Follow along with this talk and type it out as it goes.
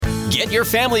Get your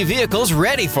family vehicles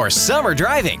ready for summer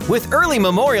driving with early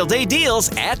Memorial Day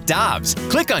deals at Dobbs.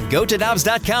 Click on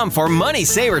GoToDobbs.com for money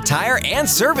saver tire and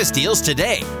service deals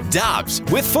today. Dobbs,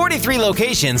 with 43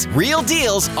 locations, real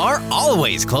deals are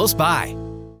always close by.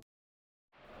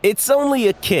 It's only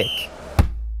a kick,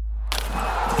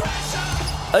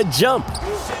 a jump,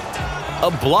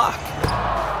 a block.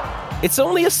 It's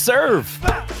only a serve.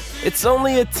 It's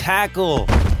only a tackle,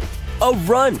 a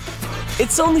run.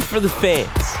 It's only for the fans.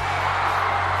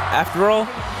 After all,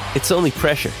 it's only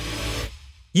pressure.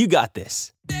 You got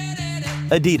this.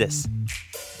 Adidas.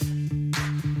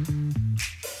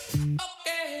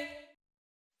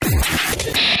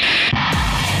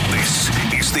 This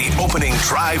is the Opening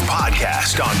Drive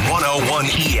podcast on 101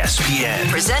 ESPN.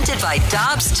 Presented by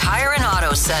Dobbs Tire and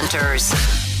Auto Centers.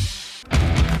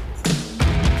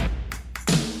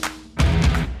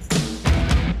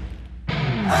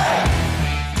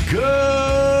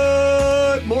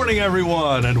 Good morning,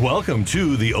 everyone, and welcome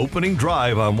to the Opening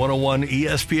Drive on 101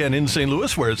 ESPN in St.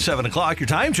 Louis, where it's 7 o'clock. Your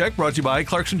time check brought to you by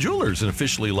Clarkson Jewelers, an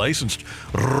officially licensed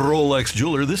Rolex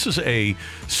jeweler. This is a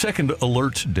second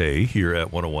alert day here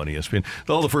at 101 ESPN.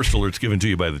 All the first alerts given to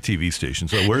you by the TV station.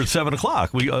 So we're at 7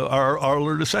 o'clock. Our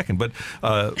alert is second, but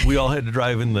we all had to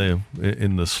drive in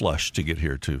the slush to get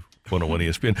here to 101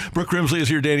 ESPN. Brooke Grimsley is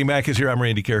here. Danny Mack is here. I'm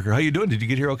Randy Carricker. How you doing? Did you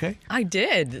get here okay? I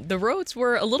did. The roads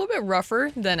were a little bit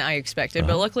rougher than I expected,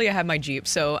 but luckily I had my Jeep,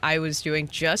 so I was doing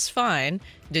just fine.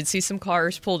 Did see some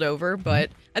cars pulled over, but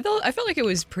I felt like it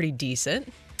was pretty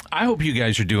decent. I hope you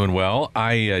guys are doing well.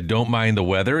 I don't mind the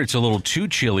weather. It's a little too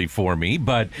chilly for me,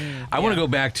 but I want to go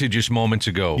back to just moments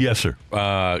ago. Yes, sir.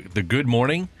 The good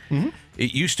morning. Mm-hmm.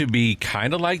 It used to be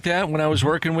kind of like that when I was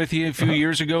working with you a few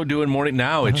years ago doing morning.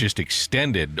 Now it's just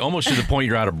extended, almost to the point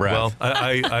you're out of breath. Well,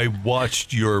 I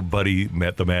watched your buddy,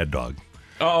 the Mad Dog.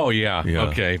 Oh, yeah.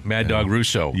 Okay. Mad Dog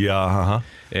Russo. Yeah,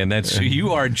 And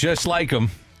you are just like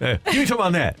him. Give me some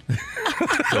on that.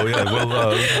 So,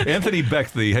 Anthony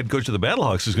Beck, the head coach of the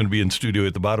Battlehawks, is going to be in studio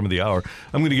at the bottom of the hour.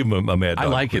 I'm going to give him a Mad Dog. I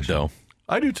like it, though.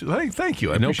 I do, too. Hey, thank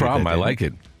you. No problem. I like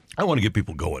it. I want to get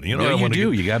people going.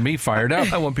 You got me fired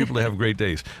up. I want people to have great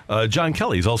days. John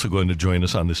Kelly is also going to join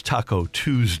us on this Taco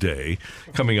Tuesday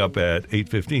coming up at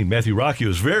 8:15. Matthew Rocchio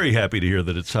is very happy to hear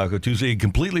that it's Taco Tuesday. He'd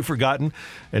completely forgotten,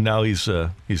 and now he's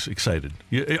excited.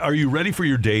 Are you ready for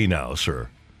your day now, sir?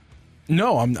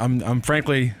 No, I'm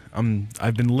frankly,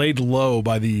 I've been laid low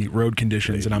by the road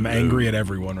conditions, and I'm angry at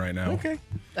everyone right now. Okay.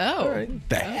 Oh. All right.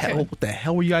 What the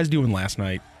hell were you guys doing last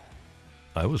night?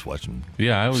 I was watching.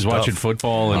 Yeah, I was watching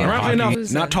football and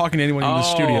hockey. Not talking to anyone in the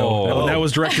studio. That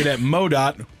was directed at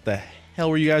MoDOT. The hell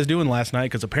were you guys doing last night?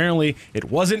 Because apparently it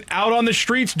wasn't out on the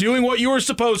streets doing what you were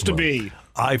supposed to be.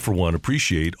 I, for one,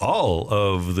 appreciate all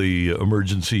of the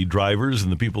emergency drivers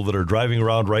and the people that are driving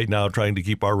around right now trying to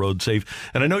keep our roads safe.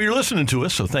 And I know you're listening to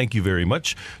us, so thank you very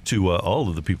much to all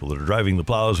of the people that are driving the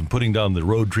plows and putting down the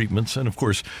road treatments and, of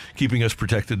course, keeping us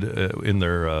protected in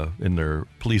their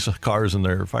police cars and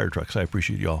their fire trucks. I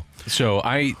appreciate you all. So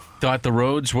I thought the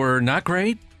roads were not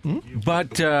great,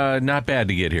 but not bad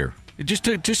to get here. Just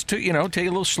to take a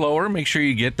little slower, make sure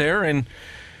you get there, and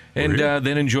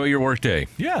then enjoy your work day.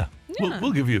 Yeah.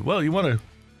 We'll give you. Well, you want a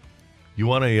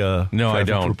no, I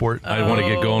don't. report? I want to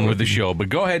get going with the show, but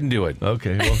go ahead and do it.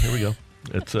 Okay. Well, here we go.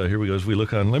 Here we go. As we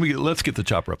look on, let's get the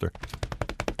chopper up there.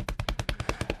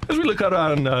 As we look out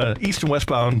on east and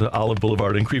westbound Olive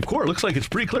Boulevard in Creve Coeur, it looks like it's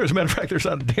pretty clear. As a matter of fact, there's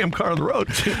not a damn car on the road.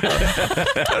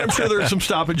 I'm sure there are some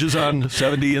stoppages on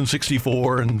 70 and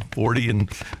 64 and 40,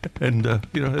 and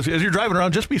as you're driving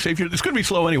around, just be safe. It's going to be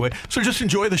slow anyway, so just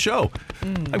enjoy the show.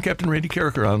 I'm Captain Randy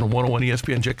Carricker on 101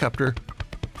 ESPN Jetcopter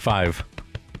 5.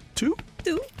 2?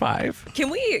 5. Can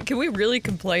we really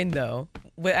complain, though?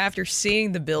 After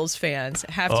seeing the Bills fans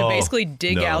have to basically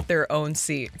dig out their own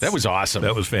seats. That was awesome.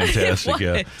 That was fantastic,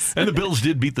 yeah. And the Bills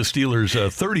did beat the Steelers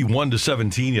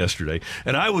 31-17 yesterday.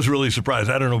 And I was really surprised.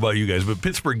 I don't know about you guys, but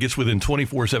Pittsburgh gets within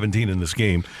 24-17 in this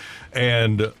game.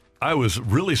 And I was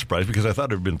really surprised because I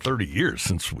thought it had been 30 years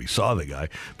since we saw the guy.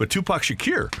 But Tupac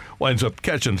Shakur winds up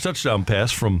catching a touchdown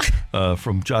pass from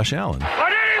Josh Allen.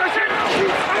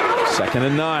 2nd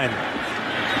and 9.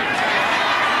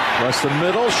 Across the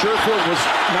middle, Sherfield was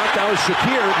knocked out.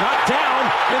 Shakir knocked down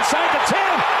inside the 10.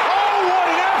 Oh, what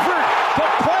an effort! The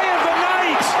play of the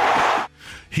night!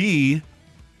 He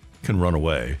can run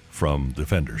away from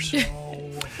defenders.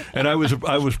 And I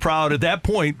was proud at that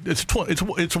point. It's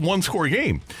a one-score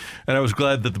game, and I was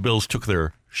glad that the Bills took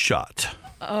their shot.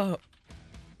 Oh,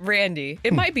 Randy,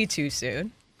 it might be too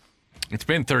soon. It's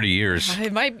been 30 years.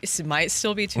 It might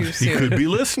still be too He soon. could be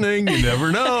listening. You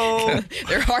never know.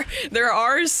 There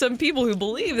are some people who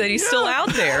believe that he's still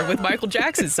out there with Michael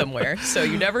Jackson somewhere, so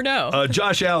you never know.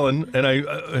 Josh Allen, and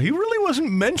he really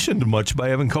wasn't mentioned much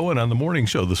by Evan Cohen on the morning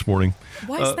show this morning.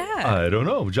 Why is that? I don't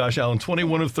know. Josh Allen,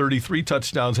 21 of 33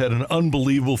 touchdowns, had an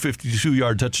unbelievable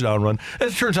 52-yard touchdown run.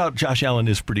 As it turns out, Josh Allen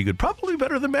is pretty good, probably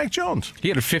better than Mac Jones. He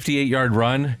had a 58-yard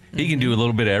run. He can do a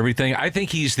little bit of everything. I think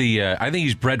he's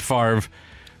Brett Favre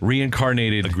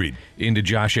reincarnated into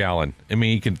Josh Allen. I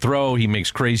mean, he can throw. He makes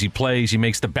crazy plays. He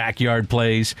makes the backyard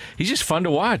plays. He's just fun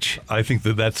to watch. I think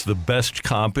that's the best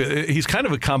comp. He's kind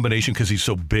of a combination because he's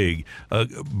so big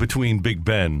between Big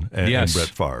Ben and Brett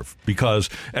Favre. Because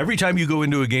every time you go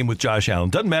into a game with Josh Allen,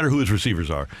 doesn't matter who his receivers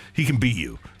are, he can beat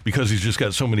you because he's just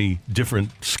got so many different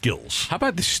skills. How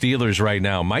about the Steelers right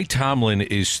now? Mike Tomlin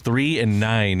is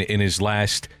 3-9 in his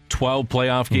last 12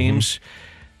 playoff games.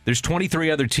 There's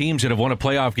 23 other teams that have won a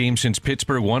playoff game since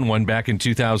Pittsburgh won one back in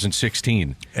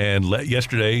 2016. And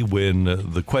yesterday, when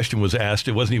the question was asked,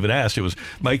 it wasn't even asked. It was,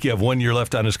 Mike, you have 1 year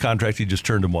left on his contract. He just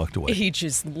turned and walked away. He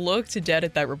just looked dead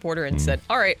at that reporter and said,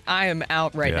 all right, I am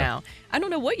out now. I don't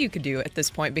know what you could do at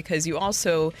this point because you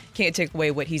also can't take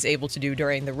away what he's able to do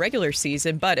during the regular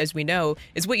season. But as we know,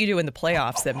 it's what you do in the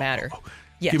playoffs that matter.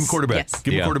 Yes. Give him quarterback. Yes.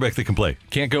 Give him a quarterback that can play.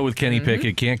 Can't go with Kenny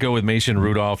Pickett. Can't go with Mason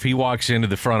Rudolph. He walks into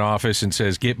the front office and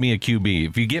says, get me a QB.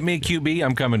 If you get me a QB,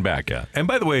 I'm coming back. Yeah. And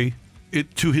by the way,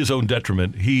 to his own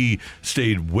detriment, he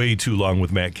stayed way too long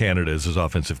with Matt Canada as his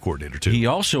offensive coordinator, too. He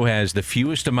also has the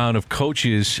fewest amount of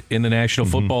coaches in the National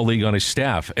Football League on his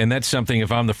staff. And that's something,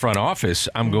 if I'm the front office,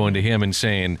 I'm going to him and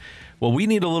saying, well, we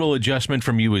need a little adjustment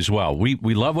from you as well. We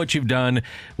love what you've done.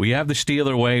 We have the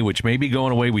Steeler way, which may be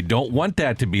going away. We don't want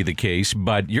that to be the case,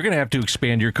 but you're going to have to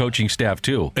expand your coaching staff,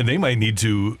 too. And they might need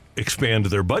to expand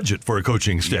their budget for a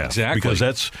coaching staff. Exactly. Because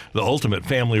that's the ultimate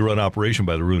family-run operation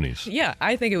by the Rooneys. Yeah,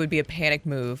 I think it would be a panic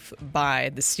move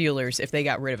by the Steelers if they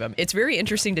got rid of him. It's very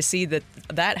interesting to see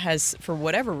that has, for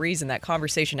whatever reason, that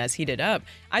conversation has heated up.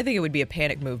 I think it would be a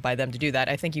panic move by them to do that.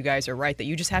 I think you guys are right that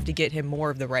you just have to get him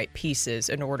more of the right pieces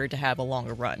in order to have a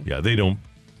longer run. Yeah,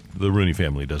 the Rooney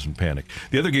family doesn't panic.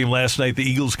 The other game last night, the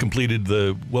Eagles completed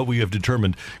what we have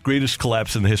determined greatest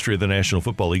collapse in the history of the National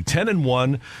Football League.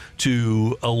 10-1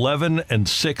 to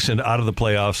 11-6 and out of the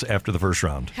playoffs after the first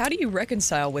round. How do you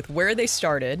reconcile with where they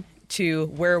started to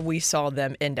where we saw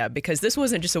them end up? Because this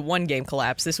wasn't just a one-game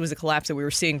collapse. This was a collapse that we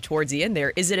were seeing towards the end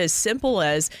there. Is it as simple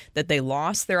as that they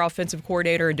lost their offensive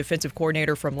coordinator and defensive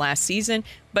coordinator from last season?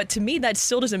 But to me, that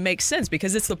still doesn't make sense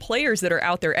because it's the players that are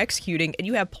out there executing, and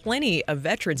you have plenty of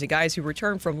veterans and guys who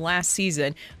returned from last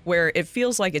season where it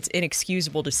feels like it's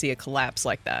inexcusable to see a collapse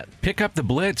like that. Pick up the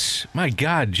blitz. My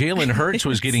God, Jalen Hurts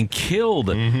was getting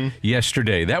killed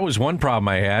yesterday. That was one problem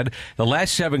I had. The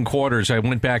last 7 quarters, I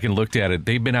went back and looked at it.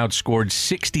 They've been outscored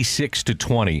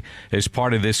 66-20 as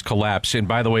part of this collapse. And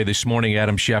by the way, this morning,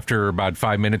 Adam Schefter, about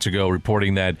 5 minutes ago,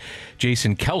 reporting that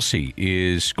Jason Kelce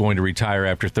is going to retire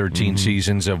after 13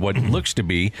 seasons of what looks to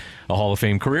be a Hall of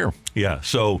Fame career. Yeah,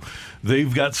 so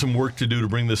they've got some work to do to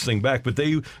bring this thing back. But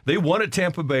they won at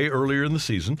Tampa Bay earlier in the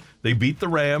season. They beat the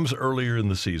Rams earlier in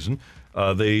the season.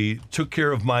 They took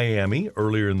care of Miami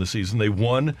earlier in the season. They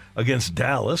won against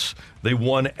Dallas. They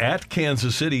won at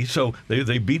Kansas City. So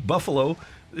they beat Buffalo.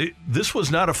 This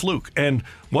was not a fluke. And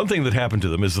one thing that happened to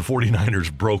them is the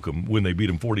 49ers broke them when they beat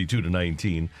them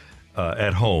 42-19.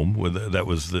 At home. That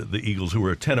was the Eagles, who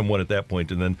were 10-1 at that point,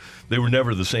 and then they were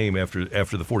never the same after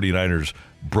the 49ers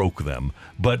broke them.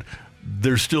 But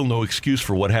there's still no excuse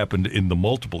for what happened in the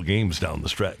multiple games down the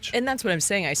stretch. And that's what I'm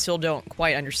saying. I still don't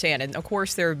quite understand. And, of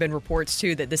course, there have been reports,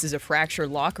 too, that this is a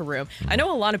fractured locker room. I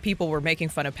know a lot of people were making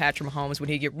fun of Patrick Mahomes when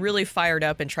he'd get really fired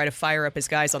up and try to fire up his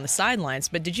guys on the sidelines.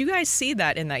 But did you guys see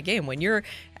that in that game? When you're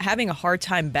having a hard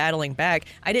time battling back,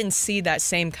 I didn't see that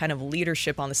same kind of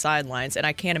leadership on the sidelines. And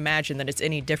I can't imagine that it's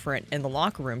any different in the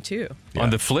locker room, too. Yeah.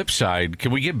 On the flip side,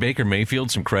 can we give Baker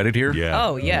Mayfield some credit here? Yeah.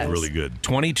 Oh, yes. Really good.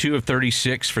 22 of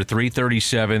 36 for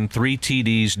 337, 3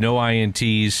 TDs, no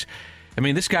INTs. I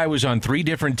mean, this guy was on 3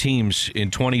 different teams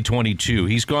in 2022.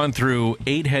 He's gone through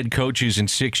 8 head coaches in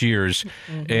 6 years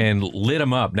and lit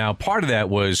them up. Now, part of that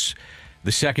was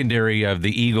the secondary of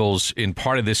the Eagles in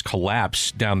part of this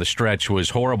collapse down the stretch was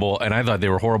horrible, and I thought they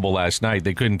were horrible last night.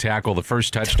 They couldn't tackle. The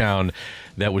first touchdown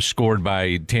that was scored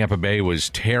by Tampa Bay was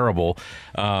terrible.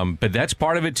 But that's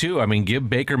part of it, too. I mean, give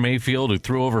Baker Mayfield, who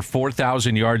threw over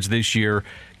 4,000 yards this year,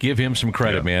 give him some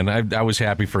credit, man. I was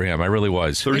happy for him. I really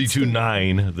was.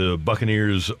 32-9, the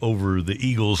Buccaneers over the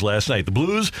Eagles last night. The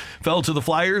Blues fell to the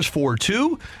Flyers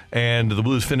 4-2, and the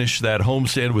Blues finished that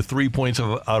homestand with 3 points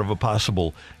out of a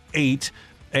possible 8.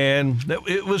 And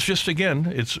it was just,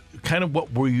 again, it's kind of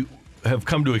what we have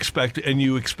come to expect, and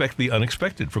you expect the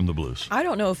unexpected from the Blues. I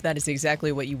don't know if that is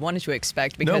exactly what you wanted to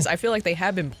expect, because I feel like they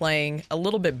have been playing a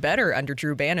little bit better under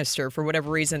Drew Bannister. For whatever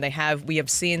reason, we have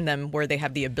seen them where they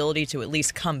have the ability to at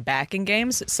least come back in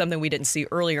games, something we didn't see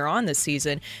earlier on this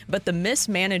season. But the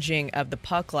mismanaging of the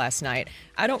puck last night,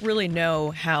 I don't really know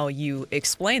how you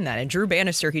explain that. And Drew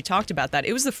Bannister, he talked about that.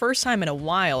 It was the first time in a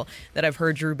while that I've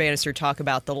heard Drew Bannister talk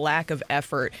about the lack of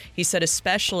effort. He said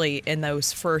especially in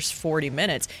those first 40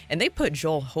 minutes. And they put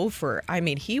Joel Hofer, I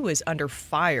mean, he was under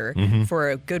fire for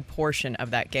a good portion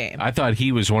of that game. I thought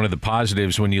he was one of the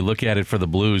positives when you look at it for the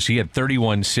Blues. He had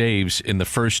 31 saves in the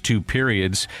first 2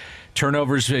 periods.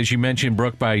 Turnovers, as you mentioned,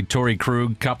 Brooke, by Torrey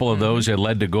Krug, a couple of those that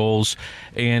led to goals.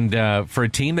 And for a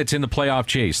team that's in the playoff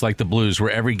chase like the Blues,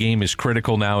 where every game is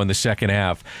critical now in the second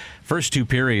half, first 2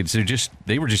 periods,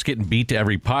 they were just getting beat to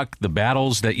every puck. The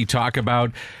battles that you talk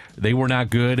about, they were not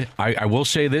good. I will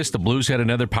say this, the Blues had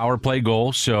another power play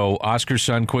goal, so Oscar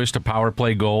Sundqvist, a power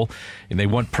play goal, and they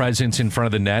want presence in front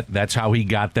of the net. That's how he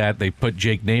got that. They put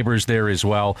Jake Neighbors there as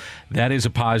well. That is a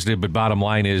positive, but bottom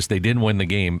line is they didn't win the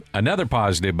game. Another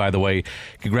positive, by the way,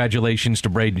 congratulations to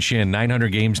Braden Shin,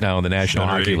 900 games now in the National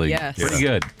Hockey League. Yes. Pretty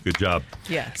good. Good job.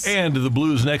 Yes. And the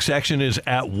Blues' next action is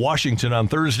at Washington on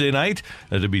Thursday night.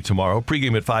 That'll be tomorrow.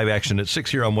 Pregame at 5, action at 6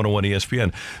 here on 101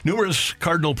 ESPN. Numerous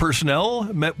Cardinal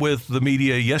personnel met with the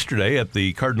media yesterday at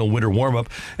the Cardinal winter warm-up.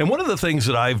 And one of the things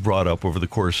that I've brought up over the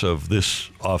course of this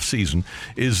offseason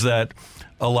is that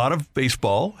a lot of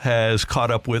baseball has caught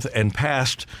up with and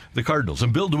passed the Cardinals.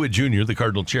 And Bill DeWitt Jr., the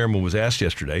Cardinal chairman, was asked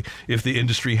yesterday if the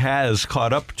industry has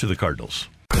caught up to the Cardinals.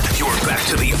 You're back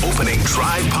to the Opening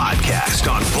Drive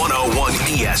podcast on 101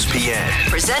 ESPN.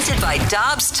 Presented by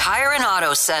Dobbs Tire and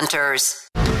Auto Centers.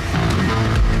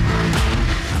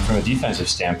 From a defensive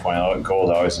standpoint,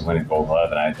 goal is always to win a Gold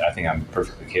Glove, and I think I'm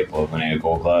perfectly capable of winning a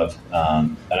Gold Glove.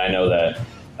 And I know that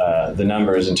the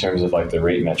numbers in terms of like the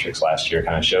rate metrics last year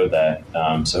kind of showed that.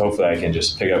 So hopefully I can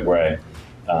just pick up where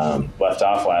I left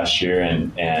off last year,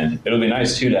 and it'll be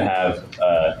nice too to have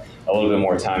a little bit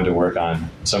more time to work on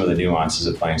some of the nuances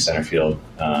of playing center field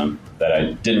that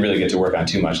I didn't really get to work on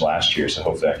too much last year. So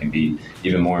hopefully I can be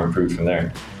even more improved from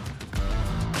there.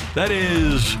 That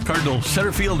is Cardinal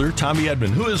center fielder Tommy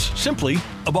Edman, who is simply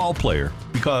a ball player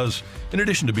because in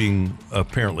addition to being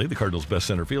apparently the Cardinals' best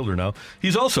center fielder now,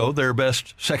 he's also their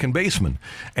best second baseman.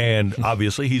 And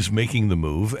obviously he's making the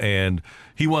move, and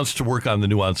he wants to work on the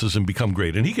nuances and become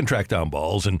great. And he can track down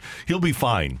balls, and he'll be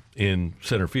fine in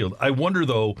center field. I wonder,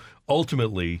 though,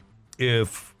 ultimately,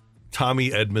 if Tommy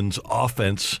Edman's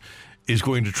offense is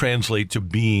going to translate to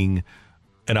being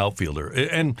an outfielder.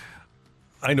 And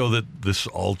I know that this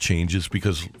all changes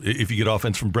because if you get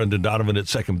offense from Brendan Donovan at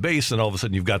second base, then all of a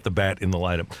sudden you've got the bat in the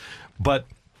lineup. But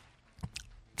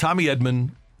Tommy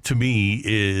Edman, to me,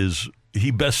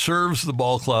 he best serves the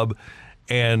ball club,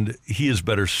 and he is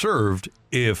better served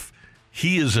if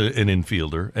he is an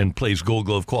infielder and plays Gold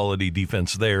Glove quality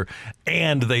defense there,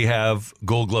 and they have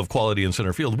Gold Glove quality in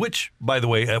center field, which, by the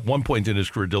way, at one point in his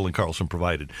career, Dylan Carlson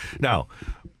provided. Now,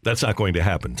 that's not going to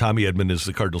happen. Tommy Edman is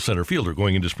the Cardinal center fielder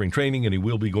going into spring training, and he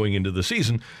will be going into the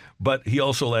season. But he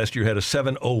also last year had a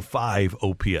 705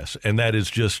 OPS, and that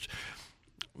is just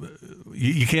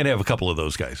you can't have a couple of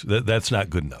those guys. That's not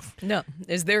good enough. No.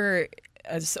 Is there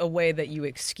a way that you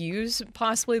excuse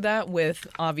possibly that with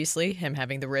obviously him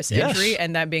having the wrist injury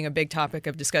and that being a big topic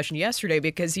of discussion yesterday,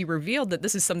 because he revealed that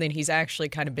this is something he's actually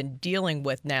kind of been dealing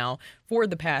with now for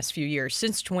the past few years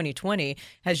since 2020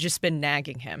 has just been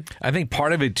nagging him. I think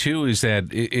part of it too is that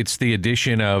it's the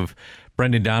addition of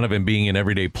Brendan Donovan being an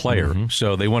everyday player. Mm-hmm.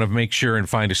 So they want to make sure and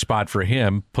find a spot for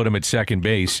him, put him at second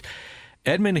base.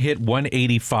 Edman hit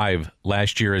 185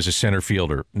 last year as a center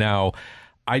fielder. Now,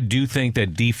 I do think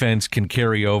that defense can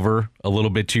carry over a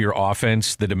little bit to your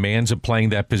offense. The demands of playing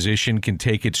that position can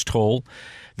take its toll.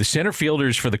 The center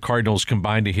fielders for the Cardinals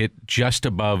combined to hit just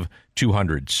above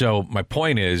 200. So my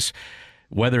point is,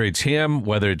 whether it's him,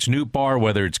 whether it's Nootbaar,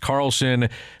 whether it's Carlson,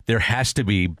 there has to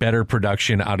be better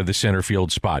production out of the center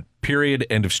field spot. Period.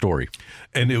 End of story.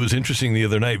 And it was interesting the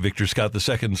other night, Victor Scott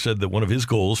II said that one of his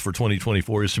goals for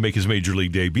 2024 is to make his major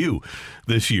league debut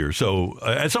this year. So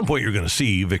at some point you're going to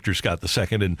see Victor Scott II,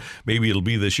 and maybe it'll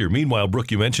be this year. Meanwhile,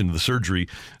 Brooke, you mentioned the surgery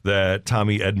that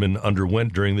Tommy Edman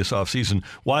underwent during this offseason.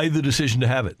 Why the decision to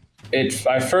have it?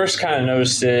 I first kind of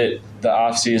noticed it the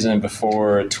offseason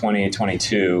before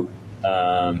 2022.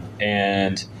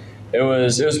 And it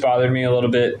was bothering me a little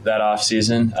bit that off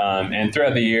season. And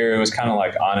throughout the year, it was kind of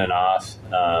like on and off.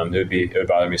 It would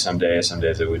bother me some days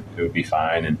it would be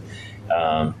fine. And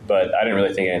But I didn't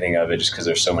really think anything of it just because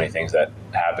there's so many things that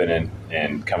happen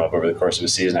and come up over the course of a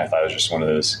season. I thought it was just one of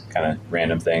those kind of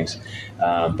random things.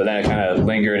 But then it kind of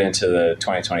lingered into the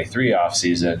 2023 off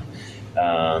season.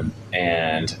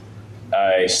 And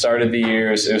I started the year,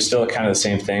 it was still kind of the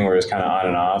same thing where it was kind of on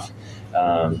and off.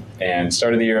 And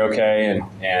started the year okay,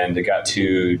 and it got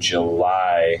to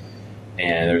July,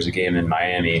 and there was a game in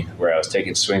Miami where I was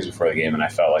taking swings before the game, and I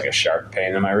felt like a sharp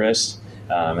pain in my wrist.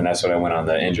 And that's when I went on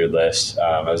the injured list.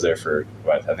 I was there for,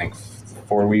 I think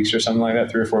 4 weeks or something like that,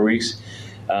 3 or 4 weeks.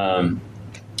 And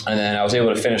then I was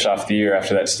able to finish off the year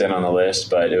after that stint on the list,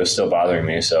 but it was still bothering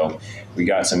me. So we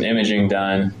got some imaging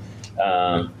done.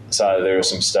 Saw that there was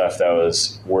some stuff that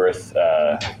was worth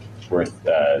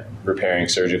repairing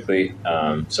surgically.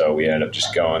 So we ended up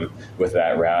just going with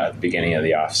that route at the beginning of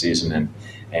the off season.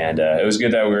 And it was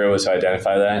good that we were able to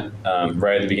identify that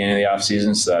right at the beginning of the off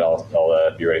season, so that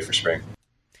I'll be ready for spring.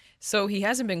 So he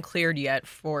hasn't been cleared yet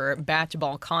for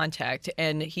bat-to-ball contact,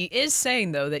 and he is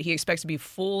saying, though, that he expects to be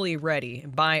fully ready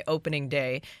by opening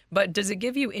day. But does it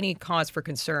give you any cause for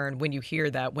concern when you hear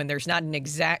that, when there's not an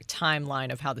exact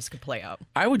timeline of how this could play out?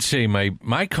 I would say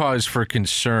my cause for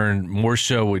concern more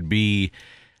so would be,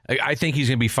 I think he's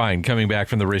going to be fine coming back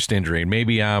from the wrist injury, and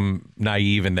maybe I'm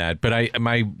naive in that. But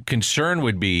my concern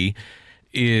would be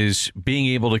is being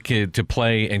able to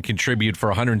play and contribute for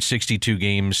 162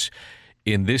 games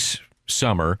in this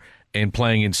summer and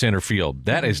playing in center field.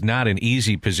 That is not an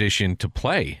easy position to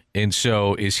play. And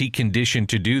so is he conditioned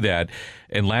to do that?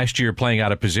 And last year playing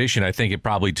out of position, I think it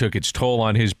probably took its toll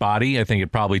on his body. I think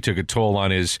it probably took a toll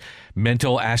on his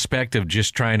mental aspect of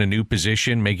just trying a new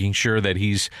position, making sure that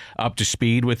he's up to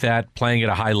speed with that, playing at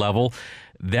a high level.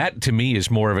 That to me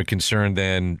is more of a concern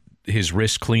than his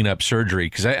wrist cleanup surgery.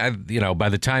 Because by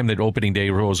the time that opening day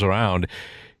rolls around,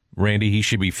 Randy, he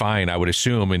should be fine, I would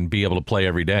assume, and be able to play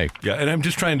every day. Yeah, and I'm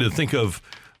just trying to think of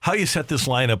how you set this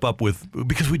lineup up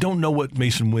because we don't know what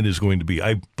Mason Wynn is going to be.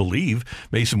 I believe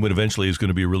Mason Wynn eventually is going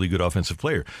to be a really good offensive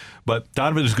player. But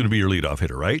Donovan is going to be your leadoff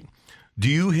hitter, right? Do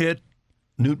you hit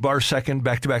Nootbaar second,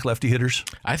 back-to-back lefty hitters?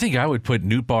 I think I would put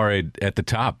Nootbaar at the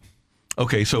top.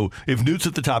 Okay, so if Newt's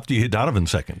at the top, do you hit Donovan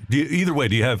second? Either way,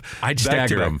 do you have I'd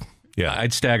stagger them. Yeah,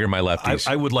 I'd stagger my lefties.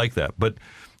 I would like that. But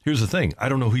here's the thing. I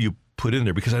don't know who you put in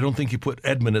there because I don't think you put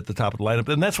Edman at the top of the lineup.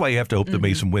 And that's why you have to hope that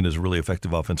Mason Wynn is a really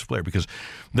effective offensive player, because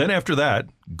then after that,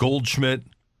 Goldschmidt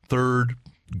third,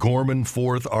 Gorman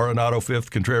fourth, Arenado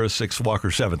fifth, Contreras sixth, Walker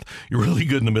seventh. You're really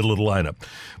good in the middle of the lineup.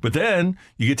 But then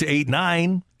you get to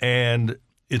 8-9 and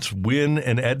it's Wynn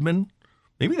and Edman.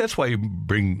 Maybe that's why you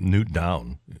bring Newt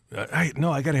down. I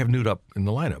got to have Newt up in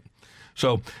the lineup.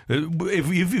 So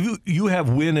if you have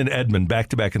Wynn and Edman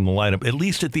back-to-back in the lineup, at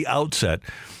least at the outset,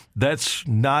 that's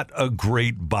not a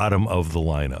great bottom of the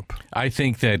lineup. I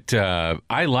think that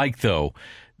I like, though,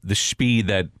 the speed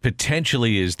that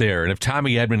potentially is there. And if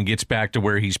Tommy Edman gets back to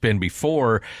where he's been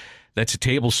before, that's a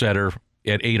table setter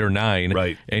at 8 or 9.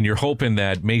 Right. And you're hoping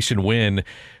that Mason Wynn,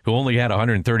 who only had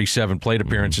 137 plate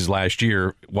appearances last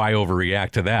year, why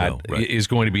overreact to that, is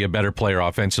going to be a better player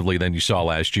offensively than you saw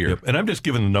last year. Yep. And I'm just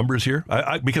giving the numbers here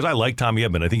because I like Tommy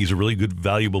Edman. I think he's a really good,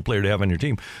 valuable player to have on your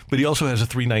team. But he also has a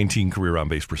 .319 career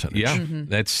on-base percentage. Yeah,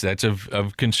 that's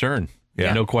of concern.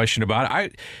 Yeah. No question about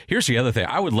it. Here's the other thing.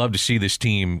 I would love to see this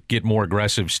team get more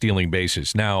aggressive stealing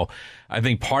bases. Now, I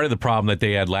think part of the problem that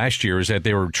they had last year is that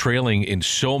they were trailing in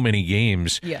so many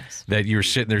games that you're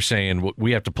sitting there saying,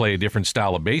 we have to play a different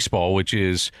style of baseball, which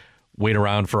is wait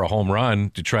around for a home run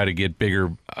to try to get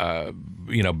bigger,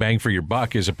 bang for your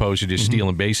buck as opposed to just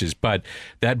stealing bases. But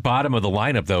that bottom of the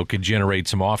lineup, though, could generate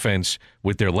some offense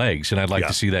with their legs, and I'd like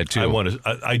to see that too.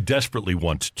 I desperately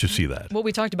want to see that. Well,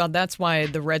 we talked about that's why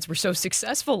the Reds were so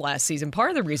successful last season.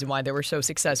 Part of the reason why they were so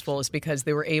successful is because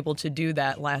they were able to do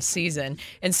that last season.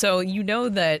 And so you know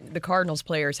that the Cardinals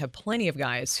players have plenty of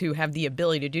guys who have the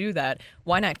ability to do that.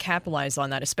 Why not capitalize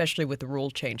on that, especially with the rule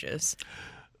changes?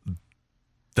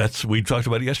 We talked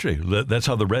about it yesterday. That's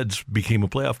how the Reds became a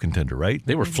playoff contender, right?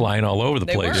 They were flying all over the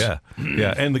place. Yeah.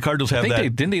 And the Cardinals have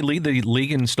didn't they lead the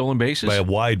league in stolen bases? By a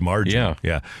wide margin.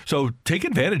 Yeah. So take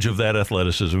advantage of that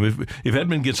athleticism. If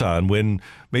Edman gets on, when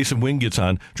Mason Wynn gets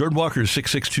on, Jordan Walker is 6'6",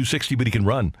 260, but he can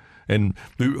run. And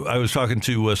I was talking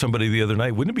to somebody the other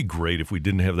night. Wouldn't it be great if we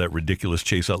didn't have that ridiculous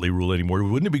Chase Utley rule anymore?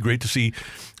 Wouldn't it be great to see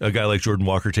a guy like Jordan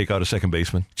Walker take out a second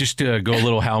baseman? Just go a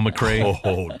little Hal McRae.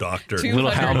 Oh, doctor. Little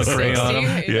Hal McRae on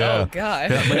him. Yeah. Oh,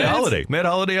 God. Yeah, Matt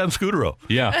Holliday on Scudero.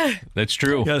 Yeah, that's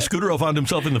true. Yeah, Scudero found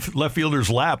himself in the left fielder's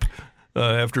lap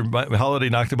after Holliday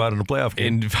knocked him out in a playoff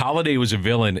game. And Holliday was a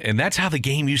villain, and that's how the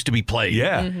game used to be played.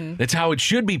 Yeah. That's how it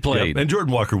should be played. Yep. And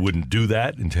Jordan Walker wouldn't do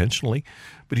that intentionally,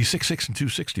 but he's 6'6" and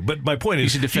 260. But my point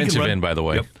is, he's a defensive end, by the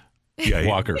way. Yep. Yeah,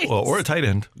 Walker. Well, or a tight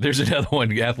end. There's another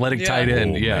one, athletic tight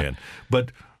end. Man.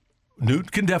 But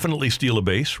Newt can definitely steal a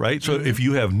base, right? So if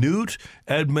you have Newt,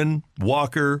 Edman,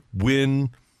 Walker, Wynn,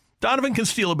 Donovan can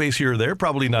steal a base here or there,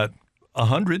 probably not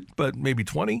 100, but maybe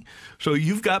 20. So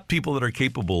you've got people that are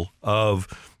capable of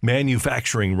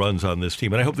manufacturing runs on this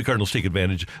team. And I hope the Cardinals take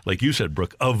advantage, like you said,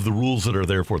 Brooke, of the rules that are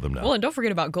there for them now. Well, and don't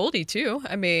forget about Goldie, too.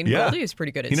 I mean, Goldie is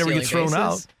pretty good at stealing bases. He never gets thrown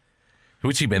out.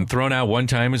 Who's he been thrown out one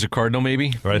time as a Cardinal,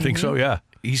 maybe? I think so, yeah.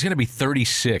 He's going to be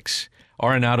 36.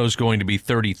 Arenado's going to be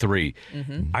 33.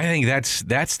 I think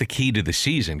that's the key to the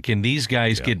season. Can these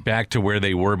guys get back to where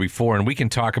they were before? And we can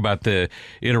talk about the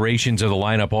iterations of the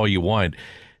lineup all you want.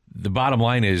 The bottom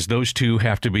line is those two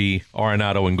have to be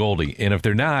Arenado and Goldie. And if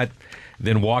they're not,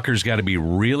 then Walker's got to be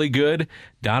really good.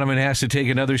 Donovan has to take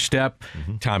another step.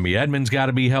 Tommy Edman's got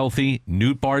to be healthy.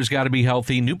 Nootbaar's got to be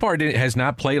healthy. Nootbaar has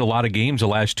not played a lot of games the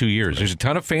last 2 years. There's a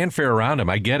ton of fanfare around him.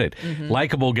 I get it.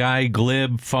 Likeable guy,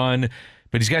 glib, fun,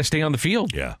 but he's got to stay on the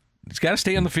field. Yeah. He's got to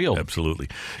stay on the field. Absolutely.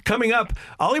 Coming up,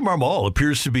 Oli Marmol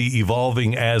appears to be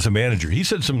evolving as a manager. He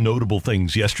said some notable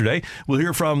things yesterday. We'll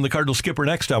hear from the Cardinals skipper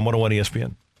next on 101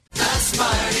 ESPN. The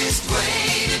smartest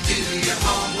way to do your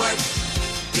homework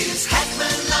is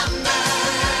Hackman Lumber.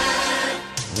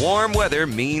 Warm weather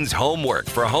means homework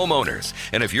for homeowners.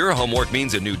 And if your homework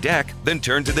means a new deck, then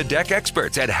turn to the deck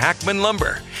experts at Hackman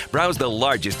Lumber. Browse the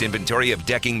largest inventory of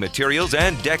decking materials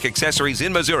and deck accessories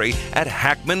in Missouri at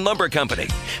Hackman Lumber Company.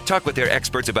 Talk with their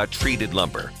experts about treated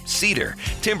lumber, cedar,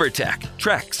 TimberTech,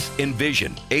 Trex,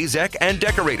 Envision, AZEK, and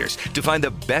Decorators to find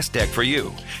the best deck for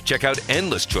you. Check out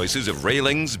endless choices of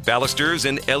railings, balusters,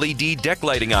 and LED deck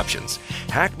lighting options.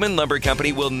 Hackman Lumber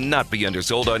Company will not be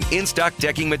undersold on in-stock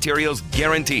decking materials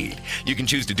guaranteed. You can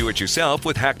choose to do it yourself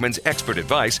with Hackman's expert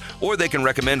advice, or they can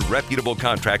recommend reputable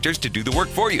contractors to do the work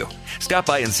for you. Stop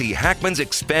by and see Hackman's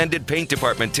expanded paint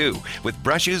department too, with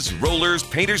brushes, rollers,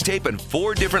 painter's tape, and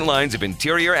 4 different lines of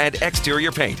interior and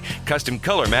exterior paint, custom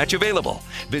color match available.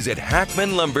 Visit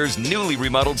Hackman Lumber's newly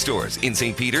remodeled stores in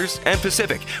St. Peters and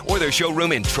Pacific, or their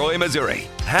showroom in Troy, Missouri.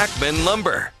 Hackman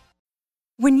Lumber.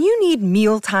 When you need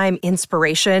mealtime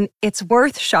inspiration, it's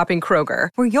worth shopping Kroger,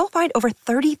 where you'll find over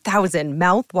 30,000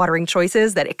 mouth-watering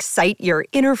choices that excite your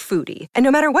inner foodie. And no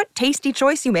matter what tasty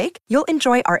choice you make, you'll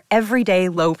enjoy our everyday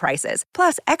low prices,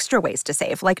 plus extra ways to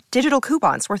save, like digital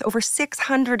coupons worth over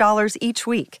 $600 each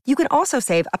week. You can also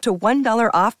save up to $1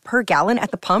 off per gallon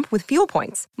at the pump with fuel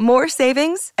points. More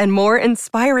savings and more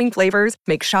inspiring flavors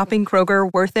make shopping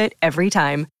Kroger worth it every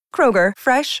time. Kroger,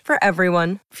 fresh for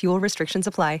everyone. Fuel restrictions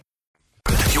apply.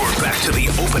 You're back to the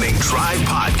Opening Drive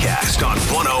podcast on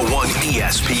 101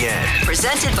 ESPN.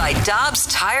 Presented by Dobbs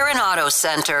Tire and Auto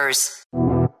Centers.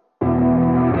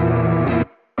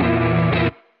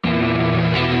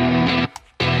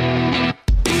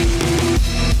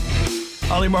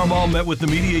 Oli Marmol met with the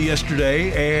media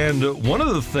yesterday, and one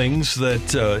of the things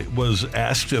that was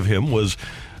asked of him was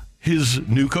his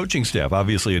new coaching staff.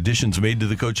 Obviously, additions made to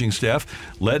the coaching staff,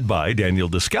 led by Daniel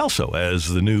Descalso as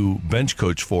the new bench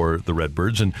coach for the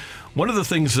Redbirds. And one of the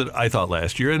things that I thought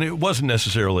last year, and it wasn't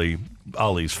necessarily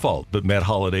Ollie's fault, but Matt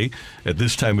Holliday at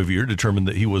this time of year determined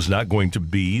that he was not going to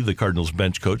be the Cardinals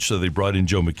bench coach, so they brought in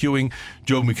Joe McEwing.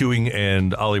 Joe McEwing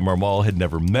and Oli Marmol had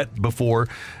never met before,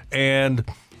 and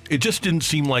it just didn't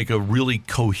seem like a really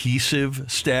cohesive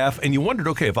staff. And you wondered,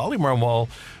 okay, if Oli Marmol,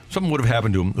 something would have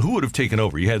happened to him, who would have taken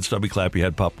over? You had Stubby Clapp, you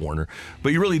had Pop Warner,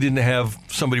 but you really didn't have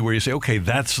somebody where you say, okay,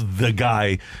 that's the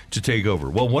guy to take over.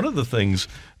 Well, one of the things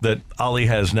that Oli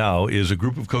has now is a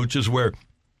group of coaches where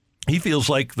he feels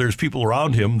like there's people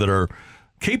around him that are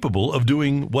capable of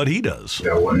doing what he does.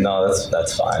 No,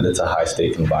 that's fine. It's a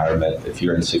high-stake environment. If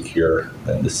you're insecure,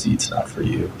 then the seat's not for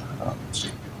you. It's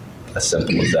as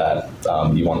simple as that.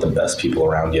 You want the best people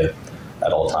around you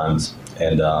at all times,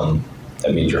 and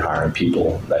that means you're hiring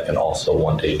people that can also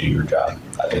one day do your job.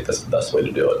 I think that's the best way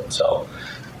to do it. So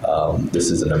this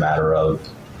isn't a matter of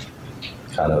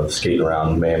kind of skating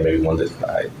around, man, maybe one day.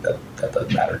 That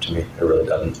doesn't matter to me. It really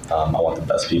doesn't. I want the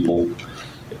best people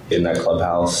in that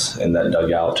clubhouse, in that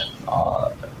dugout,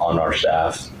 on our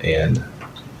staff, and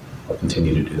I'll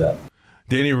continue to do that.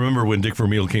 Danny, remember when Dick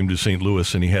Vermeil came to St.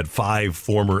 Louis and he had 5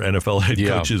 former NFL head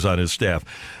coaches on his staff?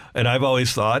 And I've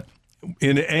always thought,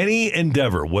 in any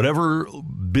endeavor, whatever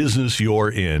business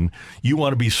you're in, you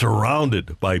want to be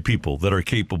surrounded by people that are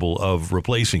capable of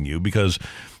replacing you, because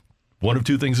one of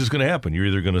two things is going to happen. You're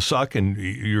either going to suck and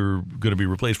you're going to be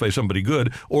replaced by somebody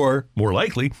good, or more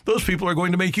likely, those people are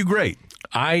going to make you great.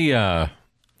 I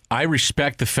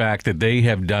respect the fact that they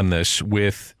have done this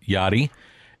with Yachty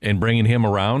and bringing him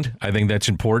around. I think that's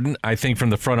important. I think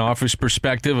from the front office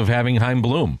perspective of having Chaim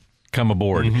Bloom, come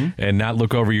aboard and not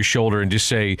look over your shoulder and just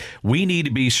say, we need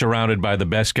to be surrounded by the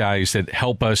best guys that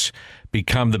help us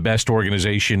become the best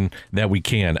organization that we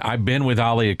can. I've been with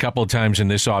Ollie a couple of times in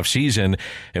this offseason,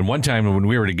 and one time when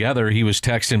we were together, he was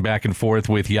texting back and forth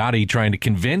with Yadi trying to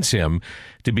convince him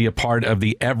to be a part of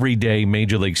the everyday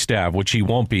Major League staff, which he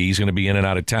won't be. He's going to be in and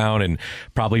out of town and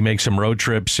probably make some road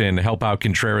trips and help out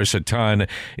Contreras a ton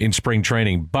in spring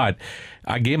training. But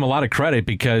I gave him a lot of credit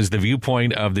because the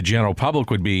viewpoint of the general public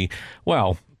would be,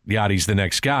 well, Yadi's the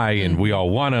next guy, and we all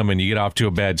want him, and you get off to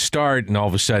a bad start, and all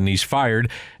of a sudden he's fired.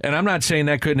 And I'm not saying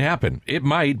that couldn't happen. It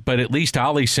might, but at least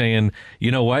Ollie's saying,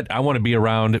 you know what, I want to be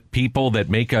around people that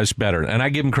make us better. And I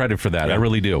give him credit for that. I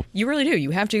really do. You really do. You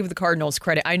have to give the Cardinals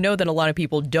credit. I know that a lot of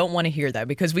people don't want to hear that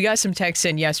because we got some texts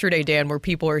in yesterday, Dan, where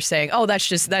people are saying, oh,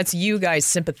 that's you guys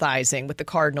sympathizing with the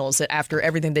Cardinals after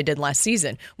everything they did last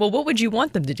season. Well, what would you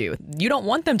want them to do? You don't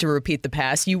want them to repeat the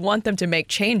past. You want them to make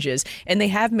changes, and they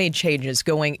have made changes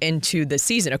going into the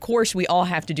season. Of course, we all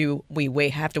have to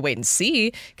have to wait and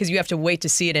see because you have to wait to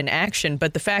see it in action.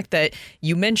 But the fact that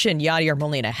you mentioned Yadier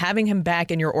Molina, having him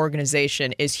back in your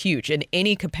organization is huge in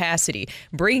any capacity.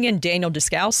 Bringing in Daniel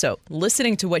Descalso,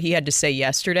 listening to what he had to say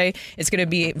yesterday, it's going to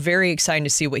be very exciting to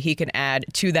see what he can add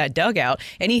to that dugout.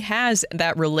 And he has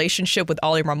that relationship with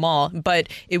Ollie Marmol, but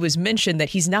it was mentioned that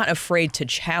he's not afraid to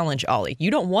challenge Ollie.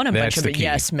 You don't want a bunch of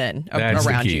yes men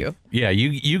around you. Yeah,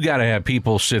 you got to have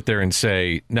people sit there and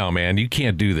say, no, man, you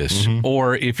can't do this.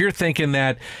 Or if you're thinking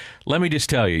that, let me just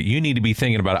tell you, you need to be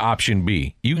thinking about option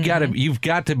B. You've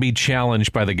got to be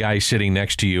challenged by the guy sitting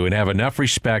next to you and have enough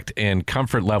respect and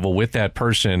comfort level with that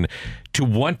person to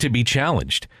want to be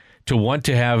challenged, to want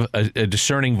to have a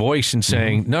discerning voice and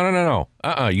saying, no,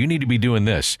 you need to be doing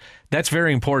this. That's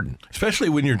very important. Especially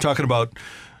when you're talking about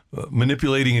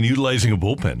manipulating and utilizing a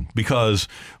bullpen, because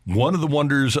one of the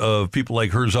wonders of people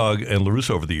like Herzog and La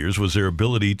Russa over the years was their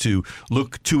ability to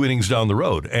look 2 innings down the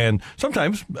road. And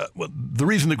sometimes the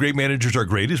reason the great managers are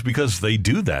great is because they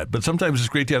do that. But sometimes it's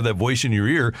great to have that voice in your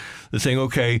ear that's saying,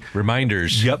 okay,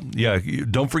 reminders. Yep. Yeah.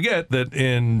 Don't forget that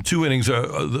in 2 innings,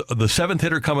 the seventh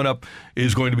hitter coming up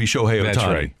is going to be Shohei Ohtani. That's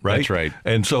right. That's right.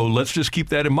 And so let's just keep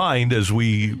that in mind as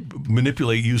we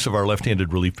manipulate use of our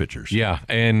left-handed relief pitchers. Yeah.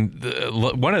 And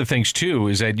one of the things, too,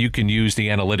 is that you can use the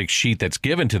analytics sheet that's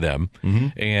given to them,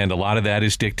 and a lot of that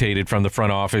is dictated from the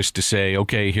front office to say,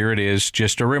 okay, here it is,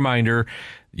 just a reminder,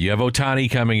 you have Ohtani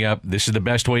coming up, this is the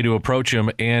best way to approach him,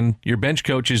 and your bench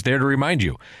coach is there to remind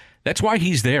you. That's why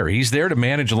he's there. He's there to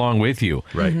manage along with you.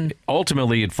 Right.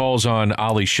 Ultimately, it falls on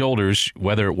Ollie's shoulders,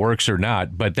 whether it works or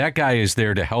not, but that guy is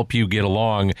there to help you get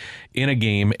along in a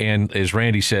game, and as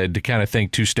Randy said, to kind of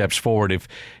think 2 steps forward.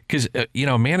 Because,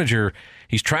 a manager,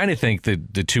 he's trying to think the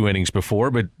 2 innings before,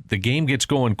 but the game gets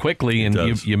going quickly and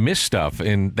you miss stuff,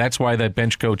 and that's why that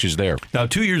bench coach is there. Now,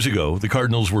 2 years ago, the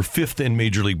Cardinals were 5th in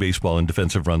Major League Baseball in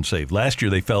defensive runs saved. Last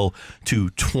year, they fell to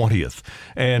 20th.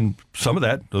 And some of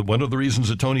that, one of the reasons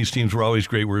that Tony's teams were always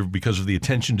great were because of the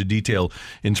attention to detail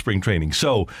in spring training.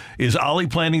 So is Ollie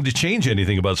planning to change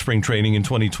anything about spring training in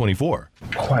 2024?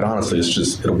 Quite honestly,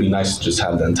 it'll be nice to just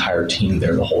have the entire team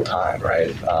there the whole time,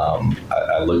 right?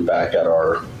 I look back at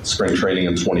our spring training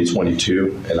in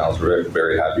 2022, and I was very,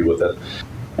 very happy with it.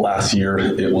 Last year,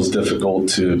 it was difficult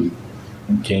to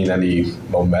gain any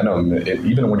momentum,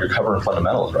 even when you're covering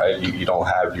fundamentals, right? You don't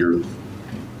have your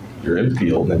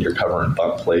infield, and you're covering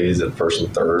bunt plays and first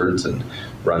and thirds and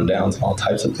rundowns and all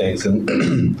types of things.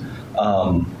 And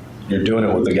you're doing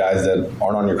it with the guys that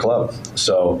aren't on your club.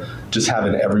 So just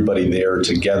having everybody there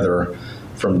together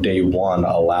from day one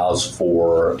allows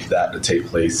for that to take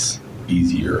place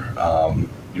easier.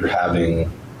 You're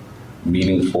having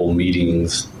meaningful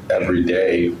meetings every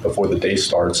day before the day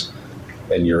starts,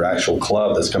 and your actual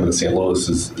club that's coming to St. Louis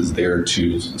is there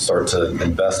to start to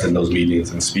invest in those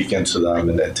meetings and speak into them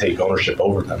and then take ownership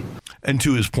over them. And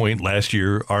to his point, last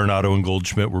year, Arenado and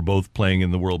Goldschmidt were both playing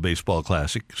in the World Baseball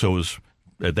Classic. So was,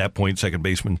 at that point, second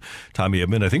baseman Tommy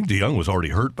Edman. I think DeYoung was already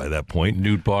hurt by that point.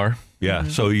 Newt Barr. Yeah,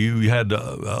 so you had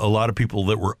a lot of people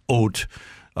that were out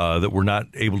that were not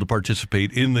able to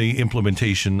participate in the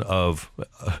implementation of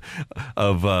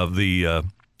the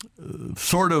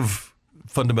sort of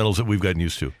fundamentals that we've gotten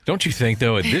used to. Don't you think,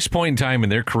 though, at this point in time in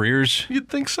their careers, you'd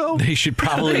think so, they should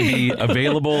probably be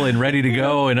available and ready to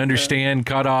go and understand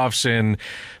cutoffs and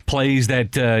plays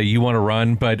that you want to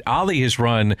run. But Ollie has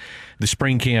run the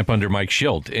spring camp under Mike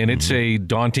Schilt, and it's a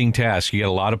daunting task. You got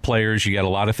a lot of players, you got a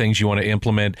lot of things you want to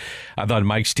implement. I thought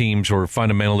Mike's teams were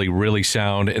fundamentally really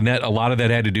sound, and that a lot of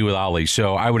that had to do with Ollie.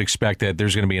 So I would expect that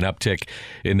there's going to be an uptick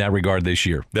in that regard this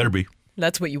year. Better be.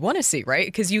 That's what you want to see, right?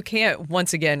 Because you can't,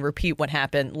 once again, repeat what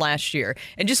happened last year.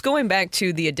 And just going back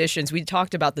to the additions, we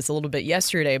talked about this a little bit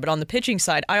yesterday, but on the pitching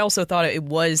side, I also thought it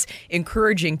was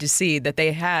encouraging to see that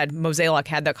Mozeliak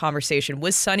had that conversation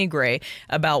with Sonny Gray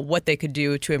about what they could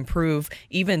do to improve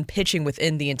even pitching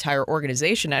within the entire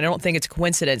organization. I don't think it's a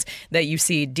coincidence that you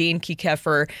see Dean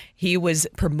Kiefer. He was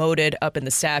promoted up in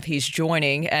the staff. He's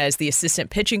joining as the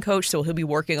assistant pitching coach, so he'll be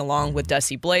working along with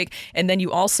Dusty Blake. And then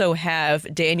you also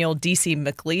have Daniel D.C.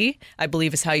 McLee, I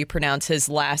believe is how you pronounce his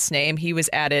last name. He was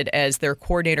added as their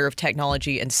coordinator of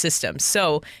technology and systems.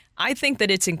 So I think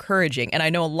that it's encouraging, and I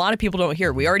know a lot of people don't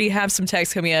hear. We already have some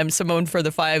texts coming in. Someone for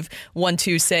the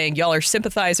 512 saying, y'all are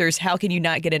sympathizers. How can you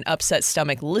not get an upset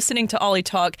stomach listening to Ollie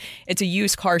talk? It's a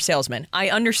used car salesman. I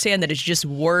understand that it's just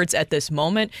words at this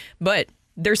moment, but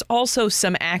there's also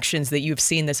some actions that you've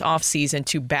seen this offseason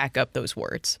to back up those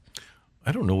words.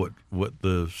 I don't know what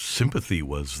the sympathy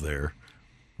was there.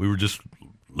 We were just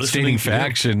stating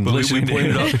facts and listening. We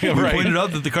pointed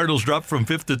out that the Cardinals dropped from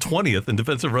 5th to 20th in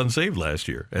defensive runs saved last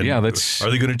year. And are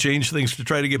they going to change things to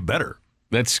try to get better?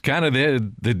 That's kind of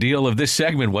the deal of this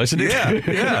segment, wasn't it?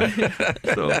 Yeah.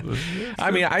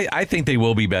 I mean, I think they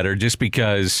will be better just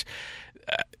because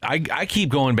I keep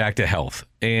going back to health.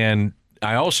 And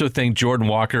I also think Jordan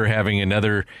Walker having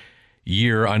another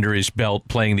year under his belt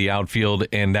playing the outfield,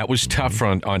 and that was tough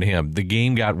on him. The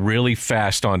game got really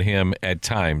fast on him at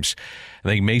times. I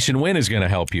think Mason Wynn is going to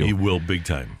help you. He will, big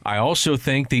time. I also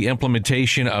think the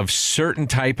implementation of certain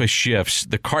type of shifts.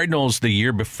 The Cardinals the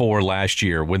year before last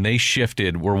year, when they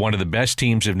shifted, were one of the best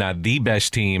teams, if not the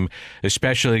best team,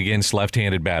 especially against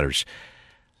left-handed batters.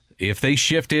 If they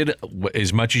shifted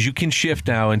as much as you can shift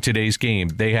now in today's game,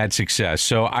 they had success.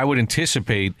 So I would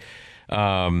anticipate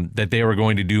that they were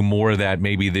going to do more of that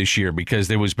maybe this year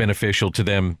because it was beneficial to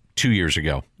them 2 years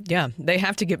ago. Yeah, they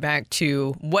have to get back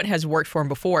to what has worked for them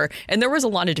before. And there was a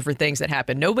lot of different things that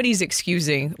happened. Nobody's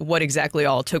excusing what exactly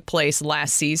all took place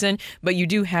last season, but you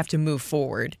do have to move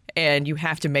forward and you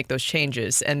have to make those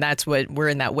changes. And that's what we're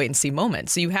in that wait and see moment.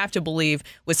 So you have to believe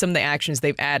with some of the actions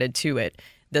they've added to it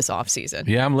this offseason.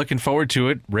 Yeah, I'm looking forward to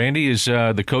it. Randy, is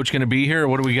the coach going to be here, or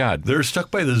what do we got? They're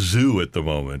stuck by the zoo at the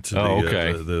moment.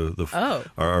 Okay.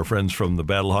 Our friends from the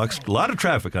Battlehawks. A lot of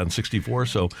traffic on 64,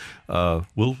 so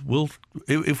we'll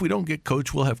if we don't get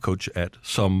Coach, we'll have Coach at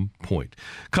some point.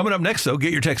 Coming up next, though,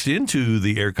 get your text into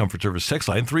the Air Comfort Service text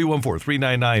line,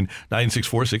 314-399-9646,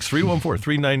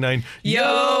 314-399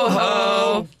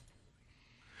 Yo-ho!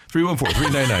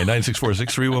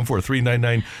 314-399-9646,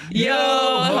 314-399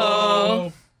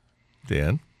 Yo-ho!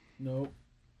 Dan? No.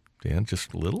 Dan,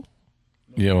 just a little?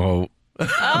 Yo-ho.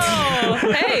 Oh,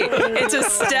 hey, it's a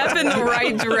step in the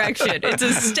right direction. It's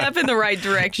a step in the right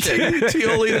direction.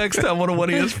 Tioli next time, 101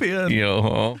 ESPN.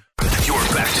 Yo-ho. You're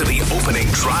back to the Opening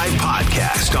Drive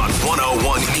podcast on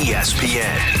 101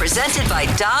 ESPN. Presented by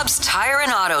Dobbs Tire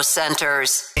and Auto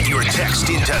Centers. Your text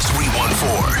into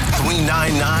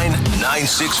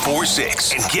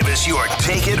 314-399-9646 and give us your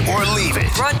take it or leave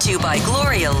it. Brought to you by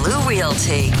Gloria Lou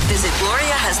Realty. Visit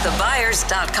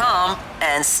GloriaHasTheBuyers.com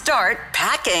and start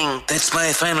packing. That's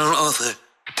my final offer.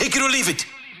 Take it or leave it.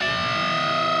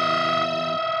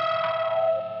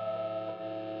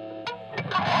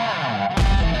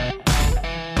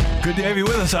 Good to have you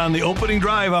with us on the Opening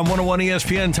Drive on 101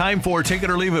 ESPN. Time for Take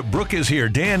It or Leave It. Brooke is here.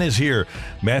 Dan is here.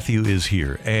 Matthew is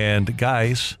here. And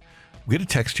guys, we get a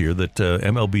text here that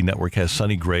MLB Network has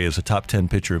Sonny Gray as a top 10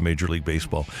 pitcher in Major League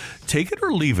Baseball. Take it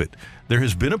or leave it. There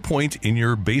has been a point in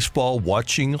your baseball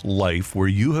watching life where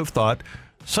you have thought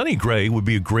Sonny Gray would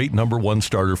be a great number one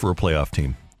starter for a playoff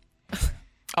team.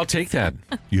 I'll take that.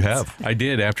 You have. I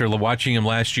did after watching him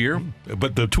last year.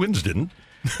 But the Twins didn't.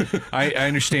 I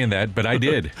understand that, but I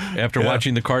did. After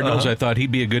watching the Cardinals, I thought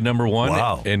he'd be a good number one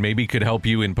and maybe could help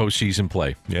you in postseason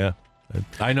play. Yeah.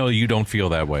 I know you don't feel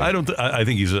that way. I don't. I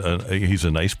think he's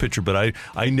a nice pitcher, but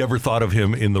I never thought of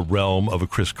him in the realm of a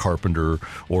Chris Carpenter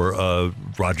or a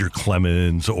Roger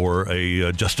Clemens or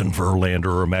a Justin Verlander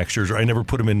or a Max Scherzer. I never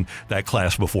put him in that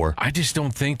class before. I just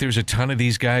don't think there's a ton of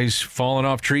these guys falling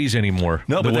off trees anymore.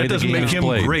 No, but that doesn't make him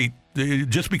great.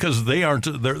 Just because they're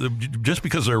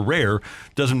rare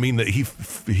doesn't mean that he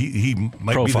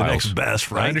might be the next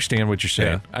best, right? I understand what you're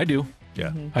saying. Yeah. I do.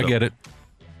 Yeah, I get it.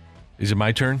 Is it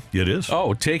my turn? It is.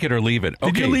 Oh, take it or leave it.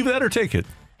 Okay. Did you leave that or take it?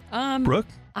 Brooke?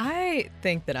 I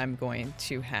think that I'm going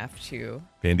to have to.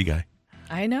 Bandy guy.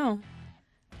 I know.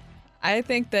 I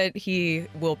think that he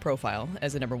will profile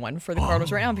as a number one for the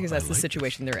Cardinals right now because that's the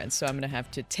situation they're in. So I'm going to have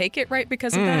to take it right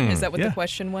because of that. Is that what the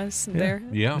question was there?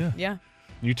 Yeah.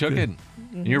 You took it.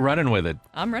 You're running with it.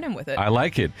 I'm running with it. I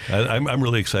like it. I'm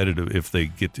really excited if they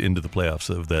get into the playoffs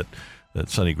of that that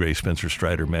Sonny Gray Spencer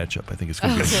Strider matchup. I think it's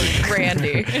going to be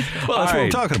Randy. Well, that's what I'm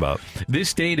talking about.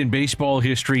 This date in baseball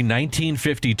history,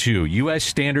 1952, U.S.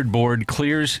 Standard Board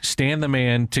clears Stan the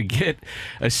Man to get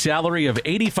a salary of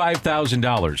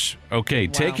 $85,000. Okay,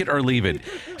 take it or leave it.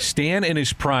 Stan in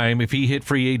his prime, if he hit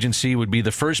free agency, would be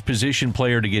the first position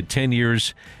player to get 10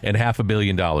 years and $500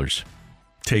 million.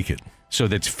 Take it. So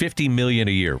that's $50 million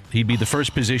a year. He'd be the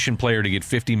first position player to get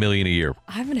 $50 million a year.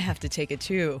 I'm going to have to take it,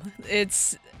 too.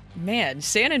 It's... Man,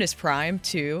 Stan in his prime,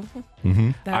 too.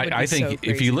 Mm-hmm. I think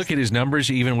if you look at his numbers,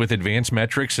 even with advanced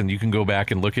metrics, and you can go back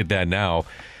and look at that now,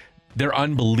 they're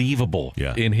unbelievable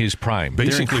in his prime.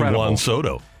 Basically Juan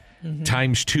Soto.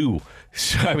 Times 2.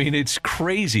 So, I mean, it's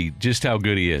crazy just how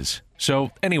good he is.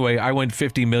 So, anyway, I went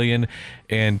 $50 million.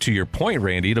 And to your point,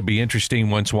 Randy, it'll be interesting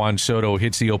once Juan Soto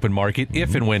hits the open market,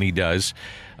 if and when he does,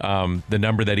 the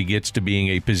number that he gets to being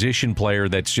a position player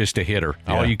that's just a hitter.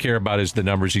 Yeah. All you care about is the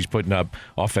numbers he's putting up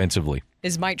offensively.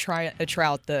 Is Mike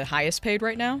Trout the highest paid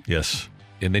right now? Yes.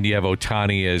 And then you have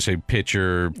Ohtani as a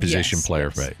pitcher position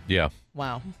player. Right. Yeah.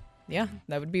 Wow. Yeah,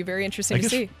 that would be very interesting to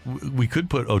see. We could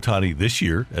put Ohtani this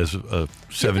year as a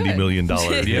 $70 million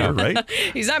year, right?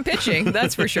 He's not pitching,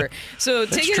 that's for sure. So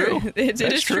take it. true. It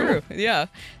That's is true. Yeah.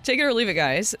 Take it or leave it,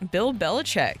 guys. Bill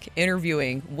Belichick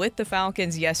interviewing with the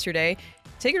Falcons yesterday.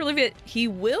 Take it or leave it, he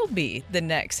will be the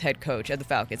next head coach of the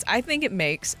Falcons. I think it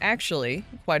makes actually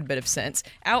quite a bit of sense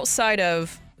outside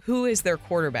of who is their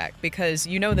quarterback, because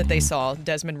you know that they saw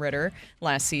Desmond Ridder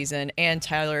last season and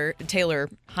Taylor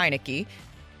Heineke.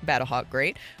 Battlehawk,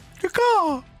 great.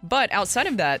 But outside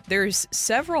of that, there's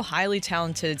several highly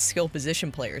talented skill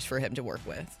position players for him to work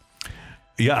with.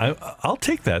 Yeah, I'll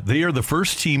take that. They are the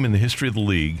first team in the history of the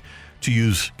league to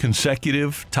use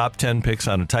consecutive top 10 picks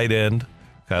on a tight end,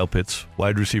 Kyle Pitts,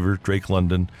 wide receiver, Drake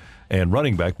London, and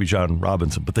running back, Bijan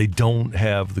Robinson. But they don't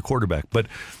have the quarterback. But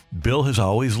Bill has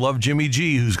always loved Jimmy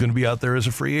G, who's going to be out there as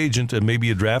a free agent, and maybe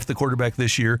you draft the quarterback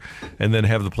this year and then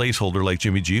have the placeholder like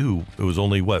Jimmy G, who it was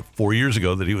only, 4 years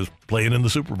ago that he was playing in the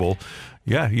Super Bowl.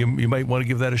 Yeah, you might want to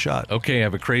give that a shot. Okay, I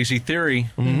have a crazy theory.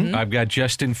 I've got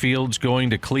Justin Fields going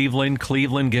to Cleveland,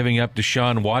 Cleveland giving up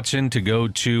Deshaun Watson to go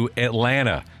to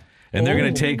Atlanta. And they're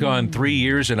going to take on 3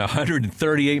 years and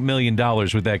 $138 million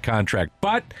with that contract.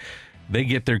 But they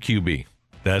get their QB.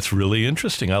 That's really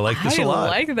interesting. I like this a lot. I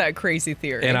like that crazy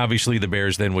theory. And obviously the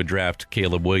Bears then would draft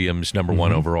Caleb Williams, number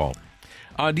 1 overall.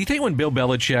 Do you think when Bill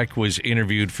Belichick was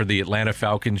interviewed for the Atlanta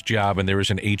Falcons job and there was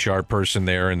an HR person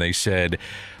there and they said,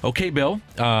 okay, Bill,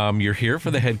 you're here for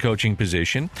the head coaching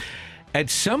position. At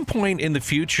some point in the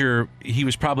future, he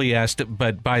was probably asked,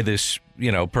 but by this,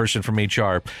 person from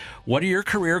HR, what are your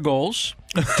career goals?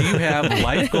 Do you have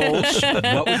life goals?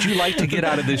 What would you like to get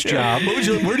out of this job?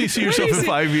 Where do you see yourself in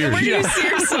 5 years? Where do you see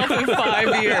yourself in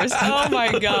 5 years? Oh,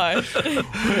 my gosh.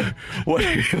 What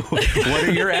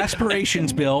are your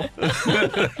aspirations, Bill?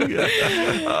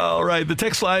 All right. The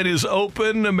text line is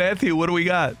open. Matthew, what do we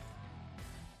got?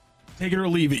 Take it or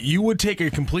leave it. You would take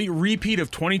a complete repeat of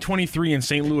 2023 in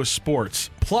St. Louis sports,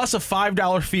 plus a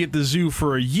 $5 fee at the zoo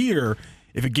for a year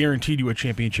if it guaranteed you a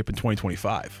championship in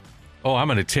 2025. Oh, I'm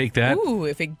going to take that. Ooh,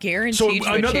 if it guaranteed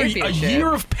you a championship. A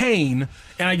year of pain,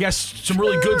 and I guess some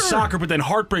really good soccer, but then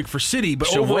heartbreak for City, but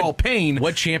so overall pain.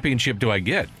 What championship do I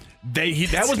get?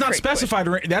 That was not specified.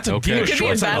 That's a It could be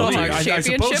a Battlehawks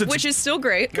championship, which is still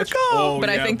great. But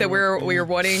I think that we're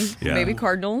wanting maybe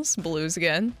Cardinals, Blues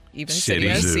again, even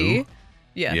City SC.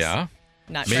 Yes. Yeah.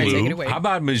 Not trying to take it away. How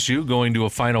about Mizzou going to a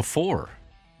Final Four?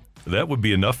 That would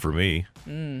be enough for me.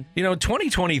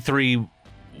 2023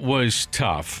 was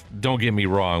tough. Don't get me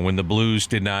wrong. When the Blues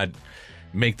did not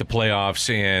make the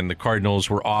playoffs and the Cardinals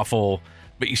were awful,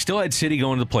 but you still had City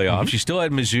going to the playoffs. You still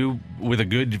had Mizzou with a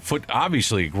good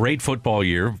obviously a great football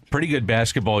year, pretty good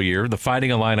basketball year. The Fighting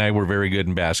Illini were very good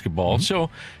in basketball. So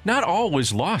not all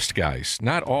was lost, guys.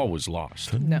 Not all was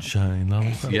lost. Sunshine,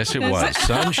 lollipops. Yes, it was.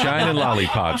 Sunshine and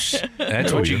lollipops.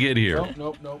 That's what you get here.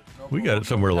 Nope. We got it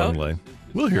somewhere along the line.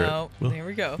 We'll hear it. There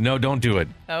we go. No, don't do it.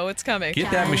 Oh, it's coming.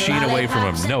 Get that machine away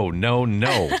from him.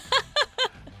 No.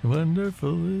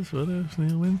 Wonderful is what I've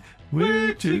seen when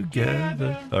we're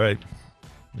together. All right.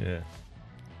 Yeah.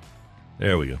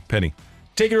 There we go. Penny.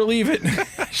 Take it or leave it.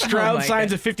 Stroud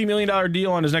signs a $50 million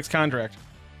deal on his next contract.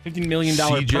 $50 million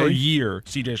per year,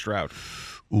 CJ Stroud.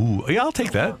 Ooh, yeah, I'll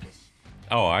take that.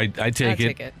 Oh, I take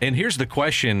it. And here's the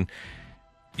question.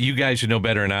 You guys know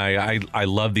better than I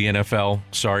love the NFL.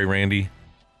 Sorry, Randy.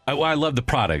 I love the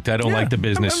product. I don't like the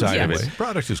business side of it.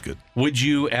 Product is good. Would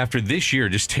you, after this year,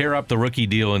 just tear up the rookie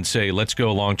deal and say, let's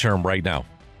go long-term right now?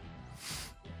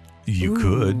 You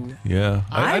could, yeah.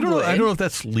 I don't know. would. I don't know if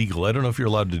that's legal. I don't know if you're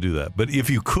allowed to do that. But if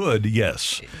you could,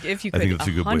 yes. If you could, I think it's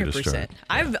a good 100%. way to start.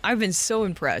 I've been so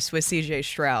impressed with C.J.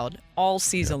 Stroud all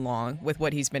season long with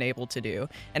what he's been able to do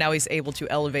and how he's able to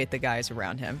elevate the guys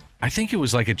around him. I think it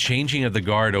was like a changing of the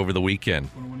guard over the weekend.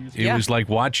 It Yeah. was like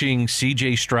watching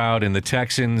C.J. Stroud and the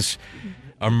Texans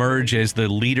emerge as the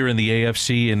leader in the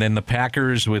AFC, and then the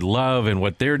Packers with Love and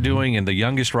what they're doing and the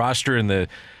youngest roster in the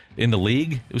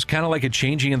league. It was kind of like a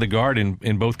changing of the guard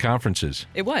in both conferences.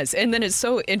 It was. And then it's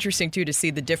so interesting, too, to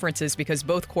see the differences because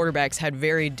both quarterbacks had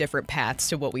very different paths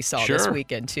to what we saw this Sure.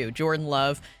 weekend, too. Jordan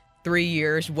Love, 3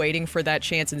 years waiting for that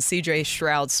chance, and C.J.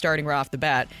 Stroud starting right off the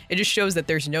bat. It just shows that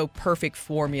there's no perfect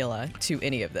formula to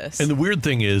any of this. And the weird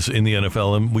thing is in the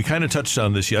NFL, and we kind of touched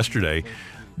on this yesterday,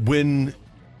 when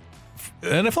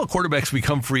NFL quarterbacks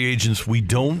become free agents, we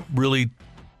don't really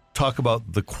talk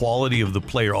about the quality of the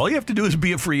player. All you have to do is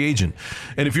be a free agent.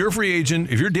 And if you're a free agent,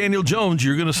 if you're Daniel Jones,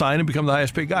 you're going to sign and become the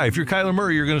highest paid guy. If you're Kyler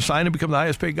Murray, you're going to sign and become the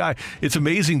highest paid guy. It's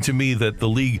amazing to me that the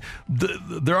league,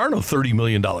 there are no $30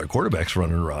 million quarterbacks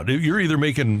running around. You're either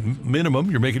making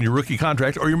minimum, you're making your rookie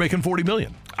contract, or you're making $40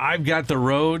 million. I've got the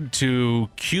road to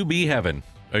QB heaven.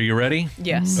 Are you ready?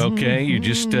 Yes. Okay, you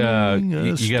just you got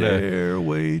to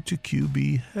Stairway to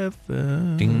QB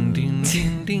heaven. ding ding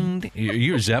ding ding. Ding.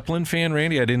 You're a Zeppelin fan,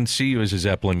 Randy? I didn't see you as a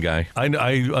Zeppelin guy.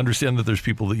 I understand that there's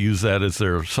people that use that as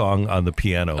their song on the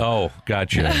piano. Oh,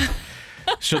 gotcha.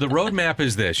 So the roadmap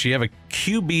is this: you have a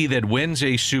QB that wins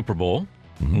a Super Bowl.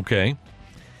 Okay.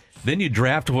 Then you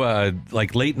draft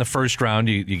like late in the first round.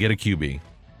 You get a QB.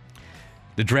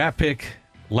 The draft pick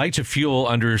lights a fuel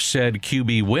under said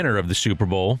QB winner of the Super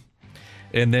Bowl,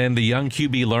 and then the young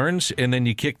QB learns, and then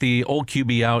you kick the old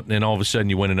QB out, and then all of a sudden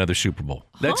you win another Super Bowl.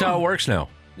 That's how it works now.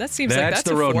 That seems like that's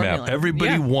the a roadmap. formula.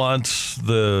 Everybody wants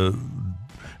the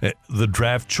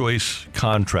draft choice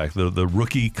contract, the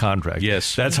rookie contract.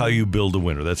 Yes. That's how you build a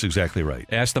winner. That's exactly right.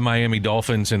 Ask the Miami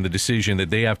Dolphins and the decision that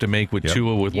they have to make with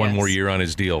Tua with one more year on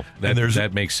his deal.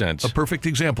 That makes sense. A perfect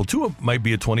example. Tua might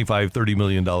be a $25, $30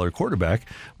 million quarterback,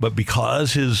 but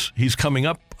because he's coming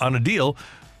up on a deal,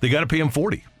 they got to pay him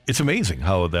 $40. It's amazing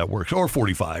how that works. Or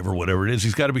 $45 or whatever it is.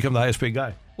 He's got to become the highest paid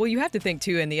guy. Well, you have to think,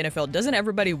 too, in the NFL, doesn't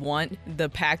everybody want the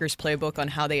Packers playbook on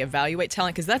how they evaluate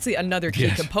talent? Because that's another key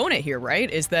component here, right?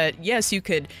 Is that, yes, you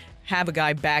could have a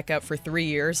guy back up for 3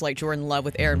 years like Jordan Love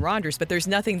with Aaron Rodgers, but there's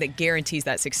nothing that guarantees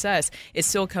that success. It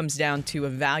still comes down to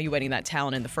evaluating that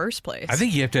talent in the first place. I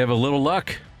think you have to have a little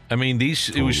luck. I mean,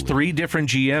 it was 3 different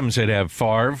GMs that have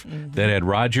Favre, that had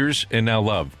Rodgers, and now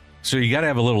Love. So you got to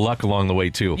have a little luck along the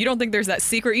way, too. You don't think there's that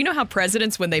secret? You know how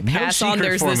presidents, when they pass on,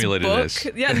 there's this book?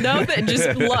 Yeah, no,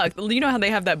 just luck. You know how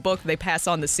they have that book, they pass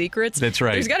on the secrets? That's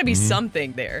right. There's got to be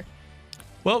something there.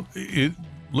 Well,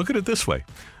 look at it this way.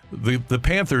 The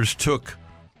Panthers took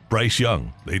Bryce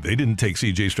Young. They didn't take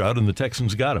C.J. Stroud, and the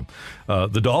Texans got him.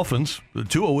 The Dolphins,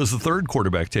 Tua was the third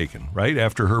quarterback taken, right,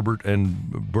 after Herbert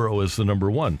and Burrow as the number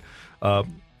one.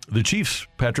 The Chiefs,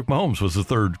 Patrick Mahomes was the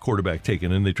third quarterback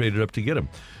taken, and they traded up to get him.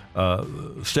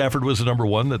 Stafford was the number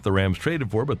one that the Rams traded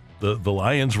for, but the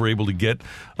Lions were able to get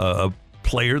a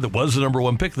player that was the number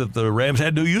one pick that the Rams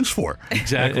had no use for.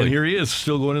 Exactly. And here he is,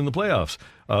 still going in the playoffs.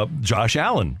 Josh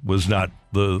Allen was not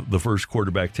the first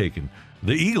quarterback taken.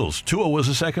 The Eagles, Tua was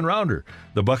a second rounder.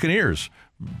 The Buccaneers,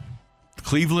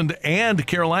 Cleveland and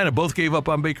Carolina both gave up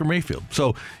on Baker Mayfield.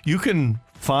 So you can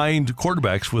find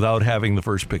quarterbacks without having the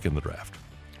first pick in the draft.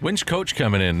 When's Coach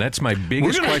coming in? That's my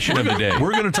biggest question of the day.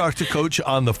 We're going to talk to Coach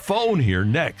on the phone here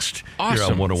next. Awesome.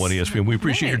 Here on 101 ESPN. We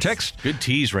appreciate your text. Good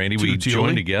tease, Randy. We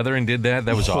joined together and did that.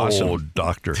 That was awesome. Oh,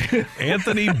 doctor.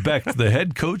 Anthony Beck, the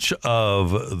head coach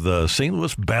of the St.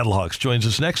 Louis Battlehawks, joins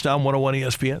us next on 101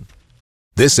 ESPN.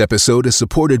 This episode is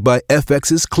supported by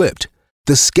FX's Clipped,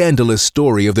 the scandalous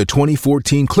story of the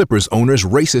 2014 Clippers owner's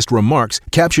racist remarks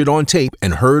captured on tape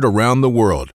and heard around the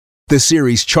world. The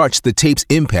series charts the tape's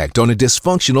impact on a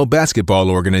dysfunctional basketball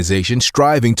organization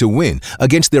striving to win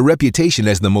against their reputation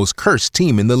as the most cursed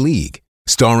team in the league.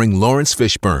 Starring Lawrence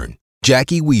Fishburne,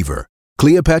 Jackie Weaver,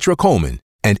 Cleopatra Coleman,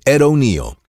 and Ed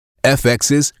O'Neill.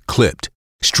 FX's Clipped,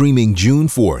 streaming June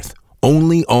 4th,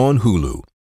 only on Hulu.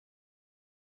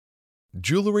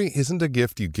 Jewelry isn't a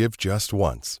gift you give just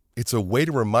once. It's a way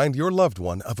to remind your loved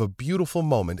one of a beautiful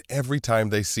moment every time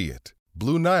they see it.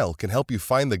 Blue Nile can help you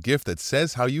find the gift that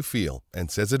says how you feel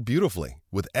and says it beautifully,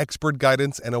 with expert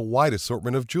guidance and a wide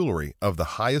assortment of jewelry of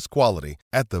the highest quality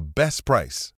at the best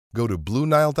price. Go to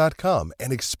BlueNile.com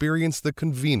and experience the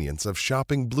convenience of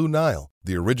shopping Blue Nile,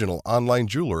 the original online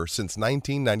jeweler since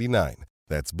 1999.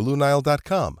 That's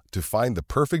BlueNile.com to find the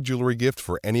perfect jewelry gift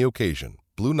for any occasion.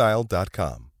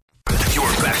 BlueNile.com. You're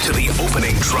back to the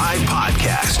Opening Drive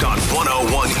podcast on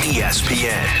 101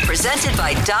 ESPN. Presented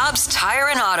by Dobbs Tire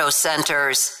and Auto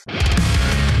Centers.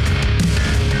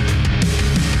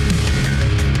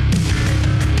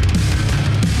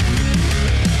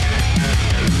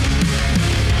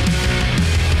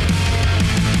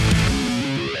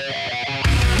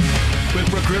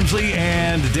 Brooke Grimsley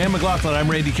and Dan McLaughlin. I'm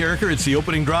Randy Carricker. It's the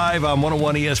Opening Drive on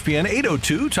 101 ESPN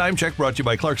 8:02. Time check brought to you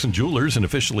by Clarkson Jewelers, an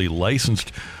officially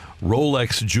licensed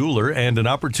Rolex jeweler, and an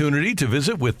opportunity to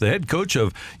visit with the head coach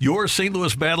of your St.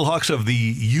 Louis Battlehawks of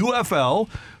the UFL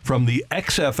from the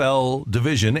XFL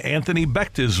division. Anthony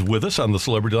Becht is with us on the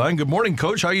Celebrity Line. Good morning,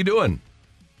 Coach. How you doing?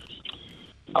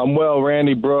 I'm well,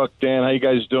 Randy, Brooke, Dan. How you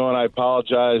guys doing? I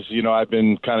apologize. I've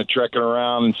been kind of trekking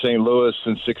around in St. Louis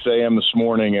since 6 a.m. this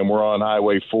morning, and we're on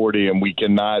Highway 40, and we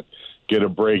cannot get a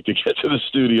break to get to the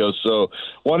studio. So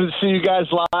wanted to see you guys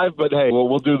live, but hey,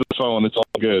 we'll do the phone. It's all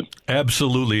good.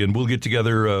 Absolutely, and we'll get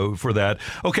together for that.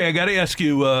 Okay, I got to ask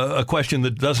you a question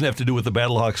that doesn't have to do with the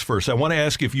Battlehawks first. I want to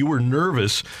ask if you were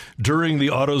nervous during the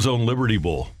AutoZone Liberty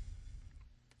Bowl.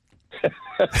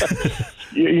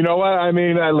 You know what? I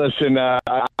mean, listen, I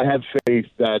had faith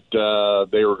that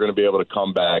they were going to be able to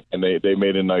come back, and they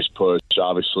made a nice push.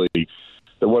 Obviously,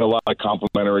 there was a lot of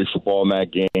complimentary football in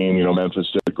that game. Memphis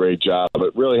did a great job,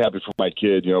 but really happy for my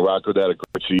kid. Rocco had a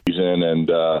great season, and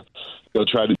he'll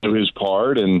try to do his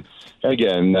part. And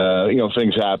again,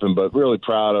 things happen, but really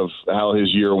proud of how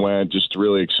his year went. Just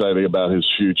really excited about his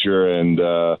future, and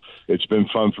it's been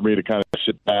fun for me to kind of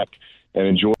sit back and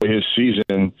enjoy his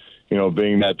season.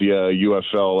 Being that the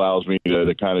UFL allows me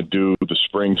to kind of do the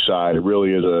spring side, it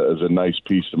really is a nice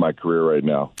piece to my career right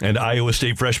now. And Iowa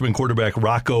State freshman quarterback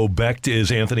Rocco Becht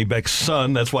is Anthony Becht's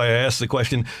son. That's why I asked the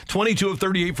question. 22 of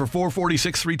 38 for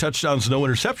 446, 3 touchdowns, no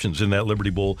interceptions in that Liberty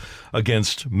Bowl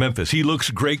against Memphis. He looks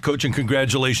great, Coach, and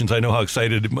congratulations. I know how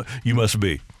excited you must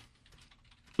be.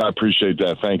 I appreciate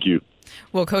that. Thank you.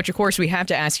 Well, Coach, of course, we have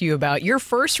to ask you about your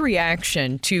first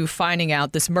reaction to finding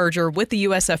out this merger with the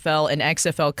USFL and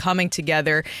XFL coming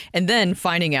together, and then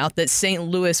finding out that St.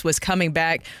 Louis was coming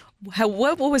back.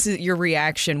 What was your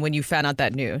reaction when you found out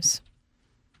that news?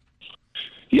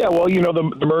 Yeah, well,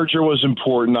 the merger was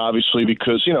important, obviously,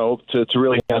 because, to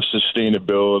really have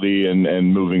sustainability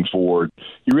and moving forward,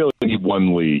 you really need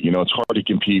one league. It's hard to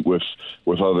compete with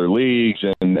other leagues,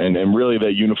 and really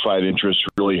that unified interest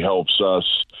really helps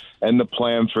us and the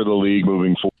plan for the league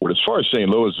moving forward. As far as St.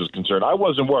 Louis is concerned, I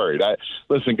wasn't worried.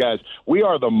 Listen, guys, we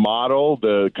are the model,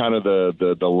 the kind of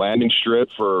the landing strip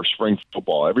for spring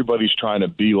football. Everybody's trying to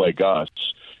be like us.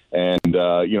 And,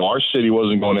 our city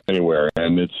wasn't going anywhere.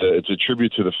 And it's a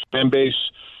tribute to the fan base.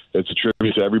 It's a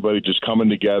tribute to everybody just coming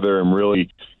together and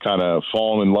really kind of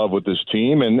falling in love with this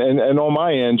team. And on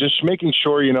my end, just making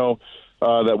sure,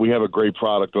 that we have a great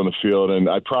product on the field. And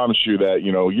I promise you that,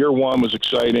 year one was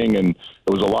exciting and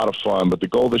it was a lot of fun. But the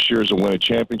goal this year is to win a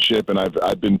championship. And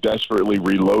I've been desperately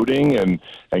reloading and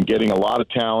getting a lot of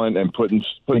talent and putting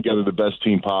together the best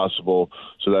team possible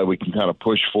so that we can kind of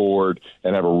push forward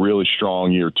and have a really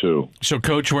strong year two. So,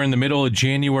 Coach, we're in the middle of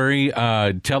January.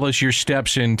 Tell us your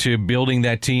steps into building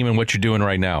that team and what you're doing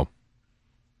right now.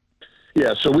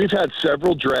 Yeah, so we've had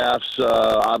several drafts.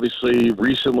 Obviously,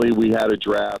 recently we had a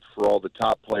draft for all the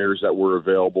top players that were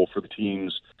available for the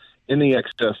teams in the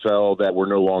XFL that were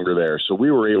no longer there. So we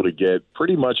were able to get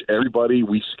pretty much everybody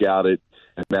we scouted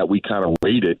and that we kind of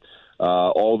rated.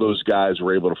 All those guys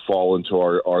were able to fall into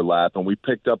our lap. And we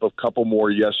picked up a couple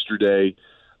more yesterday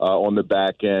on the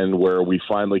back end where we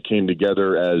finally came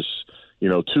together as,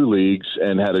 2 leagues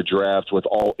and had a draft with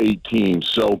all 8 teams.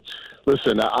 So,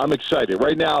 listen, I'm excited.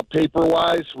 Right now,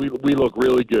 paper-wise, we look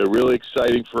really good, really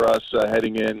exciting for us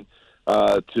heading in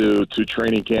to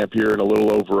training camp here in a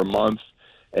little over a month.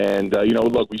 And,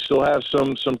 look, we still have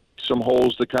some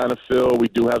holes to kind of fill. We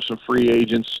do have some free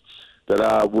agents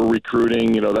that we're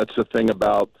recruiting. That's the thing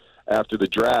about after the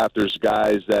draft. There's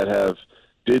guys that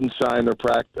didn't sign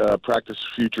their practice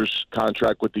futures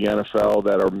contract with the NFL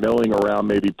that are milling around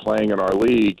maybe playing in our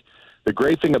league. The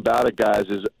great thing about it, guys,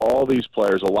 is all these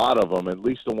players, a lot of them, at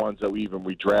least the ones that we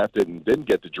drafted and didn't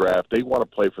get to draft, they want to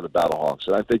play for the Battlehawks.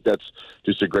 And I think that's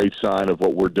just a great sign of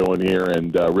what we're doing here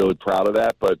and really proud of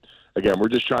that. But, again, we're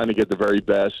just trying to get the very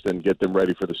best and get them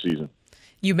ready for the season.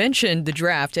 You mentioned the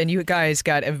draft, and you guys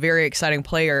got a very exciting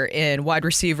player in wide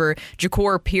receiver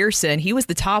Jahcour Pearson. He was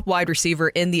the top wide receiver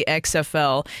in the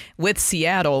XFL with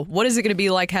Seattle. What is it going to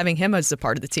be like having him as a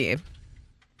part of the team?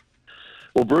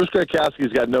 Well, Bruce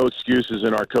Gradkowski's got no excuses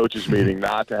in our coaches meeting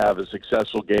not to have a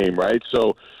successful game, right?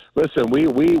 So, listen,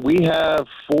 we have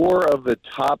 4 of the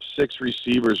top 6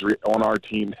 receivers on our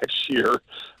team next year.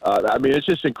 I mean, it's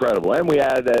just incredible. And we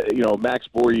add, Max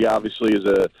Borghi obviously is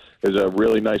a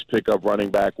really nice pickup running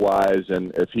back wise,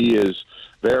 and if he is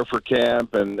there for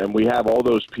camp, and we have all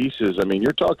those pieces, I mean,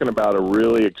 you're talking about a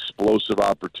really explosive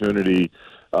opportunity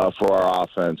for our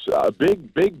offense.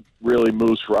 Big really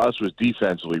moves for us was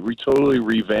defensively. We totally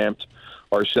revamped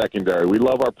our secondary. We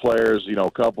love our players.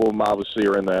 A couple of them obviously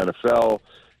are in the NFL,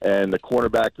 and the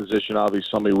cornerback position, obviously,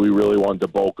 something we really wanted to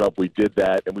bulk up. We did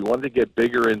that, and we wanted to get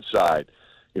bigger inside.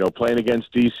 Playing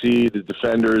against DC, the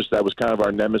defenders, that was kind of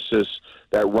our nemesis.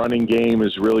 That running game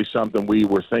is really something we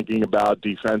were thinking about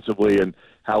defensively and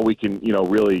how we can,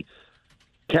 really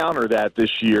counter that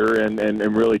this year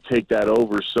and really take that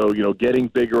over. So, getting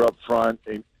bigger up front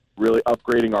and really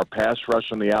upgrading our pass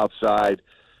rush on the outside.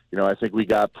 I think we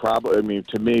got to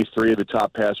me, 3 of the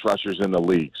top pass rushers in the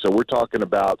league. So we're talking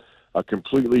about a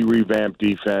completely revamped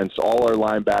defense. All our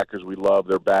linebackers we love,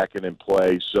 they're back and in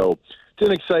play. So it's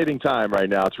an exciting time right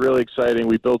now. It's really exciting.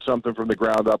 We built something from the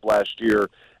ground up last year,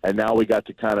 and now we got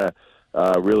to kind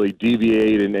of really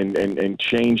deviate and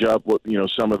change up what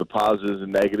some of the positives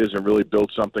and negatives and really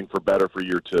build something for better for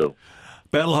year 2.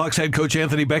 Battlehawks head coach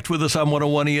Anthony Becht with us on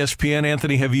 101 ESPN.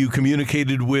 Anthony, have you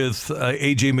communicated with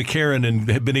A.J. McCarron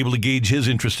and have been able to gauge his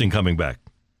interest in coming back?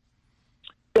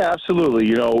 Yeah, absolutely.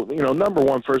 Number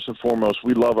one, first and foremost,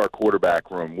 we love our quarterback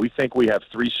room. We think we have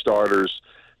 3 starters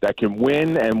that can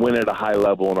win and win at a high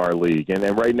level in our league. And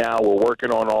right now we're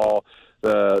working on all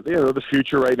the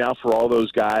future right now for all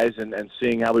those guys and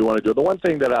seeing how we want to do it. The one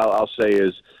thing that I'll say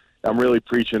is I'm really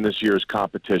preaching this year's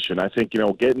competition. I think,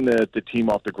 getting the team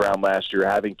off the ground last year,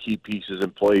 having key pieces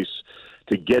in place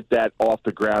to get that off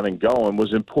the ground and going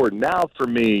was important. Now for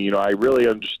me, I really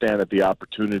understand that the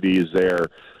opportunity is there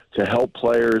to help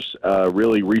players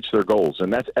really reach their goals,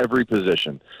 and that's every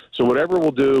position. So whatever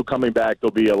we'll do coming back,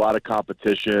 there'll be a lot of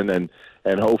competition, and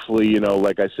hopefully,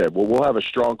 like I said, we'll have a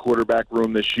strong quarterback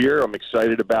room this year. I'm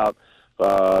excited about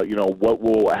what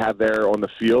we'll have there on the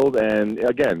field, and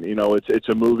again, it's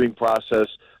a moving process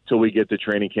till we get to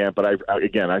training camp. But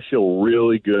I feel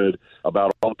really good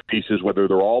about all the pieces, whether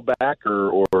they're all back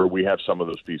or we have some of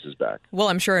those pieces back. Well,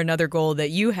 I'm sure another goal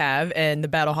that you have and the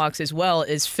Battlehawks as well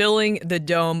is filling the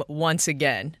dome once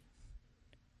again.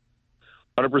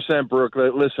 100%, Brooke.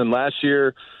 Listen, last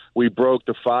year we broke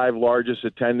the 5 largest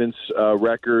attendance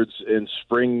records in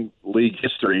spring league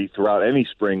history throughout any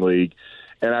spring league,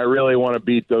 and I really want to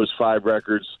beat those 5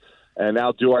 records and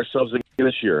outdo ourselves again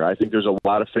this year. I think there's a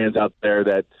lot of fans out there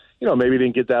that, maybe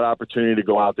didn't get that opportunity to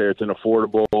go out there. It's an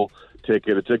affordable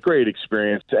ticket. It's a great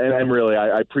experience. And really,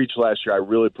 I preached last year, I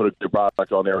really put a good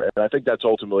product on there, and I think that's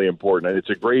ultimately important. And it's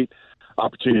a great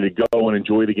opportunity to go and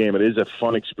enjoy the game. It is a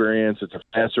fun experience. It's a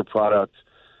faster product,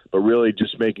 but really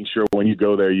just making sure when you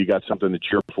go there, you got something to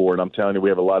cheer for. And I'm telling you, we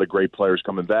have a lot of great players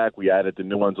coming back. We added the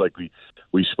new ones like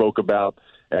we spoke about.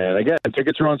 And again,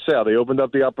 tickets are on sale. They opened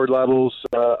up the upper levels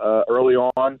early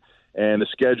on, and the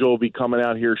schedule will be coming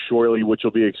out here shortly, which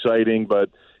will be exciting. But,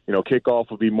 kickoff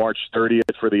will be March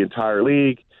 30th for the entire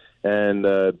league, and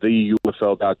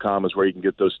theufl.com is where you can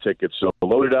get those tickets. So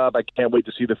load it up. I can't wait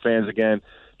to see the fans again.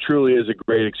 Truly is a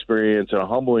great experience and a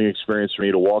humbling experience for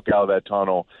me to walk out of that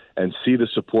tunnel and see the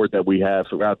support that we have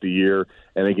throughout the year.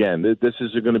 And again, this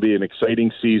is going to be an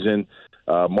exciting season.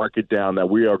 Mark it down that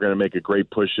we are going to make a great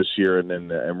push this year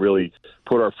and really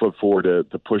put our foot forward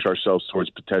to push ourselves towards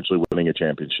potentially winning a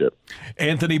championship.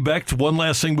 Anthony Becht, one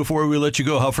last thing before we let you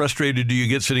go. How frustrated do you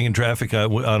get sitting in traffic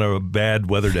on a bad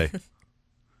weather day?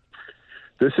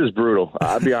 This is brutal.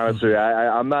 I'll be honest with you.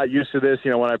 I'm not used to this.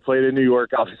 When I played in New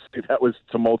York, obviously that was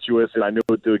tumultuous, and I knew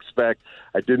what to expect.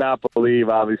 I did not believe,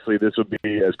 obviously, this would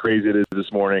be as crazy as it is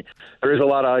this morning. There is a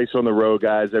lot of ice on the road,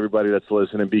 guys. Everybody that's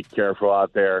listening, be careful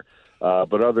out there.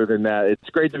 But other than that, it's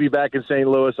great to be back in St.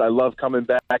 Louis. I love coming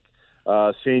back,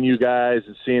 seeing you guys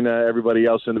and seeing everybody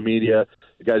else in the media.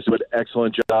 You guys do an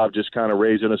excellent job just kind of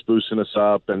raising us, boosting us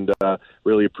up, and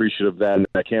really appreciative of that. And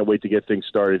I can't wait to get things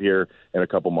started here in a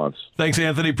couple months. Thanks,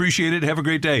 Anthony. Appreciate it. Have a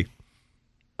great day.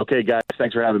 Okay, guys.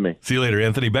 Thanks for having me. See you later.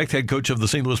 Anthony Becht, head coach of the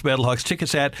St. Louis Battlehawks.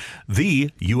 Tickets at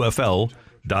theufl.com.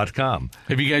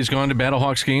 Have you guys gone to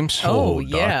Battlehawks games? Oh,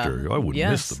 yeah. Doctor, I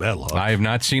wouldn't miss the Battlehawks. I have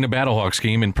not seen a Battlehawks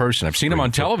game in person. I've seen them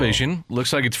on television.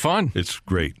 Looks like it's fun. It's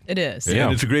great. It is. Yeah.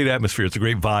 And it's a great atmosphere. It's a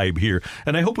great vibe here.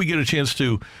 And I hope we get a chance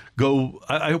to go.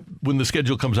 I hope when the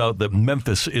schedule comes out that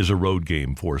Memphis is a road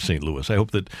game for St. Louis. I hope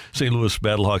that St. Louis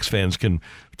Battlehawks fans can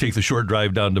take the short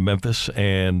drive down to Memphis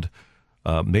and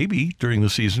maybe during the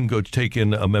season go take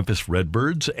in a Memphis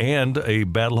Redbirds and a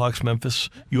Battlehawks Memphis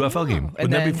UFL game. Wouldn't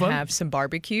and that then be fun? have some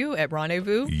barbecue at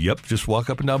Rendezvous. Yep, just walk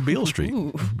up and down Beale Street.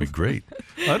 It'd be great.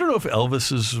 I don't know if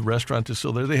Elvis's restaurant is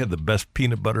still there. They had the best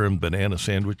peanut butter and banana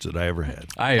sandwich that I ever had.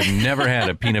 I have never had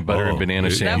a peanut butter and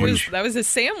banana sandwich. That was a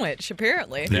sandwich,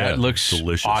 apparently. That looks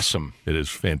delicious. Awesome. It is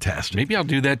fantastic. Maybe I'll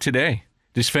do that today.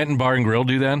 Does Fenton Bar and Grill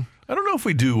do that? I don't know if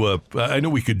we do. I know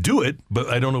we could do it, but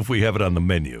I don't know if we have it on the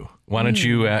menu. Why don't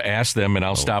you ask them, and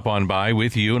I'll stop on by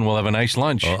with you, and we'll have a nice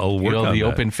lunch. I'll work You'll on the that.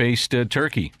 open-faced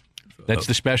turkey. That's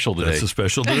the special today. That's the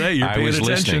special today. You're I paying was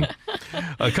attention.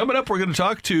 listening. Coming up, we're going to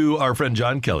talk to our friend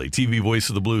John Kelly, TV voice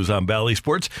of the Blues on Bally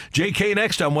Sports. JK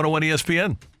next on 101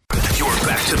 ESPN. You're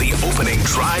back to the Opening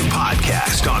Drive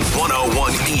podcast on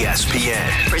 101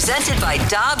 ESPN. Presented by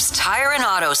Dobbs Tire and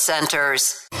Auto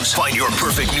Centers. Find your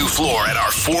perfect new floor at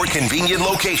our 4 convenient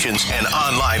locations and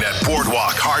online at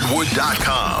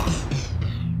boardwalkhardwood.com.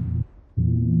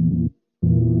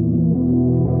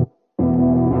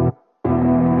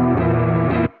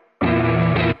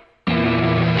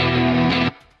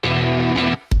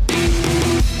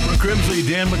 Grimsley,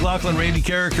 Dan McLaughlin, Randy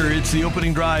Carricker. It's the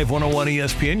Opening Drive, 101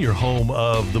 ESPN, your home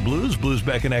of the Blues. Blues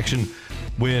back in action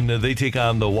when they take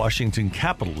on the Washington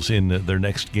Capitals in their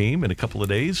next game in a couple of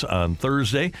days on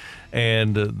Thursday.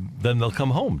 And then they'll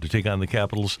come home to take on the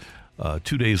Capitals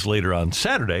 2 days later on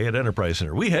Saturday at Enterprise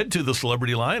Center. We head to the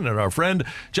Celebrity Line, and our friend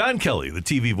John Kelly, the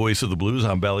TV voice of the Blues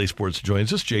on Bally Sports,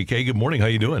 joins us. JK, good morning. How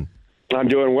you doing? I'm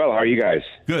doing well. How are you guys?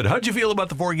 Good. How'd you feel about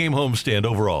the 4-game homestand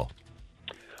overall?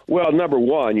 Well, number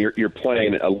one, you're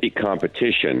playing elite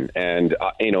competition, and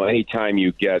anytime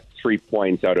you get 3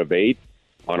 points out of 8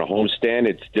 on a homestand,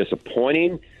 it's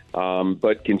disappointing.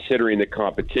 But considering the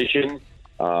competition,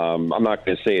 I'm not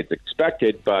going to say it's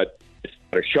expected, but it's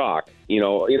not a shock.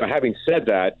 Having said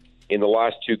that, in the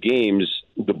last 2 games,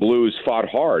 the Blues fought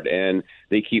hard, and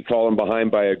they keep falling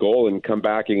behind by a goal and come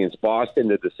back against Boston.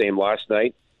 Did the same last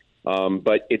night,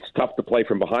 but it's tough to play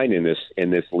from behind in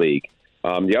this league.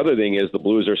 The other thing is the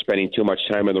Blues are spending too much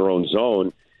time in their own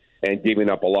zone and giving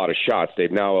up a lot of shots.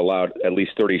 They've now allowed at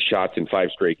least 30 shots in 5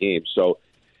 straight games. So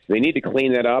they need to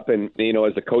clean that up. And,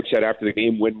 as the coach said after the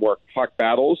game, win more puck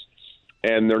battles.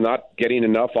 And they're not getting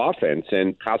enough offense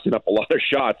and passing up a lot of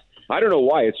shots. I don't know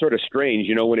why. It's sort of strange.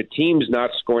 When a team's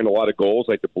not scoring a lot of goals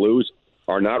like the Blues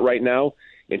are not right now,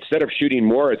 instead of shooting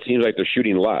more, it seems like they're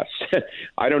shooting less.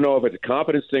 I don't know if it's a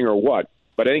confidence thing or what.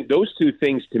 But I think those 2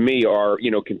 things to me are,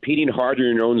 competing harder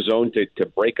in your own zone to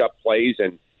break up plays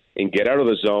and get out of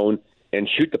the zone and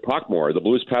shoot the puck more. The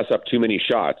Blues pass up too many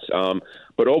shots.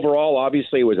 But overall,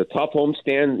 obviously, it was a tough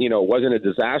homestand. It wasn't a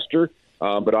disaster,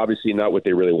 but obviously not what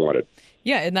they really wanted.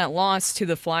 Yeah, in that loss to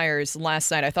the Flyers last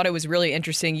night, I thought it was really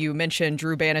interesting. You mentioned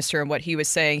Drew Bannister and what he was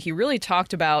saying. He really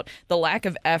talked about the lack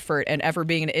of effort and ever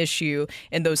being an issue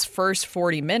in those first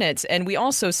 40 minutes. And we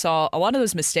also saw a lot of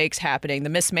those mistakes happening.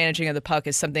 The mismanaging of the puck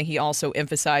is something he also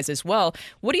emphasized as well.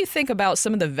 What do you think about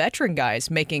some of the veteran guys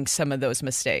making some of those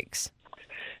mistakes?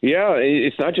 Yeah,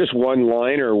 it's not just one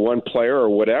line or one player or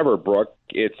whatever, Brooke.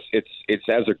 It's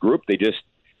as a group,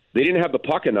 they didn't have the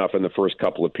puck enough in the first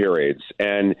couple of periods.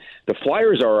 And the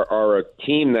Flyers are a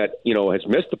team that, has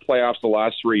missed the playoffs the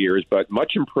last 3 years, but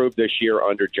much improved this year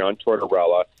under John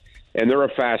Tortorella. And they're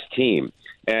a fast team.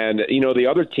 And, the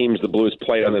other teams the Blues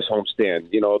played on this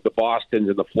homestand, the Bostons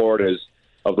and the Floridas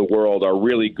of the world are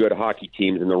really good hockey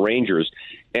teams, and the Rangers.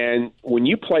 And when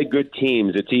you play good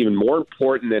teams, it's even more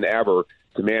important than ever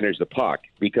to manage the puck.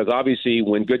 Because obviously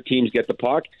when good teams get the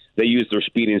puck, they use their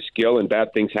speed and skill, and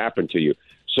bad things happen to you.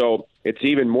 So it's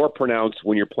even more pronounced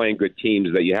when you're playing good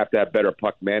teams that you have to have better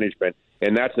puck management.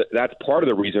 And that's part of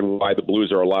the reason why the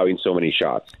Blues are allowing so many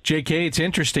shots. JK, it's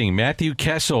interesting. Matthew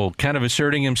Kessel kind of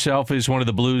asserting himself as one of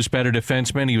the Blues' better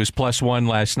defensemen. He was +1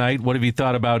 last night. What have you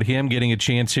thought about him getting a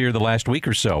chance here the last week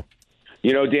or so?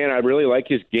 Dan, I really like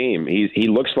his game. He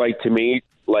looks like, to me,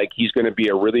 like he's going to be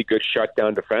a really good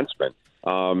shutdown defenseman.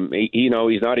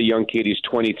 He's not a young kid. He's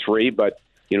 23, but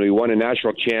he won a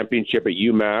national championship at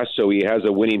UMass, so he has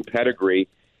a winning pedigree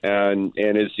and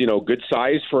is, good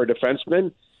size for a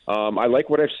defenseman. I like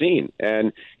what I've seen.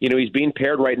 And, he's being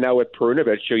paired right now with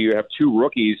Perunovic, so you have 2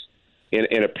 rookies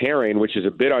in a pairing, which is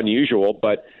a bit unusual,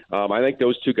 but I think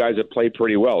those 2 guys have played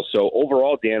pretty well. So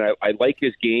overall, Dan, I like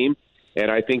his game, and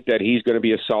I think that he's going to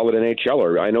be a solid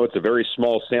NHLer. I know it's a very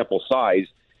small sample size.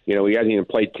 He hasn't even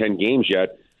played 10 games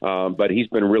yet. But he's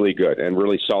been really good and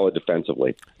really solid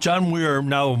defensively. John, we are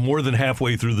now more than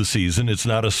halfway through the season. It's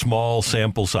not a small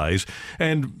sample size.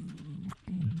 And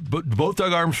both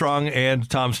Doug Armstrong and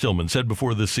Tom Stillman said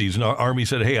before this season, Army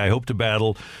said, hey, I hope to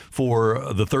battle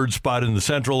for the third spot in the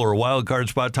Central or a wild card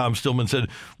spot. Tom Stillman said,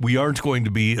 we aren't going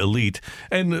to be elite.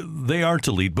 And they aren't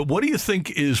elite. But what do you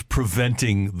think is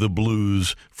preventing the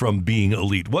Blues from being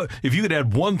elite? What if you could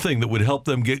add one thing that would help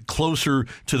them get closer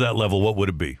to that level, what would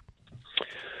it be?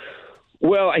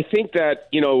 Well, I think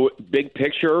that, big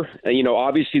picture,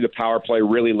 obviously the power play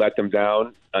really let them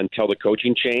down until the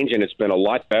coaching change, and it's been a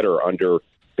lot better under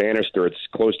Bannister. It's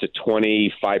close to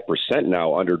 25%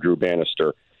 now under Drew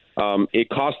Bannister. It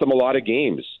cost them a lot of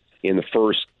games in the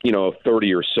first,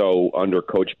 30 or so under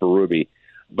Coach Berube.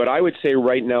 But I would say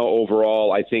right now,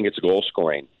 overall, I think it's goal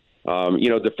scoring.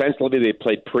 Defensively, they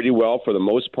played pretty well for the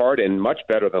most part and much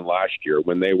better than last year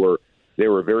when they were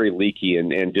very leaky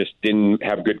and just didn't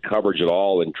have good coverage at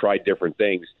all and tried different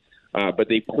things. But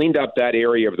they cleaned up that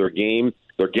area of their game.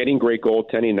 They're getting great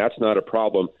goaltending. That's not a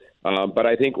problem. But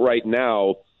I think right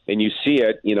now, and you see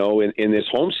it, in this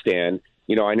homestand,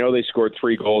 I know they scored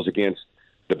 3 goals against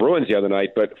the Bruins the other night,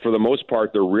 but for the most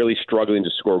part, they're really struggling to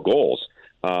score goals.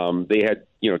 They had,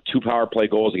 2 power play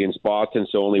goals against Boston,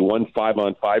 so only 1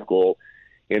 5-on-5 goal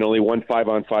and only 1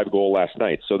 5-on-5 goal last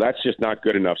night. So that's just not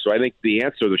good enough. So I think the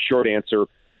short answer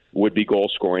would be goal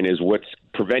scoring is what's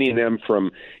preventing them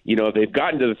from, they've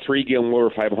gotten to the 3-game over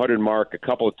 500 mark a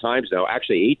couple of times now,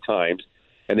 actually 8 times,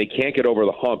 and they can't get over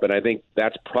the hump. And I think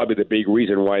that's probably the big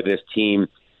reason why this team,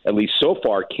 at least so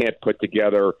far, can't put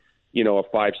together, a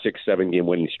 5, 6, 7-game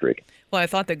winning streak. Well, I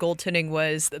thought the goaltending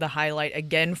was the highlight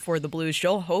again for the Blues.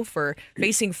 Joel Hofer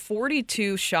facing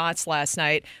 42 shots last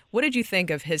night. What did you think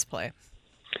of his play?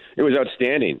 It was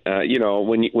outstanding.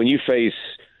 When you face,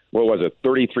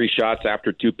 33 shots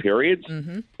after 2 periods,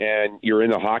 and you're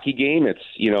in a hockey game,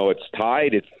 it's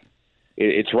tied.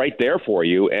 It's right there for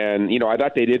you. And, I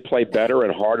thought they did play better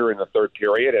and harder in the third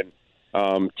period.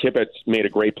 And Tippett made a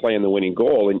great play in the winning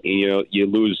goal, and, you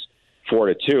lose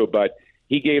 4-2. But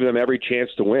he gave them every chance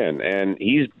to win. And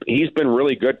he's been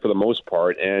really good for the most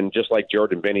part, and just like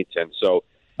Jordan Binnington. So,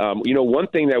 one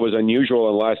thing that was unusual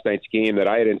in last night's game that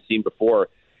I hadn't seen before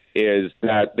is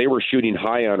that they were shooting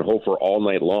high on Hofer all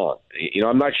night long.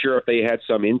 I'm not sure if they had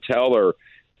some intel or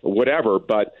whatever,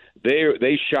 but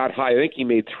they shot high. I think he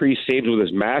made 3 saves with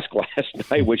his mask last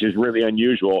night, which is really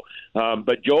unusual.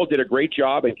 But Joel did a great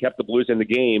job and kept the Blues in the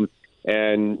game,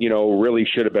 and, really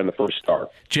should have been the first star.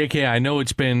 JK, I know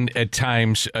it's been at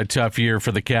times a tough year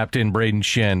for the captain, Braden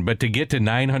Shen, but to get to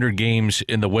 900 games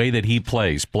in the way that he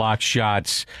plays, block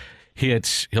shots,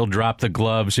 hits, he'll drop the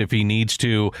gloves if he needs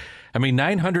to.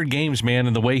 900 games, man,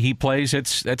 and the way he plays,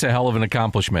 that's a hell of an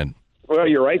accomplishment. Well,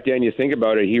 you're right, Dan. You think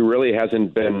about it, he really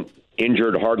hasn't been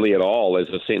injured hardly at all as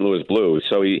a St. Louis Blue.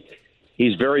 So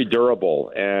he's very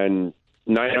durable, and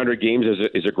 900 games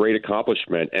is a great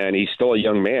accomplishment, and he's still a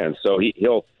young man. So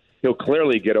he'll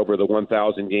clearly get over the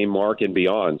 1,000 game mark and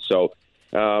beyond. So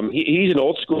he's an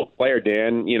old school player,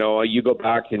 Dan. You go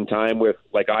back in time with,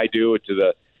 like I do,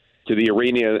 to the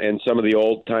arena and some of the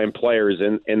old-time players,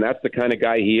 and that's the kind of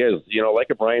guy he is, like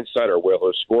a Brian Sutter, where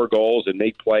he'll score goals and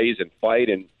make plays and fight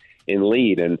and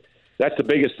lead. And that's the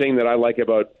biggest thing that I like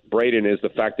about Braden is the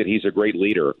fact that he's a great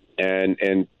leader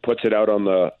and puts it out on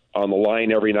the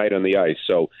line every night on the ice.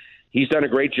 So he's done a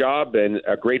great job and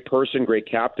a great person, great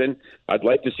captain. I'd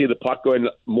like to see the puck going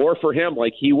more for him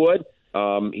like he would.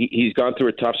 He's gone through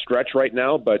a tough stretch right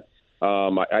now, but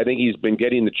I think he's been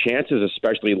getting the chances,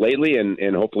 especially lately,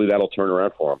 and hopefully that'll turn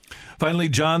around for him. Finally,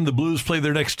 John, the Blues play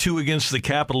their next 2 against the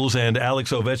Capitals, and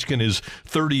Alex Ovechkin is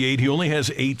 38. He only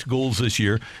has 8 goals this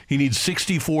year. He needs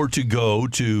 64 to go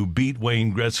to beat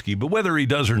Wayne Gretzky. But whether he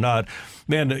does or not,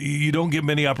 man, you don't get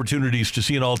many opportunities to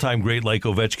see an all-time great like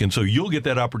Ovechkin, so you'll get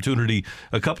that opportunity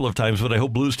a couple of times, but I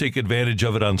hope Blues take advantage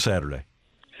of it on Saturday.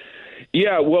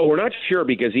 Yeah, well, we're not sure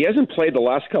because he hasn't played the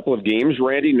last couple of games,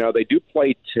 Randy. Now, they do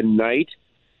play tonight,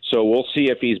 so we'll see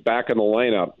if he's back in the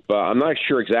lineup. I'm not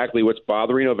sure exactly what's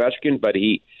bothering Ovechkin, but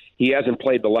he hasn't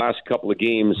played the last couple of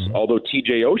games, although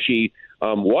TJ Oshie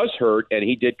was hurt, and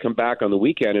he did come back on the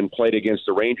weekend and played against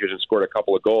the Rangers and scored a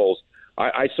couple of goals.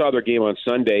 I saw their game on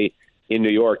Sunday in New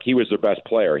York. He was their best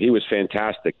player. He was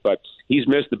fantastic, but he's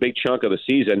missed a big chunk of the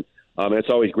season. It's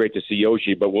always great to see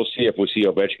Oshie, but we'll see if we see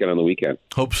Ovechkin on the weekend.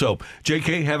 Hope so.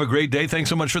 JK, have a great day. Thanks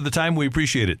so much for the time. We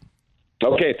appreciate it.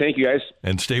 Okay, thank you, guys.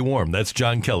 And stay warm. That's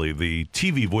John Kelly, the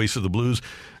TV voice of the Blues.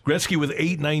 Gretzky with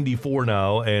 894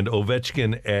 now, and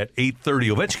Ovechkin at 830.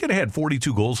 Ovechkin had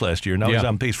 42 goals last year. Now he's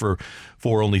on pace for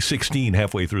only 16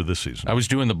 halfway through this season. I was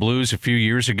doing the Blues a few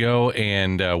years ago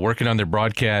and working on their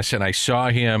broadcast, and I saw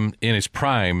him in his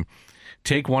prime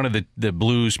take one of the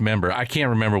Blues member. I can't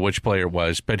remember which player it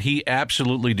was, but he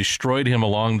absolutely destroyed him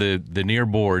along the near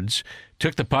boards,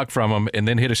 took the puck from him, and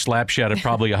then hit a slap shot at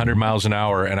probably 100 miles an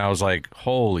hour. And I was like,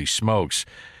 holy smokes.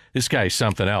 This guy's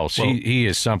something else. Well, he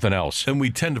is something else. And we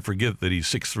tend to forget that he's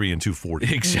 6'3" and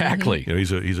 240. Exactly. You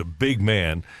know, he's a big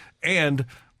man, and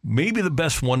maybe the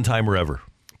best one-timer ever.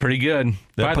 Pretty good.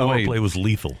 That By the power way, play was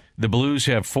lethal. The Blues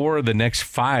have 4 of the next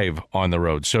 5 on the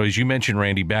road. So as you mentioned,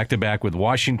 Randy, back-to-back with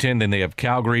Washington. Then they have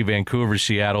Calgary, Vancouver,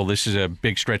 Seattle. This is a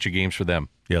big stretch of games for them.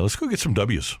 Yeah, let's go get some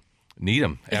W's. Need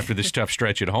them after this tough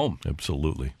stretch at home.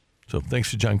 Absolutely. So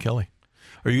thanks to John Kelly.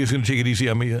 Are you guys going to take it easy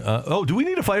on me? Do we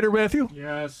need a fighter, Matthew?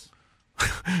 Yes.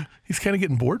 He's kind of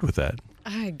getting bored with that.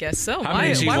 I guess so. How many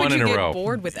has he won would in you a get row?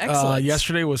 bored with excellence?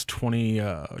 Yesterday was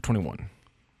 21.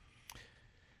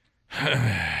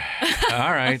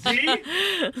 All right.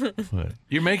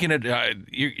 You're making it.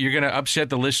 You're going to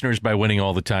upset the listeners by winning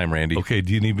all the time, Randy. Okay.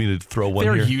 Do you need me to throw one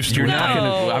They're here? used to You're it. not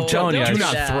going to. I'm telling you. Do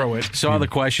not throw it. Saw the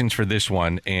questions for this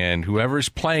one, and whoever's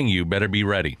playing you better be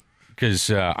ready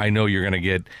because I know you're going to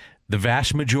get the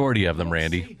vast majority of them,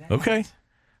 Randy. Okay.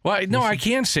 Well, no, I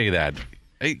can't say that.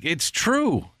 It's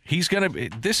true. He's going to.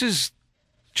 This is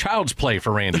child's play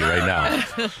for Randy right now.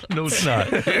 No, it's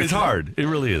not. It's hard. It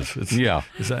really is.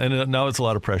 And now it's a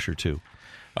lot of pressure, too.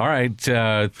 All right,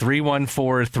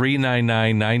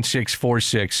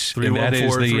 314-399-9646.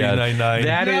 314-399.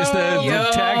 That is the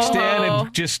text in,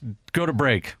 and just go to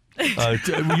break.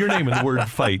 Your name and the word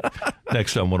fight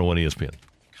next on 101 ESPN.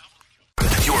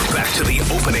 You're back to the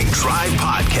Opening Drive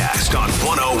podcast on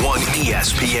 101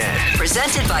 ESPN.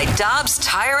 Presented by Dobbs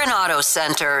Tire and Auto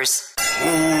Centers.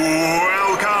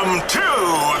 Welcome to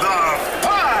the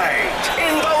fight.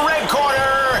 In the red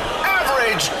corner,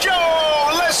 Average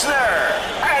Joe Listener.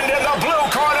 And in the blue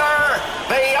corner,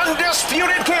 the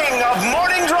undisputed king of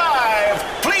morning drive.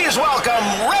 Please welcome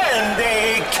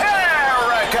Randy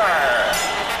Carricker.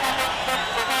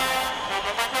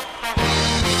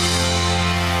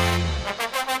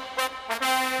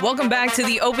 Welcome back to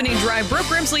the Opening Drive. Brooke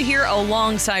Grimsley here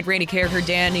alongside Randy Carricker,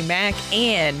 Danny Mack,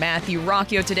 and Matthew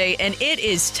Rocchio today. And it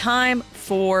is time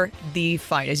for the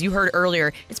fight. As you heard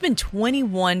earlier, it's been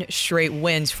 21 straight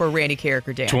wins for Randy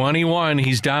Carricker, Dan. 21.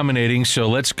 He's dominating. So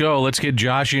let's go. Let's get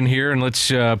Josh in here and let's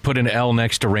put an L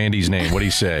next to Randy's name. What do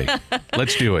you say?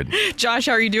 Let's do it. Josh,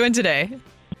 how are you doing today?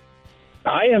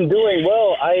 I am doing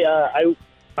well.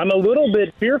 I'm a little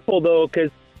bit fearful, though,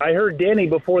 because I heard Danny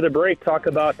before the break talk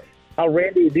about how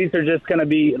Randy, these are just going to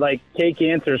be like cake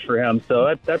answers for him.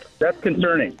 So that's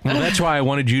concerning. Well, that's why I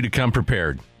wanted you to come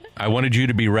prepared. I wanted you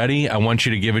to be ready. I want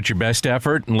you to give it your best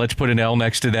effort, and let's put an L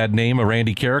next to that name of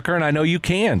Randy Carricker, and I know you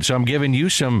can. So I'm giving you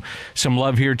some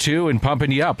love here, too, and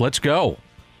pumping you up. Let's go.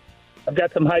 I've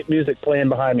got some hype music playing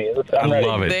behind me. I'm ready.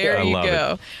 Love it. There you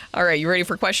go. It. All right, you ready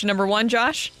for question number 1,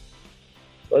 Josh?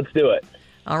 Let's do it.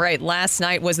 All right, last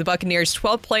night was the Buccaneers'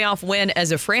 12th playoff win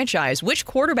as a franchise. Which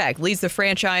quarterback leads the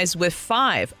franchise with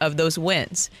 5 of those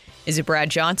wins? Is it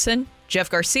Brad Johnson, Jeff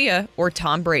Garcia, or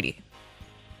Tom Brady?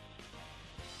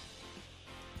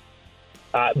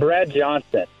 Brad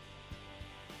Johnson.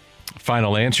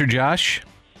 Final answer, Josh?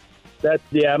 I'm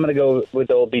going to go with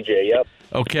the old BJ, yep.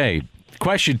 Okay.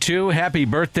 Question 2, happy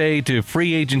birthday to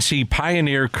free agency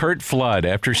pioneer Curt Flood.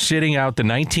 After sitting out the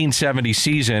 1970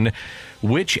 season,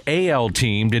 which AL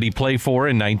team did he play for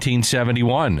in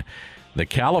 1971? The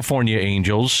California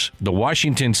Angels, the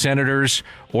Washington Senators,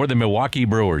 or the Milwaukee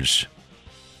Brewers?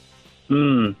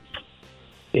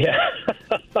 Yeah.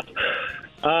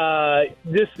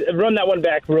 Just run that one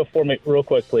back for me real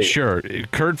quick, please. Sure.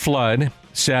 Curt Flood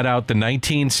sat out the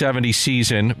 1970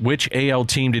 season. Which AL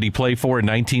team did he play for in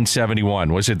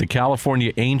 1971? Was it the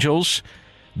California Angels,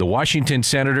 the Washington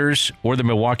Senators, or the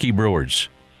Milwaukee Brewers?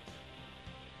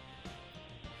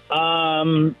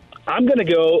 I'm going to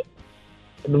go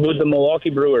with the Milwaukee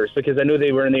Brewers because I knew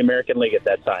they were in the American League at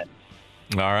that time.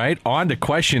 All right. On to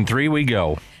question 3 we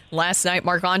go. Last night,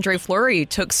 Marc-Andre Fleury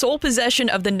took sole possession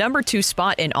of the number 2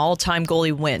 spot in all-time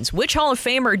goalie wins. Which Hall of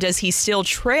Famer does he still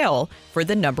trail for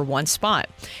the number 1 spot?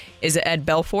 Is it Ed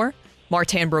Belfour,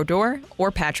 Martin Brodeur,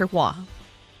 or Patrick Waugh?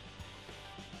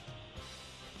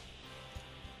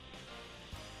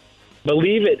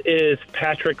 Believe it is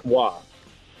Patrick Waugh.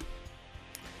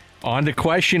 On to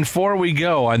question 4 we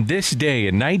go. On this day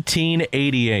in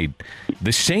 1988,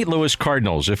 the St. Louis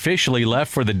Cardinals officially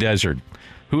left for the desert.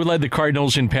 Who led the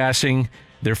Cardinals in passing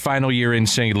their final year in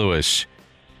St. Louis?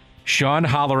 Sean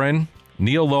Halloran,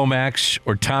 Neil Lomax,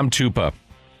 or Tom Tupa?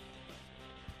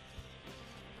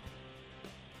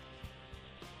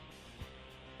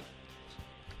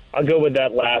 I'll go with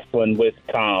that last one with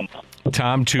Tom.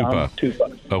 Tom Tupa. Tom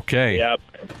Tupa. Okay. Yep.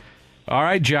 All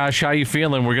right, Josh, how you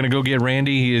feeling? We're going to go get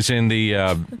Randy. He is in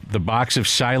the box of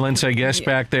silence, I guess,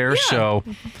 back there. Yeah. So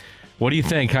what do you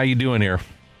think? How you doing here?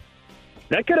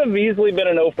 That could have easily been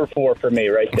an 0 for 4 for me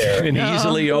right there. An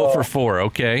easily 0 for 4,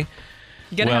 okay.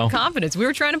 You got to have confidence. We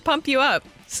were trying to pump you up,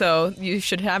 so you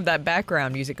should have that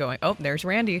background music going. Oh, there's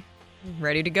Randy,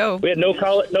 ready to go. We had no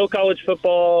college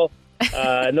football,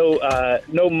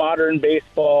 no modern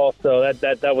baseball, so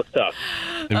that was tough.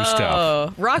 It was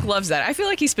tough. Rock loves that. I feel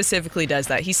like he specifically does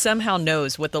that. He somehow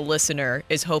knows what the listener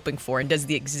is hoping for and does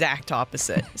the exact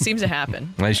opposite. Seems to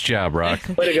happen. Nice job, Rock.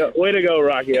 Way to go,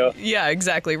 Rockio. Yeah,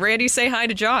 exactly. Randy, say hi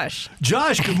to Josh.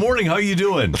 Josh, good morning. How you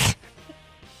doing?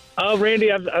 Oh,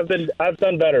 Randy, I've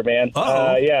done better, man.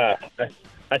 Yeah,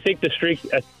 I think the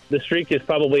streak is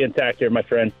probably intact here, my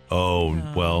friend. Oh,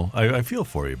 well, I feel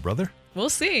for you, brother. We'll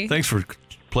see. Thanks for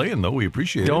playing, though. We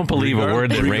appreciate it. Don't believe a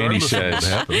word that Randy says.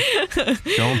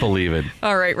 Don't believe it.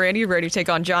 All right, Randy, you ready to take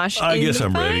on Josh? I guess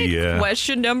I'm ready, yeah.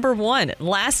 Question number 1.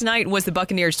 Last night was the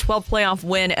Buccaneers' 12th playoff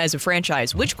win as a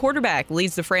franchise. Which quarterback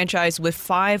leads the franchise with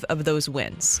 5 of those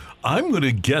wins? I'm going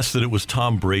to guess that it was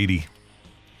Tom Brady.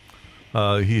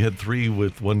 He had 3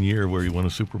 with 1 year where he won a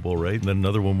Super Bowl, right? And then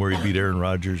another one where he beat Aaron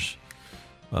Rodgers.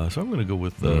 So I'm going to go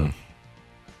with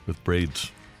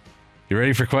Braids. You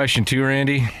ready for question 2,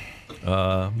 Randy?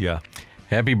 Yeah.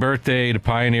 Happy birthday to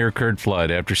Pioneer Curt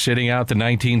Flood. After sitting out the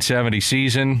 1970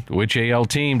 season, which AL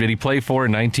team did he play for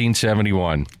in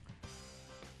 1971?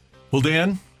 Well,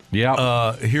 Dan?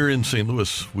 Yeah. Here in St.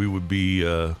 Louis, we would be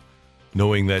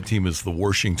knowing that team as the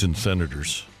Washington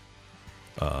Senators.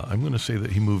 I'm going to say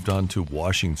that he moved on to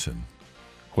Washington.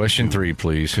 Question 3,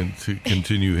 please. To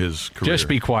continue his career. Just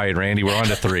be quiet, Randy. We're on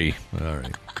to 3. All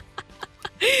right.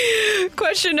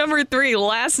 Question number 3.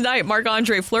 Last night,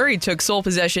 Marc-Andre Fleury took sole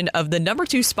possession of the number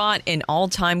 2 spot in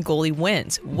all-time goalie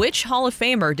wins. Which Hall of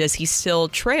Famer does he still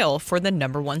trail for the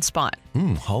number 1 spot?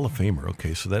 Hall of Famer.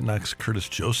 Okay, so that knocks Curtis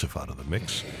Joseph out of the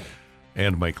mix.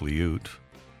 And Mike Liut.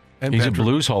 And He's a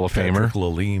Blues Hall of Famer. Patrick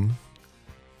Lalime.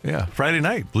 Yeah, Friday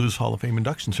night, Blues Hall of Fame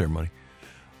induction ceremony.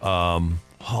 Hall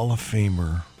of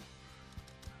Famer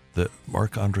that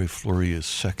Marc-Andre Fleury is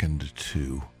second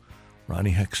to.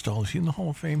 Ronnie Hextall, is he in the Hall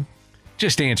of Fame?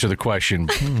 Just answer the question.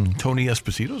 Tony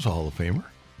Esposito's a Hall of Famer.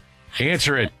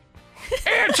 Answer it.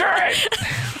 Answer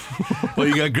it! Well,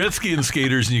 you got Gretzky and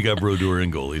skaters, and you got Brodeur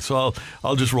and goalie. So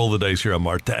I'll just roll the dice here on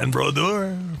Martin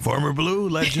Brodeur, former Blue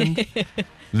legend.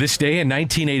 This day in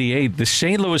 1988, the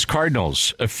St. Louis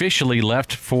Cardinals officially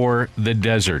left for the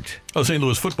desert. Oh, St.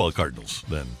 Louis Football Cardinals,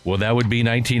 then. Well, that would be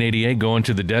 1988 going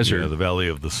to the desert. Yeah, the Valley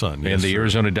of the Sun. And yes, the sir.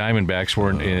 Arizona Diamondbacks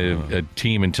weren't a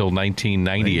team until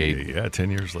 1998. Yeah,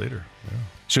 10 years later. Yeah.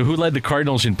 So who led the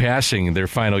Cardinals in passing their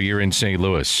final year in St.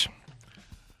 Louis?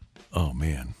 Oh,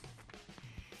 man.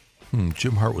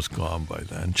 Jim Hart was gone by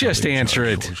then. Just answer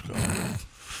it.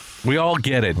 We all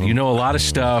get it. You know a lot of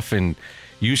stuff and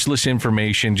useless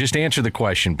information. Just answer the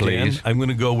question, please. Dan, I'm going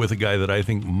to go with a guy that I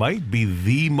think might be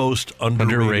the most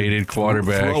underrated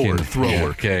quarterback. Thrower. Yeah,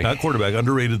 okay. Not quarterback,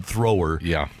 underrated thrower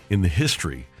in the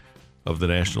history of the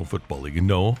National Football League.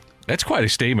 No. That's quite a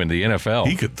statement, the NFL.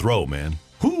 He could throw, man.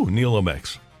 Neil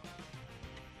Omex.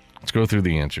 Let's go through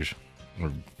the answers.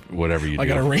 Or whatever you do. I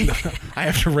gotta I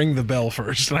have to ring the bell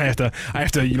first, and I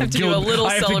have to do a little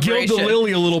celebration. Gild the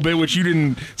lily a little bit, which you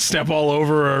didn't step all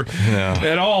over or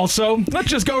at all. So let's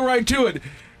just go right to it.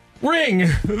 Ring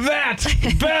that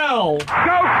bell. Go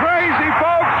crazy,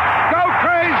 folks! Go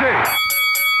crazy!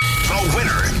 The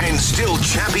winner and still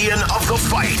champion of the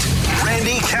fight,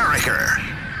 Randy Carricker.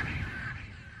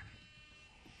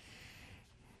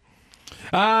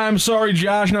 I'm sorry,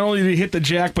 Josh. Not only did he hit the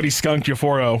jack, but he skunked you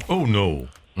 4-0. Oh, no.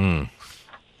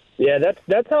 Yeah,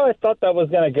 that's how I thought that was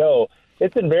going to go.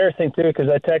 It's embarrassing, too, because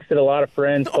I texted a lot of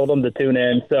friends, told them to tune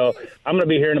in. So I'm going to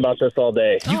be hearing about this all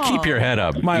day. You keep your head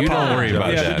up. My you apologies. Don't worry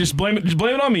about that. Just blame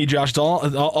it on me, Josh. It's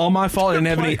all my fault. I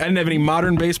didn't have any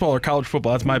modern baseball or college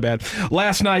football. That's my bad.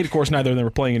 Last night, of course, neither of them are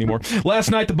playing anymore.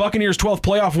 Last night, the Buccaneers' 12th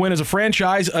playoff win as a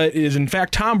franchise is, in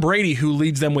fact, Tom Brady, who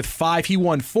leads them with 5. He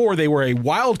won 4. They were a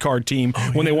wild card team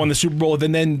when they won the Super Bowl.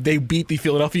 And then they beat the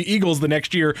Philadelphia Eagles the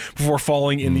next year before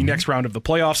falling in the next round of the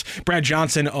playoffs. Brad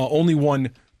Johnson only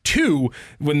won 2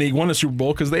 when they won the Super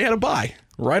Bowl because they had a bye.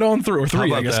 Right on through, or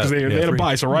 3, I guess, because they had a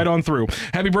bye, so right on through.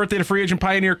 Happy birthday to free agent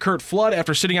pioneer Curt Flood.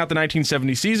 After sitting out the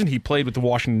 1970 season, he played with the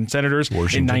Washington Senators in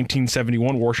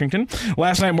 1971, Washington.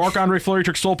 Last night, Marc-Andre Fleury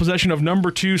took sole possession of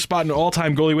number 2 spot in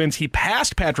all-time goalie wins. He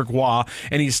passed Patrick Waugh,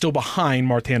 and he's still behind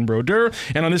Martin Brodeur.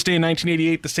 And on this day in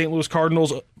 1988, the St. Louis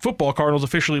Cardinals, football Cardinals,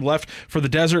 officially left for the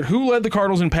desert. Who led the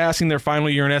Cardinals in passing their final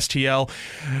year in STL?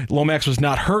 Lomax was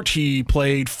not hurt. He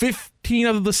played 14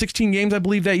 out of the 16 games, I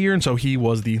believe, that year, and so he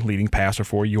was the leading passer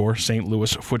for your St.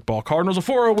 Louis Football Cardinals. A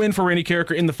 4-0 win for Randy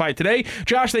Carricker in the fight today.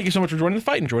 Josh, thank you so much for joining the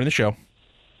fight and joining the show.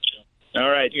 All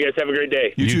right. You guys have a great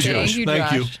day. You too, Josh.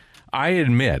 Thank you. I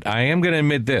am going to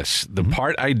admit this. The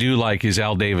part I do like is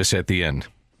Al Davis at the end.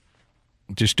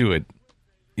 Just do it.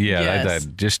 Yeah, Yes.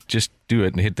 just do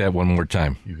it and hit that one more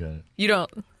time. You got it. You don't.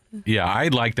 Yeah, I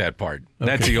like that part.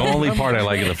 That's the only part I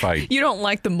like in the fight. You don't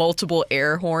like the multiple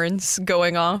air horns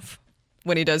going off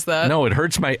when he does that? No, it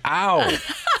hurts my ow.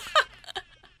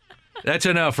 That's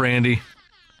enough, Randy.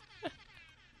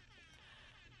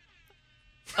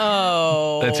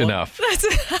 Oh. That's enough.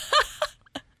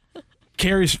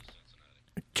 Carrie's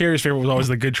favorite was always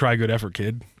the good try, good effort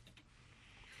kid.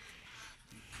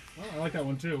 Oh, I like that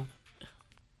one too.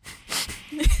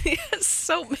 He has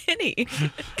so many.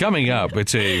 Coming up,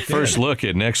 it's a first look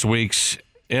at next week's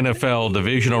NFL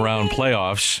divisional round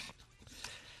playoffs.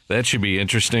 That should be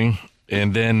interesting.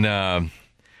 And then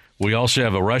we also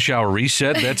have a rush hour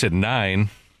reset. That's at 9.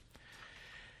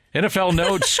 NFL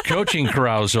notes, coaching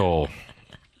carousel.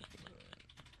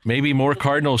 Maybe more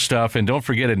Cardinal stuff. And don't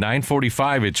forget, at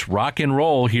 9:45, it's rock and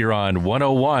roll here on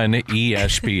 101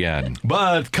 ESPN.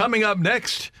 But coming up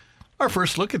next, our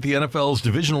first look at the NFL's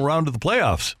divisional round of the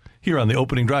playoffs here on the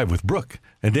opening drive with Brooke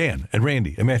and Dan and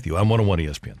Randy and Matthew on 101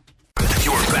 ESPN.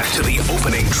 You're back to the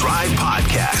Opening Drive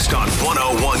podcast on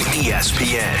 101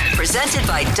 ESPN. Presented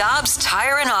by Dobbs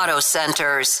Tire and Auto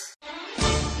Centers.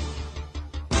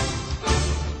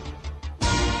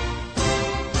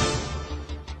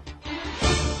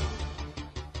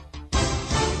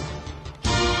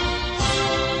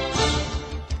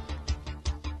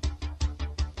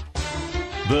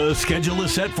 The schedule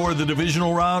is set for the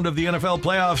divisional round of the NFL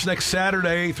playoffs next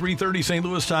Saturday, 3:30 St.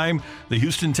 Louis time. The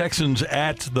Houston Texans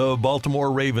at the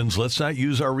Baltimore Ravens. Let's not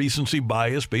use our recency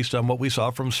bias based on what we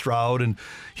saw from Stroud and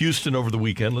Houston over the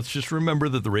weekend. Let's just remember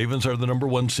that the Ravens are the number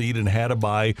 1 seed and had a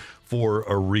bye for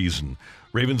a reason.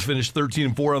 Ravens finished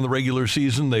 13-4 on the regular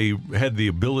season. They had the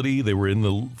ability. They were in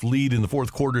the lead in the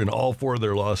fourth quarter in all 4 of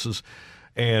their losses.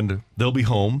 And they'll be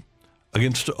home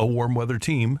against a warm weather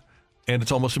team. And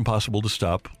it's almost impossible to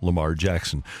stop Lamar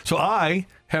Jackson. So I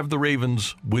have the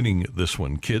Ravens winning this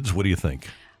one. Kids, what do you think?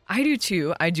 I do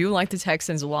too. I do like the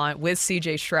Texans a lot with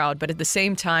C.J. Stroud, but at the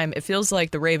same time, it feels like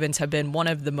the Ravens have been one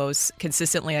of the most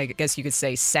consistently, I guess you could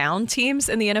say, sound teams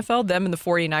in the NFL, them and the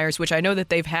 49ers, which I know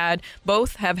that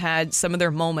both have had some of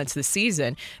their moments this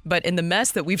season. But in the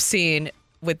mess that we've seen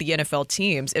with the NFL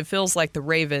teams, it feels like the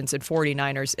Ravens and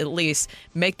 49ers at least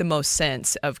make the most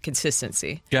sense of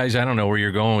consistency. Guys, I don't know where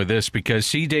you're going with this because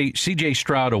C.J.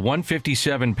 Stroud, a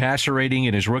 157 passer rating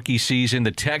in his rookie season.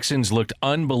 The Texans looked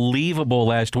unbelievable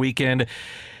last weekend,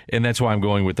 and that's why I'm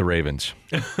going with the Ravens.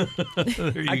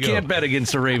 I can't bet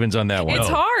against the Ravens on that one. It's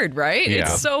hard, right? Yeah.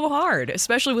 It's so hard,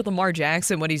 especially with Lamar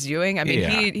Jackson, what he's doing. I mean,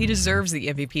 Yeah. he deserves the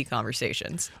MVP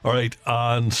conversations. All right,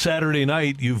 on Saturday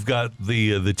night, you've got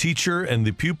the teacher and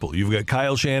the pupil. You've got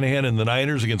Kyle Shanahan and the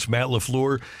Niners against Matt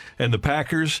LaFleur and the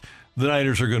Packers. The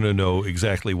Niners are going to know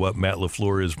exactly what Matt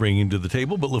LaFleur is bringing to the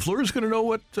table, but LaFleur is going to know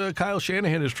what Kyle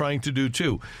Shanahan is trying to do,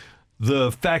 too.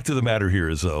 The fact of the matter here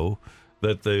is, though,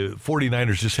 that the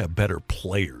 49ers just have better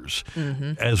players,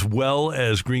 as well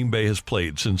as Green Bay has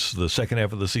played since the second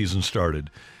half of the season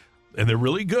started. And they're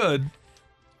really good.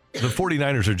 The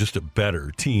 49ers are just a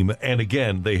better team. And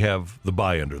again, they have the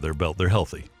bye under their belt. They're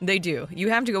healthy. They do. You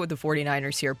have to go with the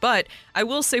 49ers here. But I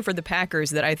will say for the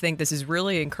Packers that I think this is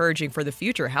really encouraging for the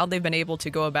future, how they've been able to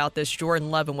go about this. Jordan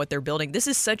Love and what they're building. This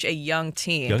is such a young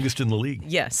team. Youngest in the league.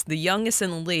 Yes, the youngest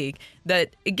in the league, that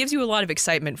it gives you a lot of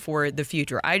excitement for the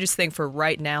future. I just think for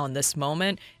right now in this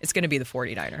moment, it's going to be the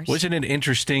 49ers. Wasn't it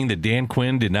interesting that Dan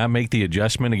Quinn did not make the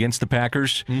adjustment against the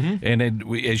Packers? And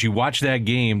as you watch that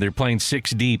game, they're playing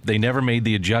 6 deep. They never made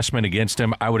the adjustment against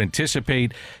him. I would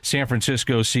anticipate San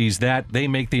Francisco sees that. They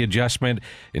make the adjustment.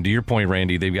 And to your point,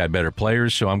 Randy, they've got better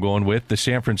players, so I'm going with the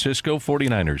San Francisco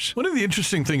 49ers. One of the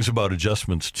interesting things about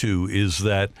adjustments, too, is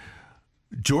that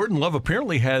Jordan Love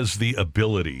apparently has the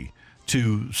ability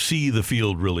to see the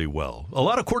field really well. A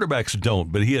lot of quarterbacks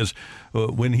don't, but he has,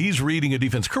 when he's reading a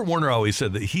defense, Kurt Warner always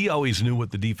said that he always knew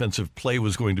what the defensive play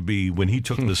was going to be when he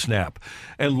took the snap.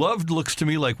 And Love looks to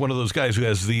me like one of those guys who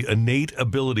has the innate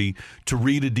ability to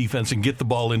read a defense and get the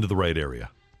ball into the right area.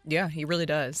 Yeah, he really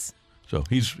does. So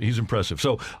he's impressive.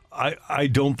 So I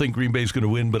don't think Green Bay's going to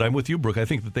win, but I'm with you, Brooke. I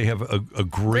think that they have a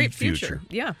great future.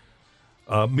 Yeah.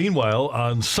 Meanwhile,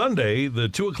 on Sunday, the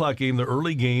 2 o'clock game, the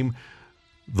early game,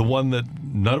 the one that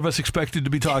none of us expected to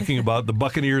be talking about, the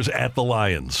Buccaneers at the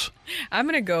Lions. I'm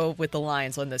going to go with the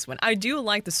Lions on this one. I do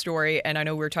like the story, and I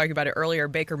know we were talking about it earlier,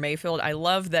 Baker Mayfield. I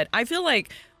love that. I feel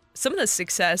like some of the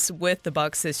success with the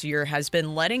Bucs this year has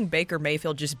been letting Baker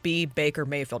Mayfield just be Baker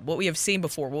Mayfield. What we have seen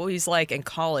before, what he's like in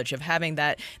college, of having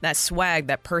that swag,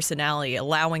 that personality,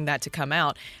 allowing that to come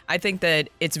out. I think that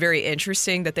it's very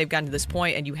interesting that they've gotten to this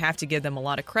point, and you have to give them a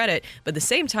lot of credit. But at the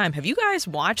same time, have you guys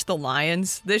watched the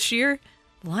Lions this year?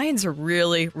 Lions are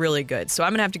really, really good. So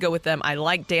I'm going to have to go with them. I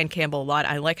like Dan Campbell a lot.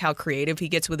 I like how creative he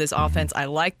gets with his offense. I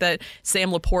like that Sam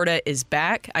Laporta is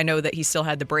back. I know that he still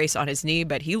had the brace on his knee,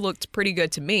 but he looked pretty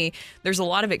good to me. There's a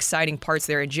lot of exciting parts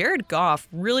there, and Jared Goff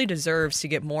really deserves to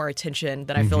get more attention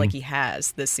than I feel like he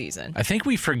has this season. I think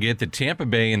we forget that Tampa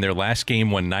Bay in their last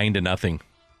game won 9-0.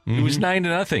 It was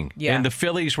 9-0. Yeah. And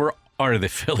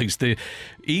the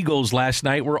Eagles last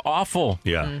night were awful.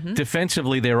 Yeah.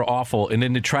 Defensively, they were awful. And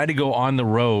then to try to go on the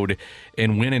road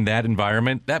and win in that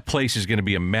environment, that place is going to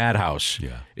be a madhouse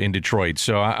in Detroit.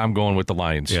 So I'm going with the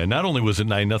Lions. Yeah, not only was it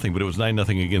 9-0, but it was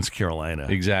 9-0 against Carolina.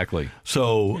 Exactly.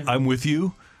 So I'm with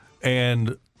you.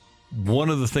 And one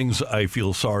of the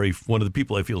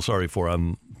people I feel sorry for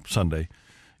on Sunday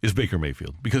is Baker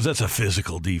Mayfield, because that's a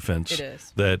physical defense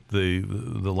that the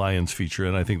Lions feature,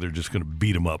 and I think they're just going to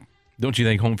beat them up. Don't you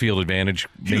think home field advantage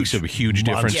makes a huge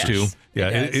difference, too?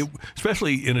 Yeah,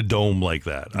 especially in a dome like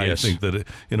that. Yes. I think that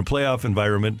in a playoff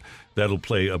environment, that'll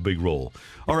play a big role.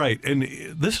 All right, and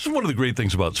this is one of the great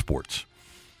things about sports.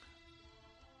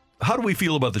 How do we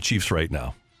feel about the Chiefs right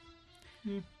now?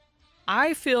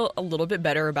 I feel a little bit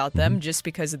better about them just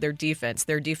because of their defense.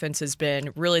 Their defense has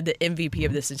been really the MVP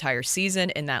of this entire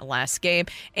season in that last game.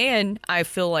 And I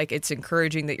feel like it's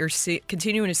encouraging that you're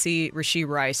continuing to see Rashee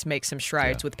Rice make some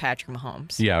strides with Patrick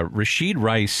Mahomes. Yeah, Rashee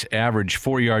Rice averaged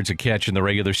 4 yards a catch in the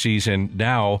regular season.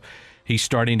 Now he's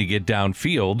starting to get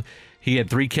downfield. He had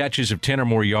 3 catches of 10 or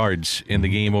more yards in the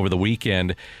game over the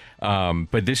weekend.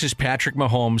 But this is Patrick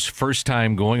Mahomes' first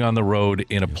time going on the road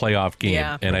in a playoff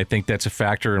game, and I think that's a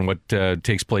factor in what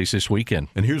takes place this weekend.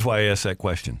 And here's why I asked that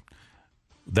question.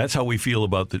 That's how we feel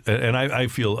about and I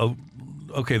feel,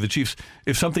 okay, the Chiefs,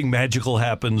 if something magical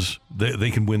happens,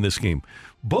 they can win this game.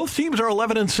 Both teams are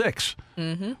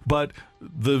 11-6, but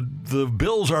the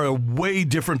Bills are a way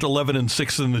different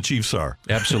 11-6 than the Chiefs are.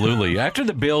 Absolutely. After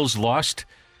the Bills lost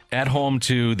at home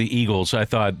to the Eagles, I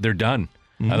thought they're done.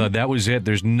 I thought that was it.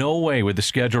 There's no way with the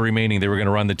schedule remaining they were going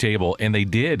to run the table, and they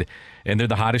did. And they're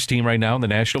the hottest team right now in the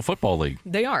National Football League.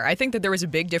 They are. I think that there was a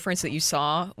big difference that you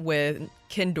saw with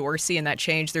Ken Dorsey and that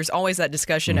change. There's always that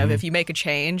discussion of if you make a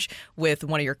change with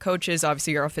one of your coaches,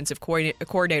 obviously your offensive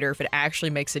coordinator, if it actually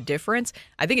makes a difference.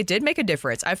 I think it did make a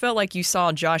difference. I felt like you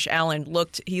saw Josh Allen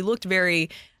looked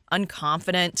very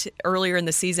unconfident earlier in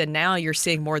the season. Now you're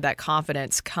seeing more of that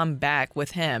confidence come back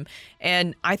with him.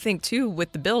 And I think, too,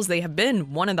 with the Bills, they have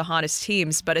been one of the hottest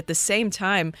teams. But at the same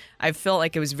time, I felt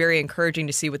like it was very encouraging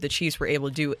to see what the Chiefs were able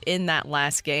to do in that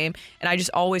last game. And I just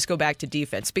always go back to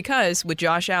defense, because with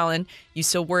Josh Allen, you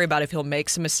still worry about if he'll make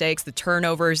some mistakes, the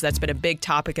turnovers. That's been a big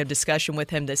topic of discussion with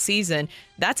him this season.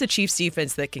 That's a Chiefs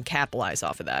defense that can capitalize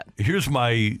off of that. Here's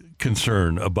my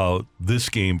concern about this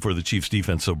game for the Chiefs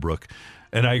defense, though, Brooke.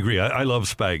 And I agree. I love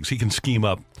Spags. He can scheme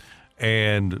up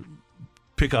and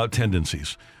pick out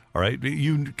tendencies. All right?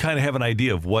 You kind of have an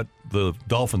idea of what the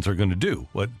Dolphins are going to do,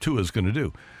 what Tua's going to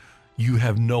do. You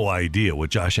have no idea what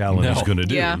Josh Allen is going to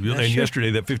do. Yeah, and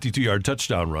yesterday, that 52-yard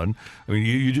touchdown run, I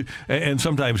mean, and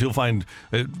sometimes he'll find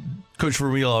Coach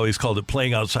Vermeil always called it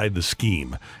playing outside the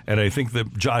scheme. And I think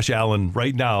that Josh Allen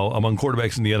right now, among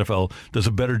quarterbacks in the NFL, does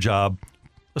a better job,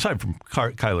 aside from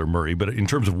Kyler Murray, but in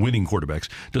terms of winning quarterbacks,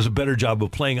 does a better job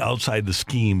of playing outside the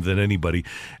scheme than anybody.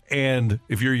 And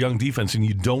if you're a young defense and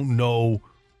you don't know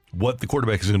what the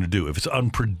quarterback is going to do, if it's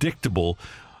unpredictable,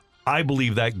 I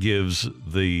believe that gives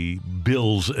the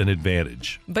Bills an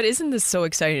advantage. But isn't this so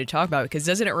exciting to talk about? Because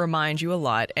doesn't it remind you a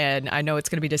lot? And I know it's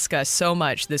going to be discussed so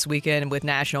much this weekend with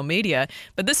national media,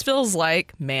 but this feels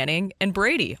like Manning and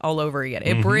Brady all over again.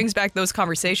 It brings back those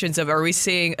conversations of, are we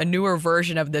seeing a newer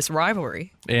version of this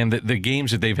rivalry? And the games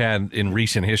that they've had in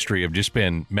recent history have just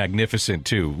been magnificent,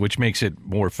 too, which makes it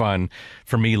more fun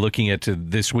for me looking at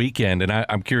this weekend. And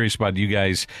I'm curious about you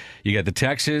guys. You got the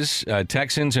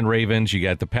Texans and Ravens. You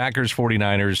got the Packers,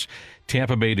 49ers,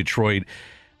 Tampa Bay, Detroit.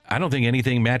 I don't think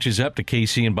anything matches up to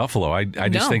KC and Buffalo. I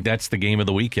just think that's the game of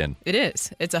the weekend. It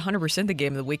is. It's 100% the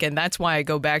game of the weekend. That's why I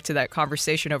go back to that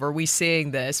conversation of, are we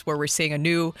seeing this, where we're seeing a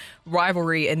new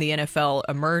rivalry in the NFL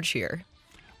emerge here?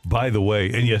 By the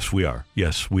way, and yes, we are.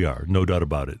 Yes, we are. No doubt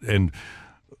about it. And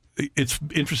it's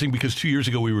interesting because 2 years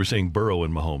ago we were saying Burrow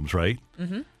and Mahomes, right?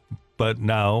 But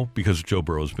now, because Joe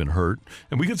Burrow's been hurt,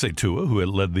 and we could say Tua, who had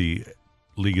led the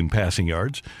league in passing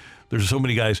yards, There's so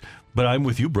many guys. But I'm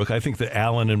with you, Brooke. I think that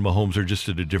Allen and Mahomes are just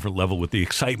at a different level with the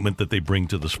excitement that they bring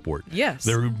to the sport. Yes.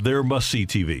 They're must-see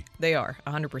TV. They are,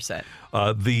 100%.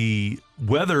 The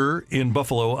weather in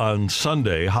Buffalo on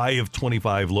Sunday, high of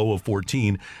 25, low of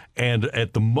 14. And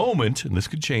at the moment, and this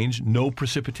could change, no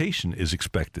precipitation is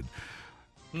expected.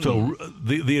 So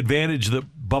the advantage that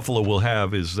Buffalo will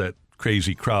have is that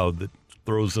crazy crowd that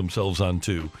throws themselves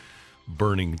onto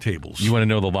burning tables. You want to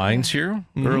know the lines here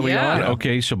early on? Yeah.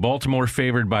 Okay, so Baltimore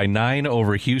favored by 9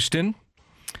 over Houston.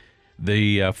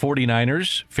 The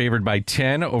 49ers favored by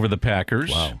 10 over the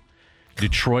Packers. Wow.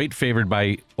 Detroit favored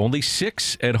by only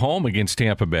 6 at home against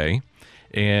Tampa Bay.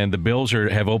 And the Bills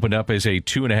have opened up as a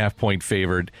 2.5-point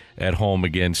favorite at home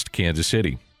against Kansas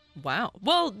City. Wow.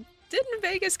 Well, didn't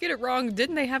Vegas get it wrong?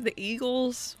 Didn't they have the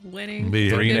Eagles winning?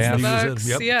 3.5. against the Bucks?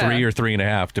 Yep. Yeah. 3 or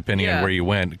 3.5, depending on Yeah. where you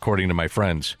went, according to my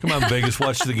friends. Come on, Vegas,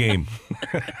 watch the game.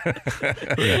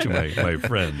 To my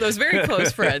friends. Those very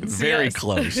close friends. Very yes.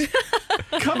 close.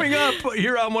 Coming up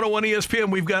here on 101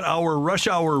 ESPN, we've got our rush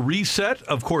hour reset.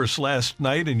 Of course, last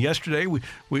night and yesterday,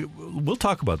 we'll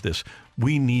talk about this.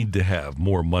 We need to have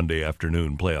more Monday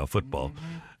afternoon playoff football.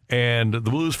 And the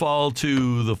Blues fall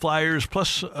to the Flyers,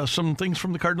 plus some things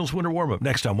from the Cardinals winter warm-up.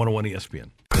 Next on 101 ESPN.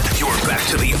 You're back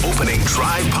to the Opening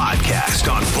Drive podcast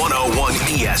on 101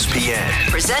 ESPN.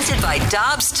 Presented by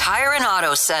Dobbs Tire and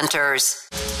Auto Centers.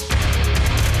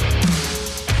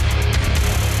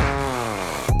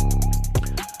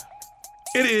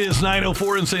 It is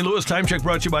 9:04 in St. Louis. Time check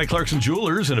brought to you by Clarkson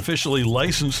Jewelers, an officially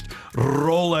licensed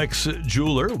Rolex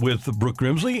jeweler with Brooke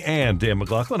Grimsley and Dan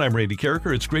McLaughlin. I'm Randy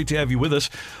Carricker. It's great to have you with us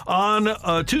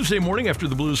on Tuesday morning after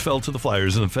the Blues fell to the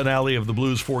Flyers in the finale of the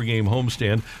Blues 4-game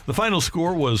homestand. The final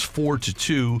score was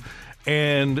 4-2.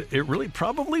 And it really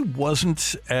probably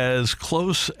wasn't as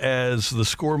close as the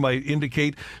score might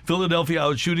indicate. Philadelphia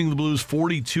out shooting the Blues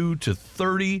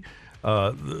 42-30.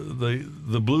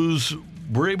 The Blues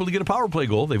were able to get a power play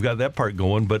goal. They've got that part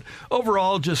going, but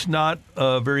overall, just not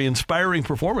a very inspiring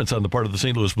performance on the part of the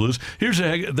St. Louis Blues. Here's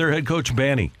their head coach,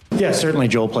 Banny. Yeah, certainly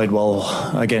Joel played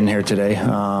well again here today.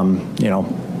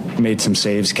 Made some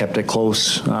saves, kept it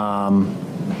close.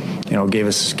 Gave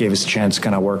us a chance to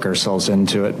kind of work ourselves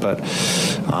into it, but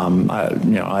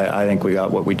I think we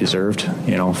got what we deserved.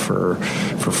 For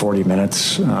 40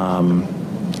 minutes.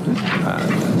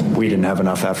 We didn't have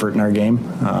enough effort in our game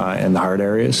in the hard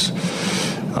areas.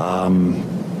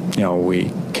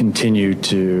 We continue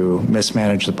to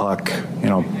mismanage the puck.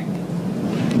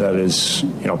 That is,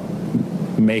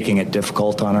 making it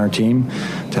difficult on our team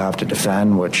to have to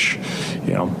defend, which,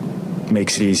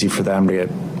 makes it easy for them to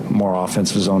get more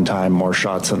offensive zone time, more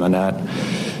shots on the net.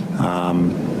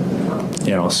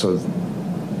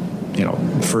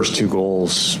 First 2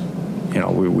 goals.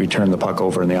 We turn the puck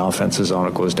over in the offensive zone,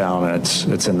 it goes down, and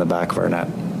it's in the back of our net.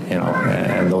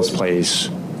 And those plays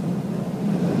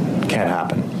can't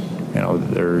happen.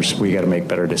 We got to make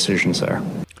better decisions there.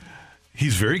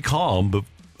 He's very calm, but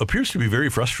appears to be very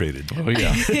frustrated. Oh,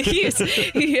 yeah. He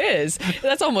is.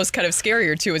 That's almost kind of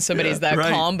scarier, too, when somebody's that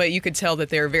right. calm, but you could tell that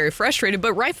they're very frustrated,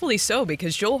 but rightfully so,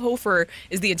 because Joel Hofer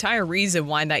is the entire reason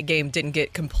why that game didn't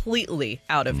get completely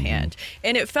out of hand.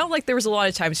 And it felt like there was a lot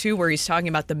of times, too, where he's talking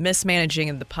about the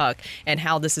mismanaging of the puck and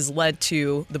how this has led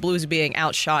to the Blues being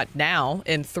outshot now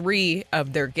in 3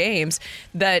 of their games,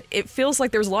 that it feels like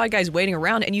there was a lot of guys waiting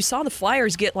around, and you saw the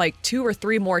Flyers get like 2 or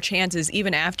 3 more chances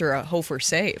even after a Hofer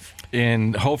save.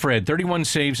 And Hofer had 31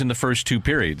 saves in the first 2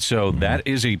 periods, so that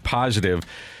is a positive.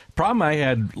 Problem I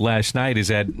had last night is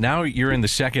that now you're in the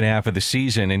second half of the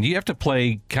season, and you have to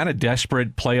play kind of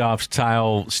desperate playoff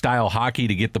style hockey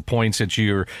to get the points that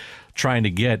you're trying to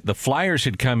get. The Flyers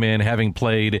had come in having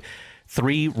played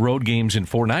 3 road games in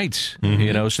 4 nights,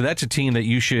 so that's a team that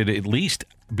you should at least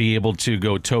be able to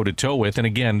go toe-to-toe with. And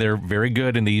again, they're very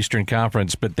good in the Eastern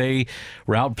Conference, but they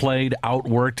were outplayed,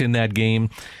 outworked in that game.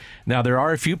 Now, there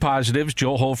are a few positives.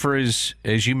 Joel Hofer is,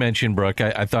 as you mentioned, Brooke,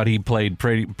 I thought he played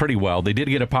pretty well. They did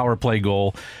get a power play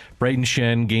goal. Braden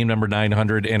Shen, game number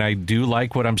 900, and I do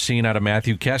like what I'm seeing out of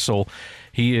Matthew Kessel.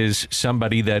 He is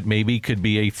somebody that maybe could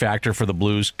be a factor for the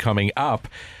Blues coming up.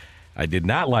 I did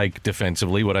not like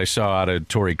defensively what I saw out of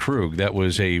Torrey Krug. That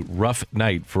was a rough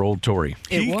night for old Torrey.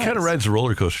 He kind of rides a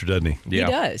roller coaster, doesn't he? Yeah.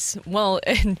 He does. Well,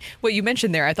 and what you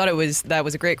mentioned there, I thought that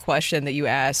was a great question that you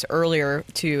asked earlier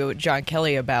to John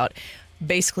Kelly about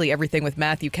basically everything with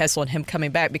Matthew Kessel and him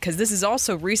coming back, because this is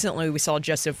also recently we saw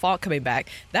Justin Falk coming back.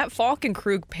 That Falk and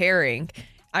Krug pairing,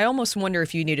 I almost wonder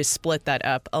if you need to split that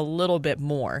up a little bit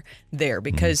more there,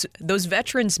 because those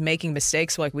veterans making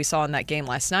mistakes like we saw in that game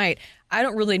last night, I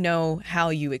don't really know how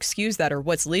you excuse that or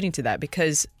what's leading to that,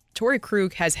 because Torrey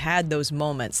Krug has had those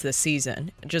moments this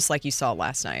season, just like you saw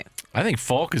last night. I think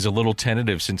Falk is a little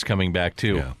tentative since coming back,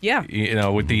 too. Yeah.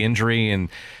 With the injury, and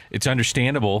it's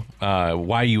understandable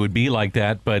why you would be like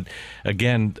that. But,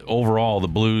 again, overall, the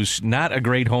Blues, not a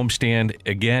great homestand.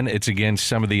 Again, it's against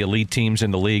some of the elite teams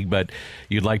in the league, but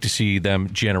you'd like to see them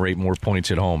generate more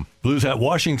points at home. Blues at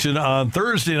Washington on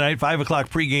Thursday night, 5 o'clock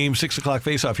pregame, 6 o'clock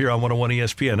faceoff here on 101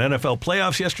 ESPN. NFL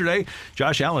playoffs yesterday.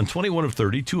 Josh Allen, 21 of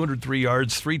 30, 203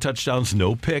 yards, 3 touchdowns,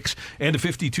 no picks, and a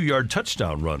 52-yard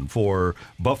touchdown run for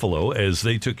Buffalo as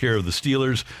they took care of the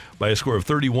Steelers by a score of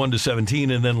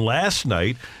 31-17. And then last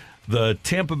night, the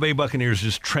Tampa Bay Buccaneers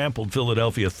just trampled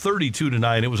Philadelphia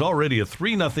 32-9. It was already a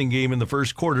 3-0 game in the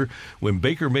first quarter when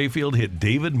Baker Mayfield hit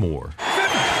David Moore.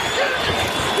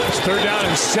 It's 3rd down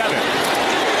and 7.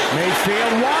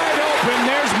 Mayfield wide open.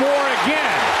 There's Moore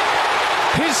again.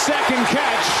 His second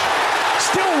catch.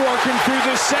 Still working through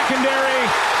this secondary.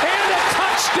 And a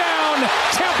touchdown,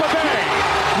 Tampa Bay.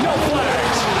 No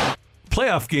flags.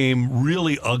 Playoff game,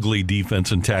 really ugly defense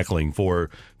and tackling for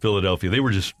Philadelphia. They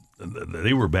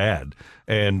were bad.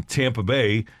 And Tampa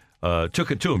Bay took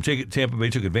it to them. Tampa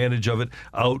Bay took advantage of it,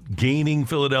 outgaining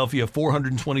Philadelphia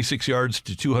 426 yards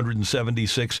to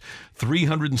 276,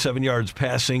 307 yards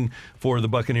passing for the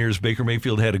Buccaneers. Baker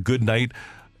Mayfield had a good night,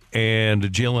 and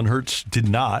Jalen Hurts did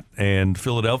not. And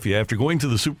Philadelphia, after going to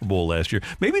the Super Bowl last year,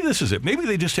 maybe this is it. Maybe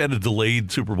they just had a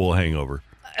delayed Super Bowl hangover.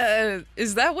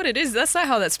 Is that what it is? That's not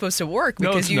how that's supposed to work,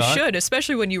 because you should,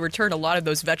 especially when you return a lot of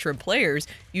those veteran players,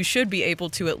 you should be able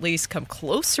to at least come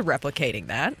close to replicating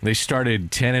that. They started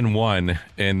 10-1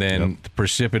 and then the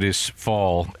precipitous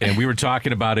fall. And we were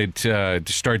talking about it to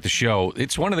start the show.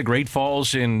 It's one of the great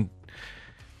falls in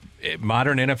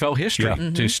modern NFL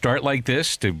history to start like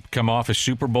this, to come off a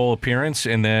Super Bowl appearance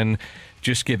and then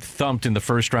just get thumped in the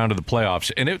first round of the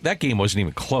playoffs. And that game wasn't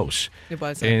even close. It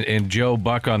wasn't. And Joe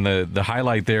Buck on the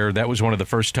highlight there, that was one of the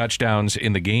first touchdowns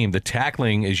in the game. The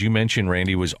tackling, as you mentioned,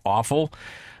 Randy, was awful.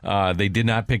 They did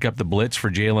not pick up the blitz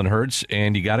for Jalen Hurts,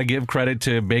 and you got to give credit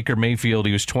to Baker Mayfield.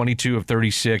 He was 22 of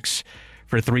 36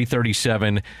 for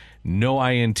 337, no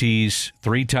INTs,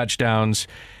 3 touchdowns.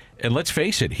 And let's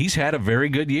face it, he's had a very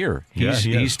good year.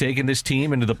 He's taken this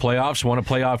team into the playoffs, won a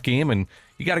playoff game, and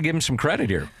you got to give him some credit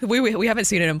here. We haven't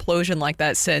seen an implosion like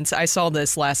that since, I saw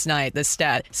this last night, this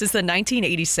stat, since the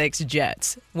 1986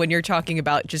 Jets. When you're talking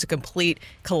about just a complete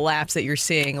collapse that you're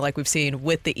seeing like we've seen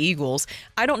with the Eagles,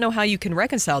 I don't know how you can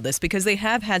reconcile this because they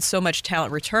have had so much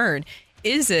talent return.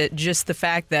 Is it just the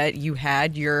fact that you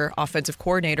had your offensive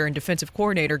coordinator and defensive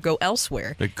coordinator go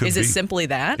elsewhere? Is it simply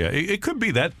that? Yeah, it could be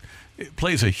that. It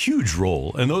plays a huge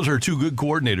role, and those are 2 good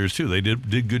coordinators too. They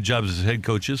did good jobs as head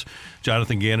coaches.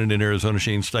 Jonathan Gannon in Arizona,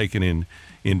 Shane Steichen in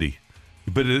Indy.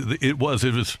 But it was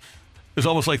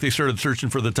almost like they started searching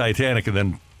for the Titanic, and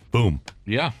then boom.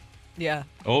 Yeah.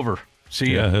 Over.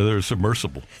 See ya. Yeah, they're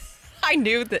submersible. I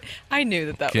knew that was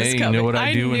coming. You know what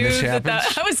I do when this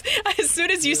happens? As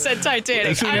soon as you said Titanic,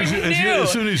 as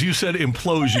soon as you said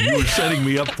implosion, you were setting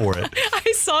me up for it.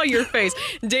 I saw your face.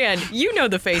 Dan, you know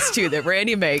the face, too, that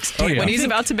Randy makes. When he's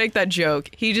about to make that joke,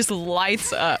 he just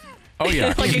lights up. Oh,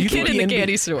 yeah. Like a kid in the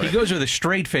candy store. He goes with a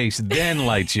straight face, then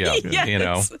lights you up, Yes. you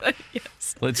know.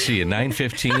 Yes. Let's see, a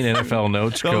 9:15 NFL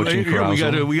notes, No, coaching here,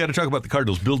 carousel. we got to talk about the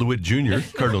Cardinals. Bill DeWitt Jr.,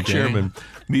 Cardinal chairman,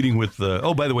 meeting with.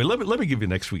 By the way, let me give you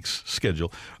next week's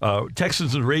schedule.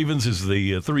 Texans and Ravens is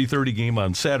the 3:30 game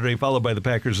on Saturday, followed by the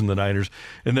Packers and the Niners,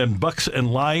 and then Bucks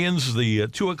and Lions, the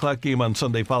 2:00 game on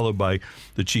Sunday, followed by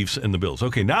the Chiefs and the Bills.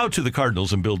 Okay, now to the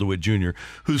Cardinals and Bill DeWitt Jr.,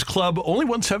 whose club only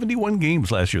won 71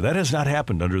 games last year. That has not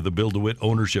happened under the Bill DeWitt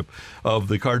ownership of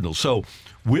the Cardinals. So,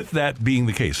 with that being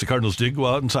the case, the Cardinals did go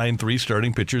out and sign 3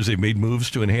 starting pitchers. They've made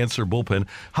moves to enhance their bullpen.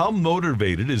 How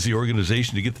motivated is the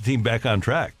organization to get the team back on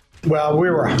track? Well, we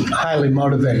were highly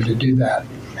motivated to do that.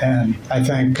 And I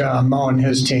think Mo and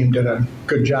his team did a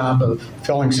good job of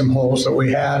filling some holes that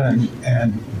we had and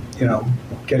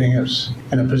getting us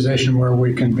in a position where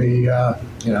we can be,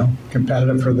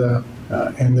 competitive for the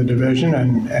in the division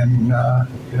and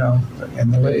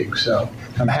in the league. So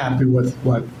I'm happy with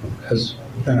what has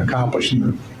been accomplished in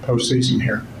the postseason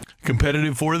here.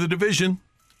 Competitive for the division.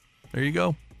 There you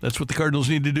go. That's what the Cardinals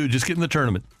need to do. Just get in the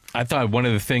tournament. I thought one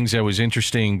of the things that was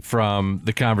interesting from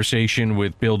the conversation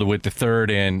with Bill DeWitt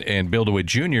III and Bill DeWitt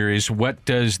Jr. is what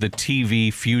does the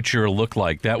TV future look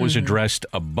like? That was addressed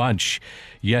a bunch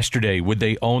yesterday. Would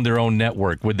they own their own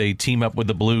network? Would they team up with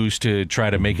the Blues to try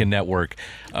to make a network?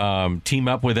 Team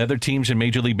up with other teams in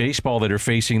Major League Baseball that are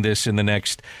facing this in the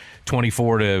next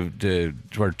 24 to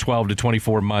 12 to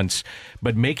 24 months.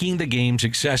 But making the games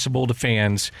accessible to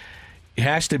fans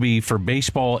has to be, for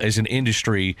baseball as an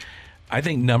industry, I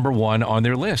think, number one on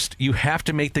their list. You have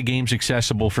to make the games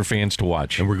accessible for fans to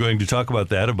watch. And we're going to talk about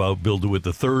that, about Bill DeWitt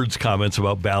III's comments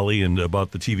about Bally and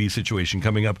about the TV situation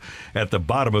coming up at the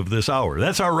bottom of this hour.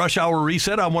 That's our Rush Hour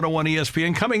Reset on 101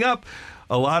 ESPN. Coming up,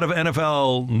 a lot of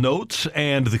NFL notes,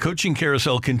 and the coaching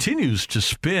carousel continues to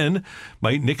spin.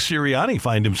 Might Nick Sirianni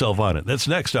find himself on it? That's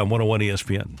next on 101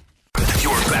 ESPN.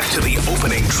 You're back to the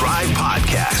Opening Drive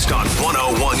podcast on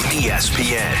 101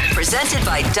 ESPN. Presented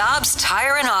by Dobbs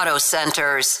Tire and Auto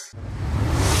Centers.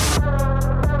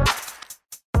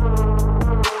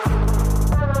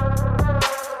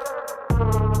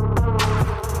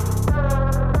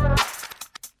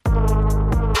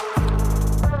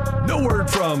 No word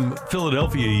from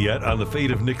Philadelphia yet on the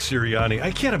fate of Nick Sirianni.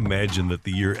 I can't imagine that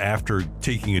the year after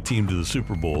taking a team to the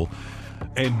Super Bowl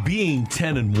and being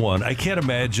 10-1, I can't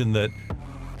imagine that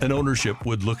an ownership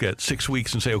would look at 6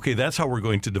 weeks and say, okay, that's how we're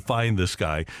going to define this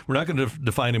guy. We're not going to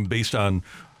define him based on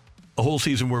a whole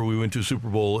season where we went to a Super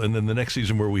Bowl and then the next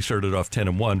season where we started off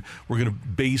 10-1. We're going to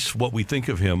base what we think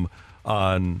of him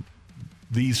on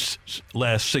these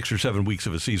last 6 or 7 weeks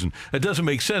of a season. That doesn't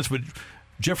make sense, but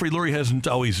Jeffrey Lurie hasn't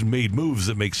always made moves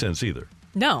that make sense either.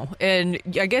 No, and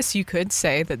I guess you could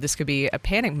say that this could be a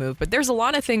panic move, but there's a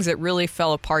lot of things that really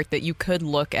fell apart that you could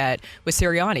look at with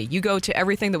Sirianni. You go to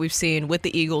everything that we've seen with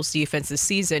the Eagles defense this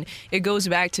season, it goes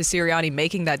back to Sirianni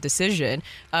making that decision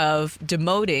of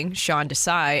demoting Sean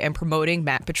Desai and promoting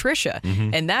Matt Patricia.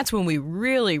 And that's when we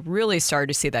really, really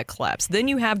started to see that collapse. Then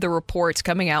you have the reports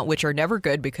coming out, which are never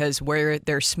good because where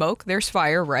there's smoke, there's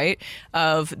fire, right?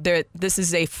 This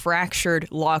is a fractured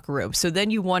locker room. So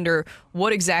then you wonder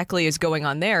what exactly is going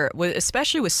on there,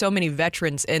 especially with so many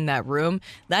veterans in that room.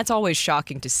 That's always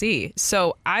shocking to see.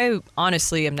 So I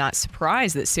honestly am not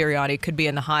surprised that Sirianni could be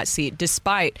in the hot seat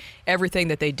despite everything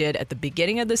that they did at the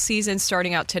beginning of the season,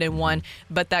 starting out 10-1.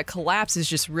 But that collapse is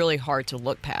just really hard to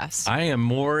look past.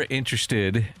 I'm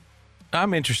interested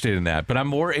in that, but I'm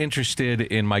more interested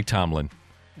in Mike Tomlin.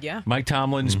 Yeah. Mike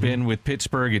Tomlin's been with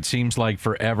Pittsburgh, it seems like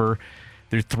forever.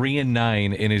 They're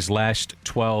 3-9 in his last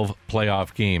 12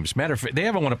 playoff games. Matter of fact, they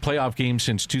haven't won a playoff game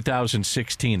since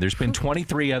 2016. There's been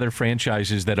 23 other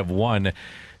franchises that have won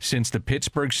since the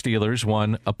Pittsburgh Steelers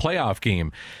won a playoff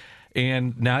game.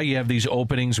 And now you have these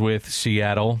openings with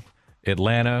Seattle,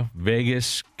 Atlanta,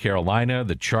 Vegas, Carolina,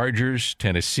 the Chargers,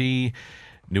 Tennessee,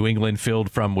 New England filled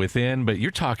from within. But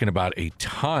you're talking about a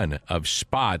ton of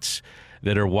spots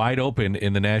that are wide open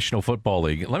in the National Football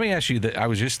League. Let me ask you, I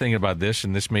was just thinking about this,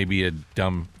 and this may be a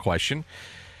dumb question.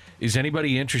 Is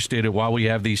anybody interested, while we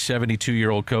have these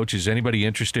 72-year-old coaches, anybody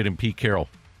interested in Pete Carroll?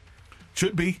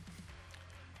 Should be.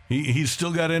 He's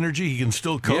still got energy. He can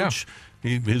still coach.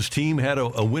 Yeah. His team had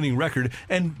a winning record.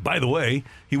 And, by the way,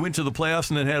 he went to the playoffs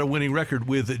and then had a winning record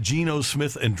with Geno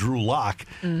Smith and Drew Lock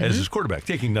as his quarterback,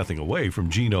 taking nothing away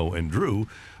from Geno and Drew.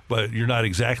 But you're not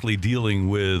exactly dealing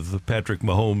with Patrick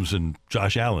Mahomes and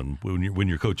Josh Allen when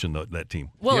you're coaching that team.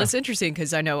 Well, It's interesting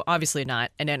because I know, obviously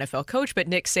not an NFL coach, but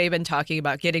Nick Saban talking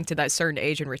about getting to that certain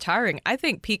age and retiring. I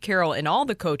think Pete Carroll and all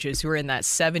the coaches who are in that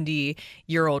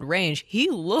 70-year-old range, he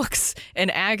looks and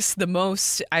acts the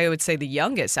most, I would say, the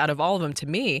youngest out of all of them to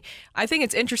me. I think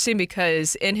it's interesting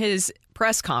because in his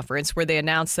press conference where they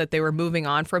announced that they were moving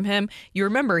on from him, you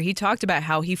remember he talked about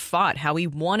how he fought, how he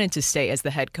wanted to stay as the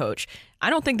head coach. I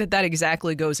don't think that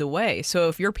exactly goes away. So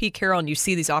if you're Pete Carroll and you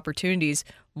see these opportunities,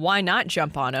 why not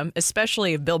jump on them?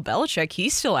 Especially if Bill Belichick,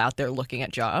 he's still out there looking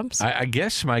at jobs. I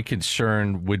guess my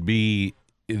concern would be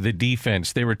the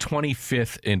defense. They were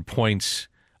 25th in points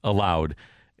allowed,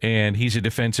 and he's a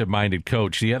defensive-minded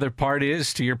coach. The other part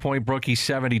is, to your point, Brooke, he's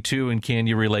 72, and can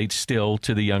you relate still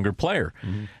to the younger player?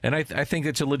 And I think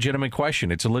it's a legitimate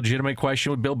question. It's a legitimate question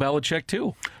with Bill Belichick,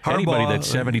 too. Harbaugh, anybody that's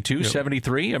 72,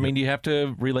 73, I mean, you have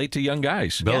to relate to young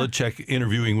guys. Belichick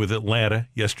interviewing with Atlanta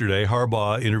yesterday,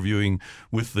 Harbaugh interviewing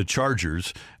with the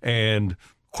Chargers, and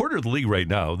quarter of the league right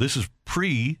now, this is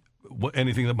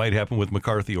anything that might happen with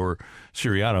McCarthy or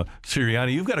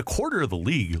Sirianni, you've got a quarter of the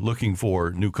league looking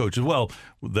for new coaches. Well,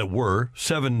 that were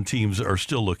 7 teams are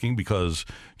still looking because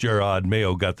Gerard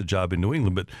Mayo got the job in New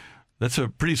England, but that's a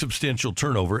pretty substantial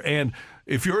turnover. And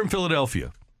if you're in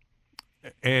Philadelphia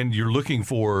and you're looking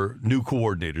for new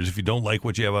coordinators, if you don't like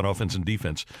what you have on offense and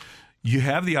defense, you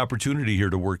have the opportunity here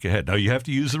to work ahead. Now, you have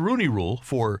to use the Rooney Rule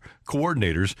for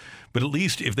coordinators, but at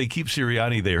least if they keep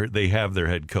Sirianni there, they have their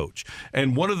head coach.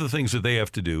 And one of the things that they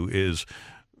have to do is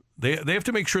they have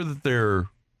to make sure that their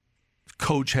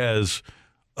coach has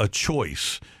a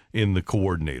choice in the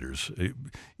coordinators.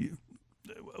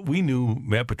 We knew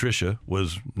Matt Patricia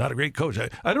was not a great coach.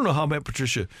 I don't know how Matt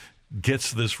Patricia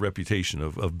gets this reputation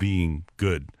of being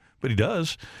good, but he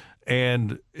does.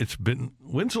 And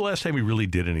when's the last time he really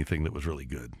did anything that was really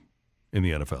good in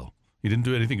the NFL? He didn't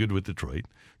do anything good with Detroit.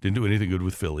 Didn't do anything good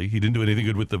with Philly. He didn't do anything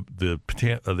good with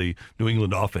the New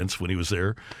England offense when he was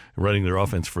there, running their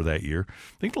offense for that year.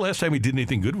 I think the last time he did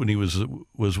anything good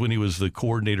was when he was the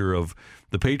coordinator of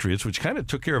the Patriots, which kind of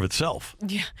took care of itself.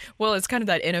 Yeah, well, it's kind of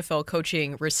that NFL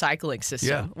coaching recycling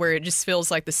system where it just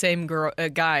feels like the same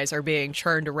guys are being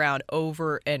churned around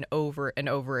over and over and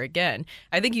over again.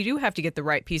 I think you do have to get the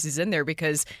right pieces in there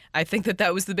because I think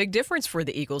that was the big difference for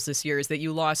the Eagles this year is that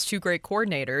you lost two great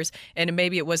coordinators and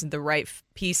maybe it wasn't the right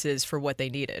pieces for what they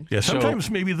needed. Yeah, sometimes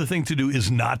maybe the thing to do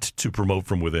is not to promote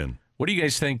from within. What do you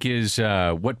guys think is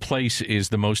what place is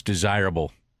the most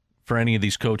desirable for any of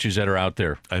these coaches that are out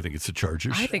there? I think it's the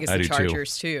Chargers. I think it's the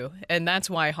Chargers too. And that's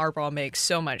why Harbaugh makes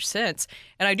so much sense.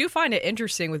 And I do find it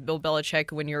interesting with Bill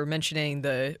Belichick when you're mentioning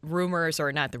the rumors,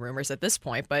 or not the rumors at this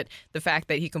point, but the fact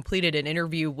that he completed an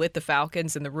interview with the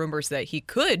Falcons and the rumors that he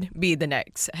could be the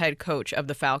next head coach of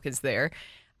the Falcons there.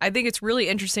 I think it's really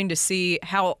interesting to see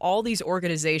how all these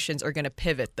organizations are going to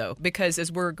pivot, though, because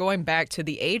as we're going back to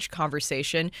the age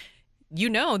conversation, you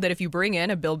know that if you bring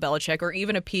in a Bill Belichick or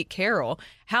even a Pete Carroll,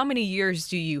 how many years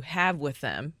do you have with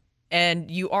them? And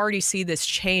you already see this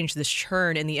change, this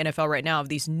churn in the NFL right now of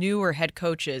these newer head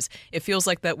coaches. It feels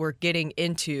like that we're getting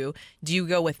into, do you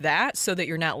go with that so that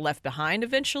you're not left behind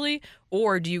eventually?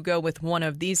 Or do you go with one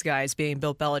of these guys being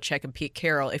Bill Belichick and Pete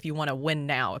Carroll if you want a win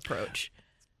now approach?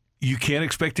 You can't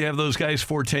expect to have those guys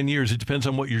for 10 years. It depends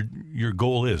on what your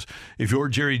goal is. If you're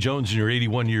Jerry Jones and you're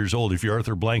 81 years old, if you're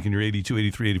Arthur Blank and you're 82,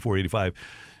 83, 84, 85,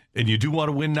 and you do want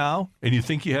to win now and you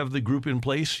think you have the group in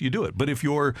place, you do it. But if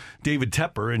you're David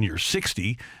Tepper and you're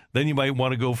 60, then you might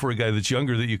want to go for a guy that's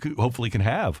younger that you hopefully can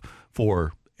have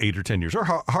for 8 or 10 years. Or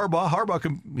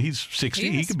Harbaugh, he's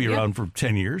 60. He could be around for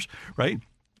 10 years, right?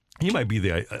 He might be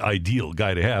the ideal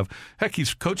guy to have. Heck,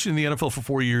 he's coached in the NFL for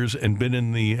 4 years and been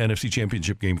in the NFC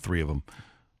Championship game 3 of them.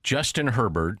 Justin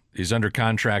Herbert is under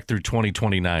contract through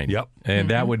 2029. Yep. And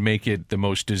that would make it the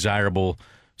most desirable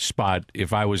spot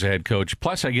if I was a head coach.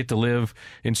 Plus, I get to live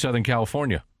in Southern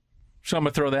California. So I'm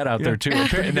going to throw that out there,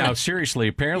 too. Now, seriously,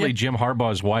 apparently Jim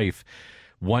Harbaugh's wife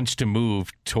wants to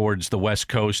move towards the West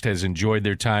Coast, has enjoyed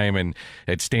their time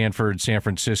at Stanford, San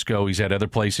Francisco. He's had other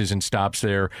places and stops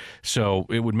there. So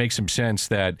it would make some sense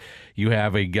that you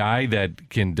have a guy that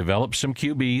can develop some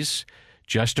QBs,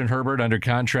 Justin Herbert under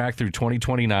contract through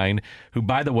 2029, who,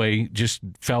 by the way, just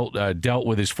dealt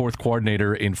with his fourth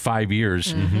coordinator in 5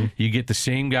 years. Mm-hmm. You get the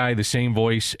same guy, the same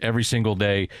voice every single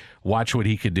day. Watch what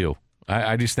he could do.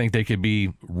 I just think they could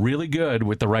be really good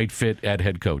with the right fit at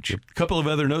head coach. A couple of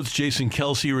other notes. Jason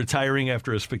Kelce retiring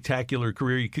after a spectacular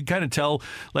career. You could kind of tell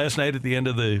last night at the end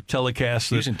of the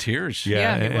telecast. He was in tears.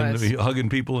 Yeah, and hugging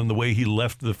people, and the way he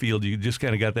left the field, you just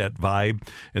kind of got that vibe.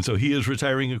 And so he is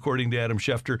retiring, according to Adam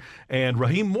Schefter. And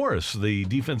Raheem Morris, the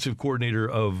defensive coordinator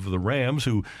of the Rams,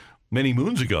 who many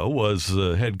moons ago was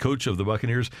the head coach of the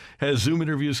Buccaneers, has Zoom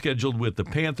interviews scheduled with the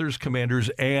Panthers, Commanders,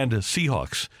 and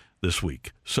Seahawks this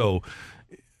week. So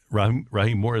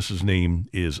Raheem Morris's name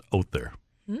is out there.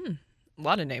 A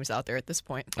lot of names out there at this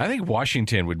point. I think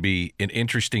Washington would be an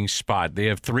interesting spot. They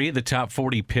have 3 of the top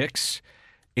 40 picks,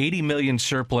 $80 million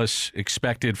surplus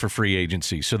expected for free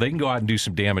agency. So they can go out and do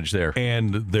some damage there.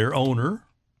 And their owner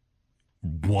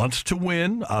wants to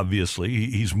win, obviously.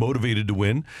 He's motivated to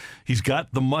win. He's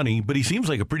got the money, but he seems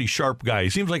like a pretty sharp guy. He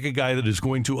seems like a guy that is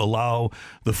going to allow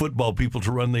the football people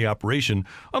to run the operation,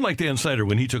 unlike Dan Snyder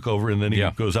when he took over and then he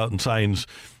goes out and signs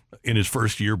in his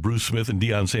first year Bruce Smith and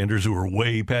Deion Sanders, who are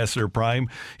way past their prime.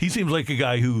 He seems like a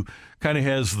guy who kind of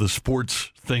has the sports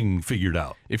thing figured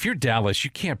out. If you're Dallas, you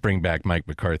can't bring back Mike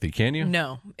McCarthy, can you?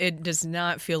 No, it does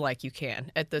not feel like you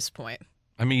can at this point.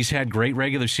 I mean, he's had great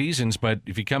regular seasons, but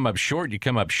if you come up short, you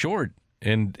come up short.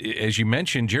 And as you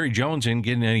mentioned, Jerry Jones isn't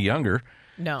getting any younger.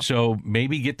 No. So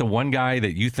maybe get the one guy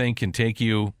that you think can take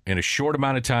you in a short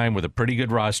amount of time with a pretty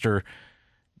good roster.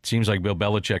 It seems like Bill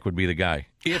Belichick would be the guy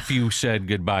if you said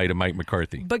goodbye to Mike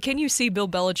McCarthy. But can you see Bill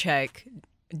Belichick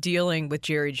dealing with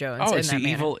Jerry Jones Oh, in it's that the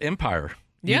manner? evil empire.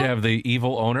 Yeah. You'd have the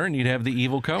evil owner and you'd have the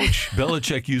evil coach.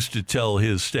 Belichick used to tell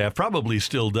his staff, probably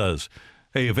still does,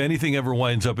 hey, if anything ever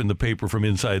winds up in the paper from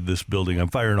inside this building, I'm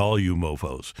firing all you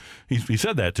mofos. He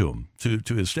said that to him,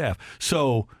 to his staff.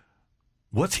 So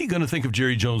what's he going to think of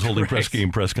Jerry Jones holding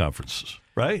press conferences,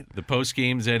 right? The post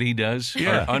games that he does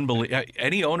are unbelievable.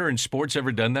 Any owner in sports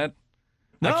ever done that?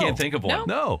 No. I can't think of one.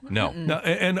 No.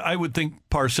 And I would think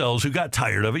Parcells, who got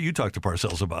tired of it, you talked to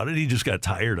Parcells about it, he just got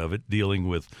tired of it dealing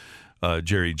with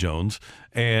Jerry Jones.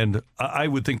 And I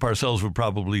would think Parcells would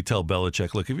probably tell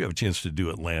Belichick, look, if you have a chance to do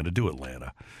Atlanta, do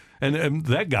Atlanta. And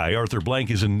that guy, Arthur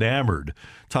Blank, is enamored.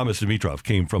 Thomas Dimitrov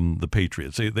came from the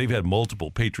Patriots. They've had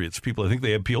multiple Patriots people. I think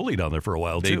they had Pioli down there for a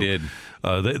while, too. They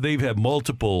did. They've had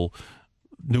multiple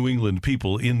New England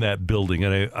people in that building,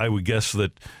 and I would guess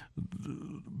that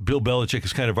Bill Belichick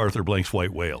is kind of Arthur Blank's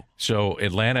white whale. So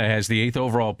Atlanta has the 8th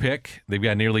overall pick. They've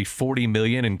got nearly $40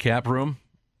 million in cap room.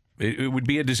 It would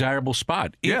be a desirable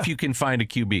spot if you can find a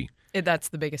QB. That's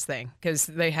the biggest thing, because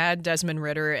they had Desmond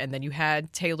Ridder and then you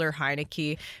had Taylor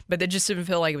Heineke, but they just didn't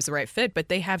feel like it was the right fit. But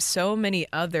they have so many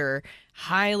other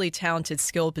highly talented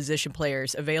skill position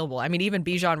players available. I mean, even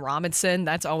Bijan Robinson,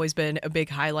 that's always been a big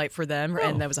highlight for them,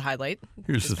 and that was a highlight.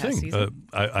 Here's the thing.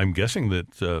 I'm guessing that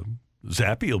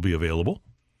Zappe will be available.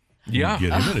 Yeah.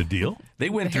 Get him in a deal. They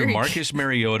went through Marcus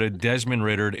Mariota, Desmond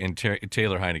Ridder, and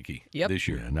Taylor Heineke this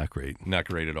year. Yeah, not great. Not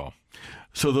great at all.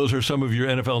 So those are some of your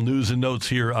NFL news and notes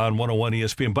here on 101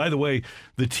 ESPN. By the way,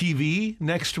 the TV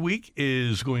next week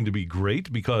is going to be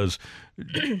great because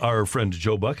our friend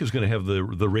Joe Buck is going to have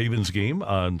the Ravens game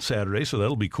on Saturday, so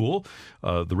that'll be cool.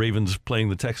 The Ravens playing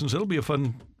the Texans. It'll be a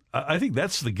fun. I think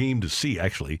that's the game to see,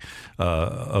 actually,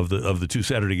 of the two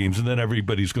Saturday games, and then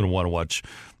everybody's going to want to watch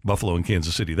Buffalo and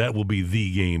Kansas City. That will be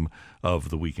the game of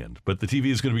the weekend. But the TV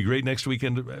is going to be great next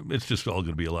weekend. It's just all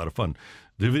going to be a lot of fun.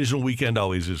 Divisional weekend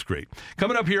always is great.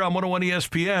 Coming up here on 101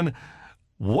 ESPN,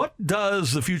 what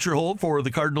does the future hold for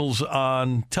the Cardinals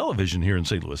on television here in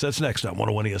St. Louis? That's next on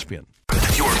 101 ESPN.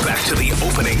 You're back to the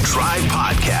Opening Drive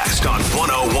podcast on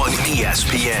 101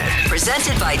 ESPN.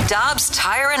 Presented by Dobbs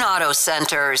Tire and Auto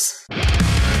Centers.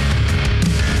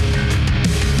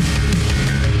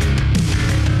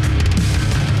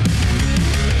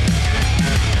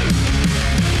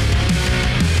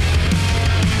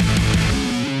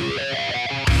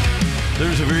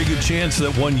 There's a very good chance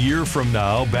that 1 year from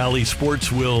now, Bally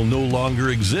Sports will no longer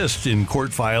exist in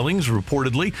court filings,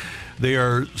 reportedly. They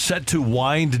are set to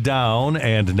wind down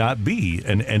and not be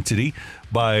an entity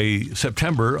by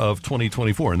September of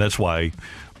 2024. And that's why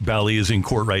Bally is in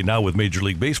court right now with Major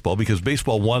League Baseball, because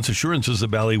baseball wants assurances that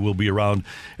Bally will be around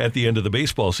at the end of the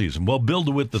baseball season. Well, Bill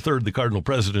DeWitt III, the Cardinal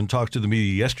president, talked to the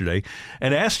media yesterday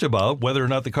and asked about whether or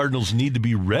not the Cardinals need to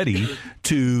be ready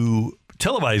to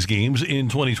televise games in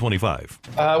 2025.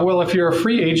 Well, if you're a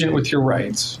free agent with your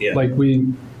rights, like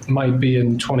we might be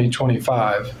in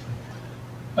 2025,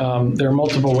 there are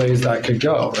multiple ways that could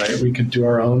go, right? We could do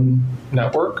our own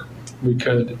network. We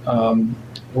could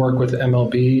work with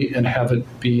MLB and have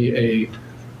it be a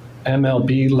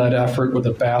MLB-led effort with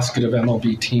a basket of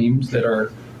MLB teams that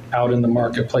are out in the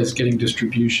marketplace getting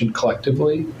distribution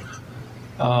collectively.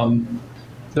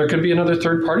 There could be another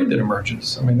third party that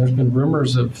emerges. I mean, there's been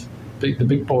rumors of the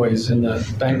big boys in the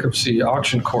bankruptcy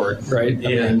auction court, right?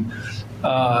 Yeah.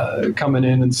 I mean, coming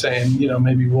in and saying,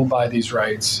 maybe we'll buy these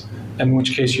rights, in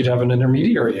which case you'd have an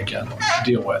intermediary again to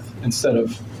deal with. Instead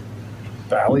of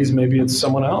Bally's, maybe it's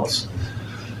someone else.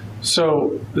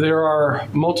 So there are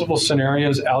multiple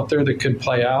scenarios out there that could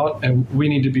play out, and we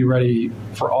need to be ready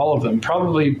for all of them.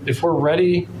 Probably if we're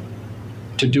ready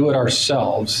to do it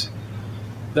ourselves,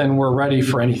 then we're ready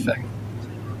for anything.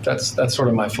 That's sort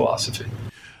of my philosophy.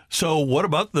 So what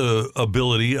about the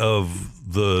ability of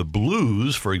the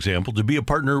Blues, for example, to be a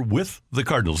partner with the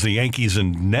Cardinals? The Yankees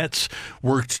and Nets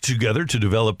worked together to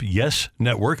develop Yes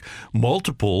Network.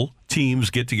 Multiple teams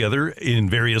get together in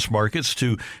various markets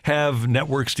to have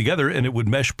networks together, and it would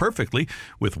mesh perfectly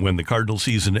with when the Cardinal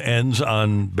season ends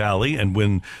on Bally and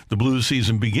when the Blues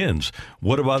season begins.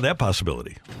 What about that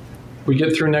possibility? We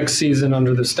get through next season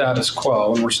under the status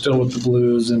quo, and we're still with the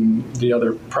Blues and the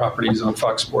other properties on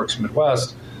Fox Sports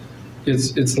Midwest.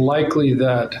 It's likely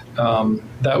that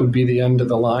that would be the end of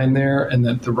the line there, and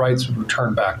that the rights would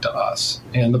return back to us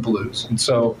and the Blues. And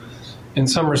so in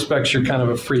some respects, you're kind of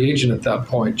a free agent at that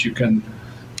point. You can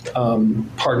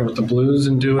partner with the Blues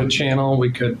and do a channel.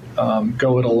 We could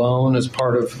go it alone as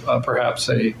part of perhaps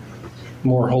a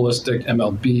more holistic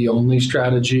MLB-only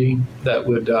strategy that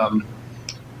would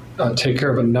take care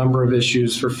of a number of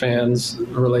issues for fans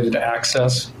related to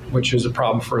access, which is a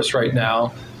problem for us right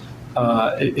now.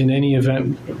 In any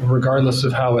event, regardless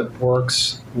of how it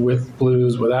works with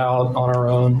Blues, without, on our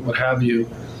own, what have you,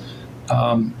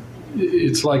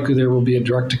 it's likely there will be a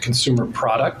direct-to-consumer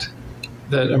product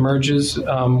that emerges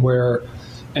where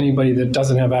anybody that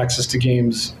doesn't have access to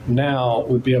games now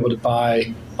would be able to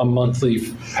buy a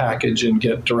monthly package and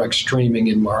get direct streaming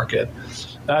in market.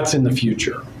 That's in the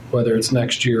future, whether it's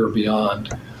next year or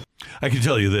beyond. I can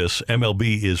tell you this,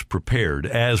 MLB is prepared,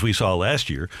 as we saw last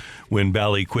year when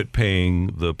Bally quit paying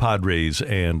the Padres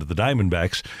and the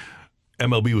Diamondbacks.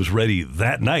 MLB was ready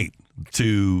that night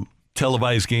to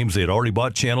televised games. They had already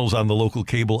bought channels on the local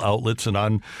cable outlets and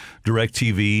on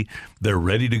DirecTV. They're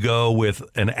ready to go with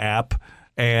an app.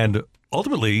 And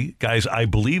ultimately, guys, I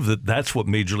believe that that's what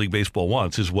Major League Baseball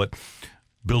wants, is what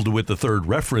Bill DeWitt III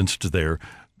referenced there.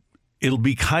 It'll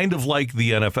be kind of like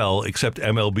the NFL, except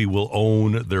MLB will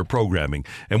own their programming.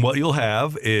 And what you'll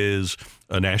have is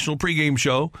a national pregame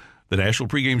show. The national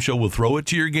pregame show will throw it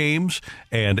to your games,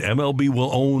 and MLB will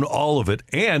own all of it.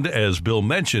 And as Bill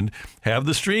mentioned, have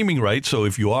the streaming rights. So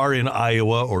if you are in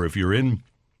Iowa or if you're in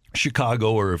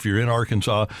Chicago or if you're in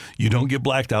Arkansas, you don't get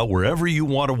blacked out. Wherever you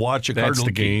want to watch a Cardinal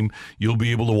game, you'll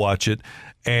be able to watch it.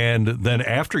 And then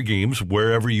after games,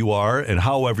 wherever you are and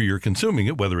however you're consuming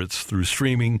it, whether it's through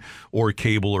streaming or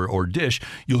cable or dish,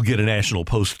 you'll get a national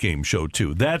post-game show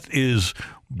too. That is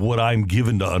what I'm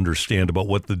given to understand about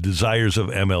what the desires of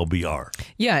MLB are.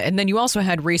 Yeah, and then you also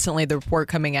had recently the report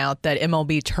coming out that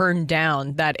MLB turned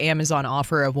down that Amazon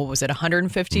offer of, what was it,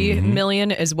 $150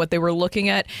 million is what they were looking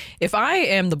at. If I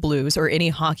am the Blues or any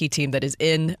hockey team that is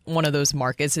in one of those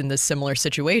markets in this similar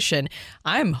situation,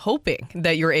 I'm hoping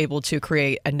that you're able to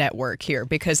create a network here,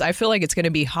 because I feel like it's going to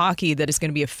be hockey that is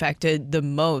going to be affected the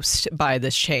most by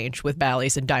this change with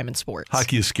Bally's and Diamond Sports.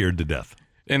 Hockey is scared to death.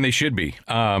 And they should be.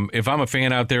 If I'm a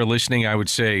fan out there listening, I would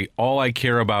say all I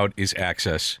care about is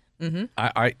access.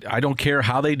 I don't care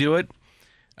how they do it.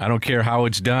 I don't care how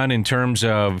it's done in terms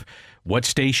of what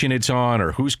station it's on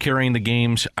or who's carrying the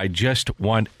games. I just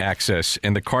want access.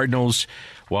 And the Cardinals,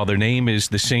 while their name is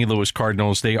the St. Louis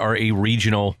Cardinals, they are a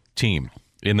regional team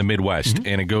in the Midwest,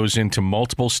 and it goes into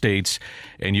multiple states.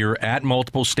 And you're at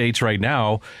multiple states right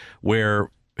now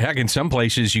where, heck, in some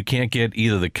places you can't get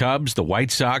either the Cubs, the White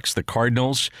Sox, the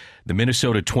Cardinals, the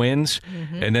Minnesota Twins,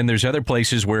 and then there's other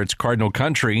places where it's Cardinal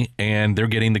country and they're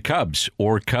getting the Cubs,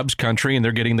 or Cubs country and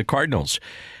they're getting the Cardinals.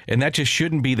 And that just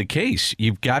shouldn't be the case.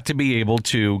 You've got to be able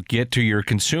to get to your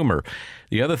consumer.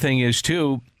 The other thing is,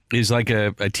 too, is like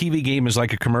a TV game is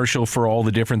like a commercial for all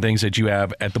the different things that you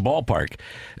have at the ballpark.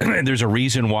 And there's a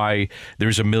reason why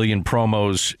there's a million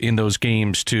promos in those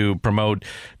games to promote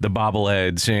the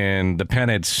bobbleheads and the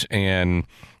pennants and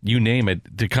you name it,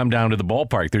 to come down to the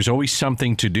ballpark. There's always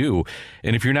something to do.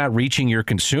 And if you're not reaching your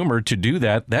consumer to do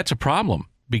that, that's a problem,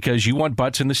 because you want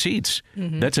butts in the seats.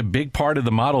 That's a big part of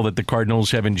the model that the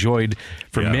Cardinals have enjoyed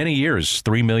for many years.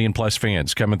 3 million plus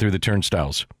fans coming through the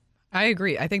turnstiles. I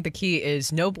agree. I think the key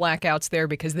is no blackouts there,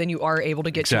 because then you are able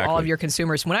to get to all of your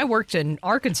consumers. When I worked in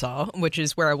Arkansas, which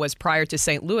is where I was prior to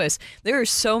St. Louis, there are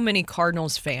so many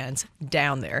Cardinals fans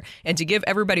down there. And to give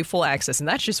everybody full access, and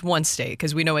that's just one state,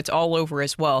 because we know it's all over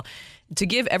as well, to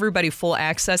give everybody full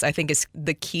access, I think, is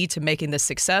the key to making this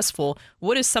successful.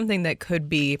 What is something that could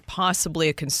be possibly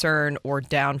a concern or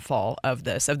downfall of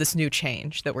this new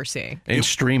change that we're seeing? And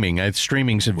streaming.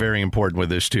 Streaming's very important with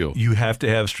this, too. You have to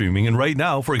have streaming. And right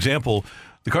now, for example,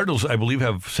 the Cardinals, I believe,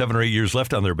 have 7 or 8 years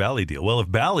left on their Bally deal. Well, if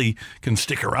Bally can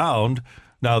stick around,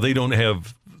 now they don't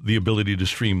have the ability to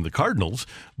stream the Cardinals,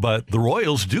 but the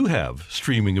Royals do have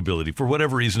streaming ability. For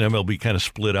whatever reason, MLB kind of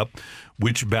split up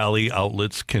which Bally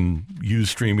outlets can use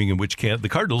streaming and which can't. The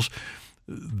Cardinals,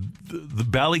 the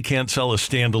Bally can't sell a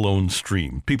standalone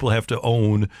stream. People have to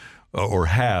own or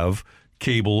have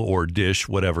cable or dish,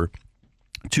 whatever,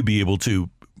 to be able to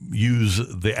use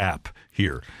the app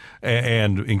here.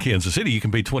 And in Kansas City, you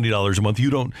can pay $20 a month. You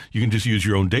can just use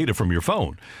your own data from your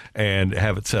phone and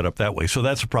have it set up that way. So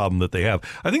that's a problem that they have.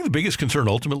 I think the biggest concern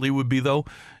ultimately would be, though,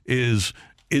 is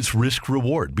it's risk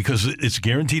reward, because it's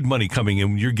guaranteed money coming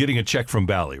in. You're getting a check from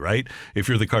Bally, right? If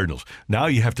you're the Cardinals. Now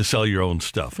you have to sell your own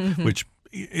stuff, which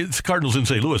it's Cardinals in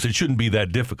St. Louis. It shouldn't be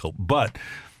that difficult. But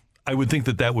I would think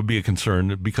that would be a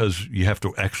concern, because you have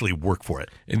to actually work for it.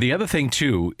 And the other thing,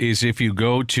 too, is if you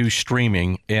go to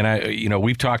streaming, and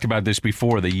we've talked about this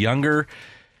before, the younger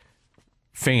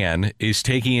fan is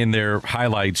taking in their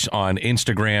highlights on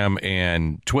Instagram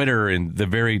and Twitter and the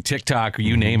very TikTok,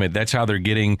 you name it. That's how they're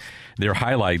getting their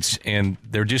highlights, and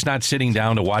they're just not sitting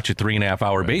down to watch a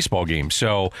 3.5-hour baseball game.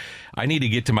 So I need to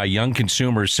get to my young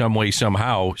consumers some way,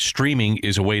 somehow. Streaming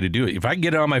is a way to do it. If I can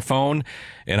get it on my phone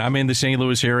and I'm in the St.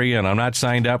 Louis area and I'm not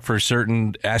signed up for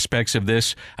certain aspects of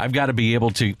this, I've got to be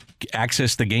able to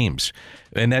access the games.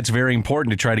 And that's very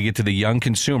important to try to get to the young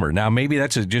consumer. Now, maybe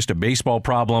that's just a baseball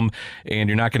problem and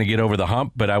you're not going to get over the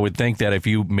hump, but I would think that if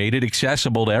you made it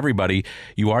accessible to everybody,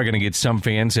 you are going to get some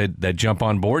fans that jump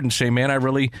on board and say, man, I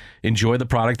really enjoy the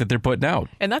product that they're putting out.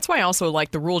 And that's why I also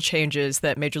like the rule changes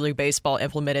that Major League Baseball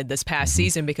implemented this past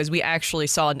season, because we actually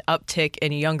saw an uptick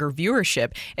in younger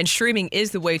viewership, and streaming is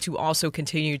the way to also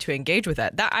continue to engage with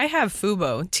that. I have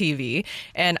Fubo TV,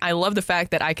 and I love the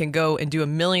fact that I can go and do a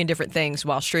million different things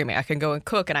while streaming. I can go and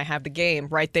cook and I have the game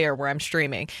right there where I'm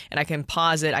streaming, and I can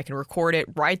pause it, I can record it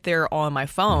right there on my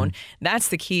phone. That's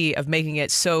the key of making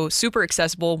it so super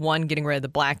accessible. One, getting rid of the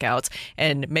blackouts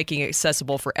and making it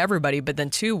accessible for everybody, but then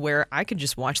two, where I could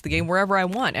just watch the game wherever I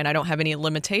want and I don't have any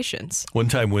limitations. One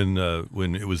time when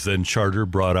it was then Charter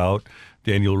brought out,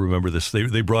 Daniel, remember this,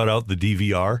 they brought out the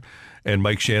DVR, and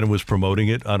Mike Shannon was promoting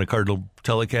it on a Cardinal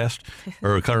telecast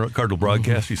or a Cardinal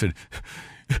broadcast. He said,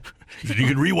 you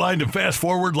can rewind and fast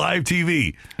forward live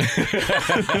TV.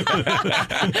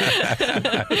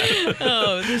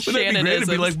 Oh, this Wouldn't that be great? It'd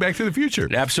be like Back to the Future.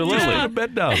 Absolutely. Yeah,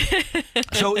 bet down.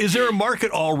 So is there a market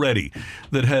already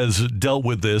that has dealt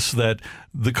with this that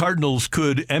the Cardinals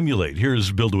could emulate?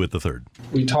 Here's Bill DeWitt III.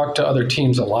 We talk to other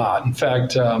teams a lot. In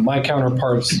fact, my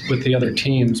counterparts with the other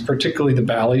teams, particularly the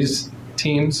Bally's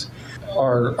teams,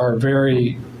 are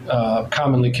very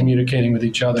commonly communicating with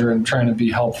each other and trying to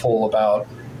be helpful about,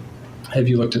 have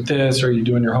you looked at this? Are you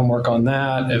doing your homework on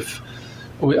that?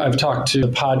 I've talked to the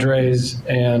Padres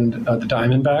and the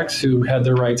Diamondbacks, who had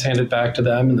their rights handed back to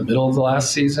them in the middle of the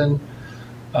last season.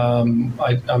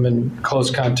 I'm in close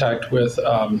contact with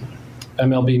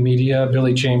MLB Media.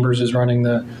 Billy Chambers is running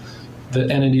the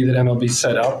entity that MLB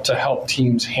set up to help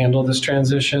teams handle this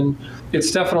transition.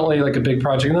 It's definitely like a big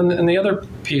project. And the other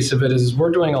piece of it is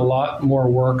we're doing a lot more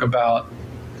work about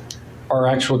our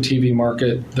actual TV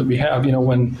market that we have.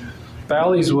 When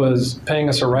Bally's was paying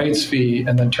us a rights fee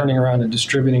and then turning around and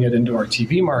distributing it into our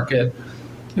TV market,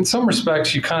 in some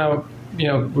respects, you kind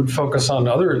of, would focus on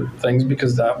other things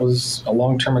because that was a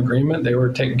long-term agreement. They were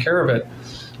taking care of it.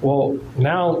 Well,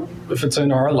 now if it's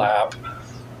in our lap,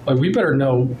 we better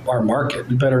know our market.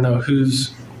 We better know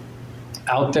who's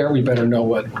out there. We better know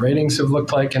what ratings have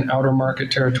looked like in outer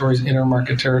market territories, inner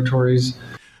market territories.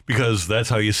 Because that's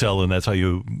how you sell and that's how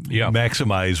you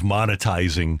maximize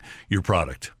monetizing your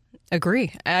product.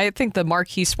 Agree. I think the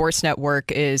Marquee Sports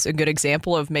Network is a good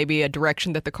example of maybe a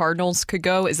direction that the Cardinals could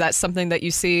go. Is that something that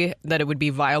you see that it would be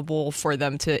viable for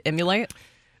them to emulate?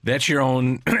 That's your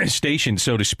own station,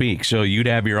 so to speak. So you'd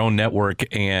have your own network.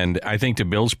 And I think to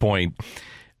Bill's point,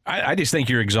 I just think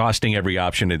you're exhausting every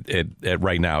option at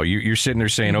right now. You're sitting there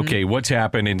saying, okay, what's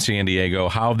happened in San Diego?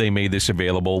 How have they made this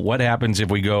available? What happens if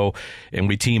we go and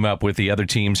we team up with the other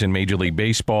teams in Major League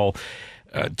Baseball?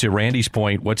 To Randy's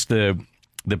point, what's the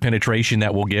penetration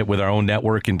that we'll get with our own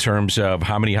network in terms of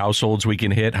how many households we can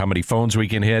hit, how many phones we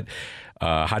can hit?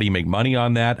 How do you make money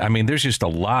on that? I mean, there's just a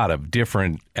lot of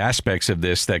different aspects of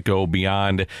this that go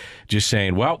beyond just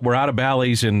saying, well, we're out of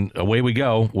Bally's and away we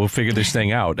go. We'll figure this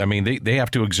thing out. I mean, they have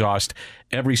to exhaust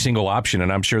every single option,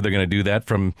 and I'm sure they're going to do that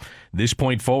from this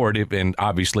point forward. And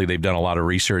obviously, they've done a lot of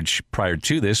research prior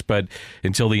to this, but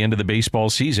until the end of the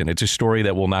baseball season, it's a story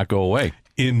that will not go away.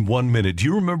 In 1 minute, do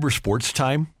you remember Sports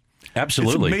Time?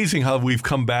 Absolutely. It's amazing how we've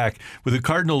come back with the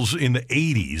Cardinals in the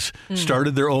 80s,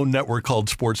 started their own network called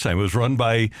Sports Time. It was run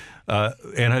by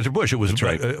Anheuser-Busch. It was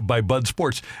by Bud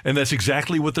Sports. And that's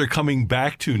exactly what they're coming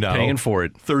back to now. Paying for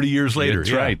it. 30 years later.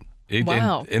 That's right.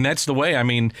 Wow. And that's the way. I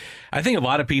mean, I think a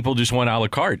lot of people just want a la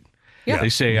carte. Yeah. They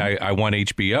say, I want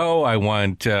HBO, I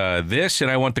want this, and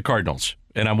I want the Cardinals.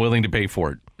 And I'm willing to pay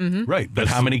for it. Right. But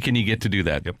how many can you get to do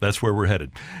that? Yep, that's where we're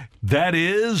headed. That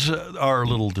is our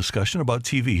little discussion about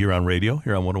TV here on radio,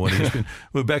 here on 101 ESPN.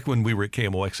 Well, back when we were at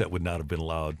KMOX, that would not have been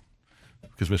allowed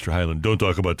because Mr. Hyland, don't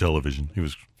talk about television. He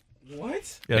was...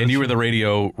 What? Yeah, and you were the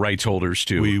radio rights holders,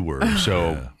 too. We were.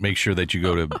 So make sure that you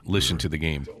go to listen to the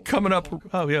game. Coming up,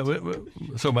 so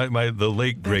the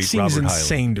late, great seems Robert Hyland.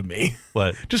 insane to me.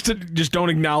 What? Just don't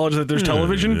acknowledge that there's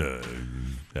television?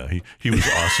 Yeah, he was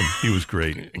awesome. He was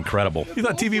great. Incredible. He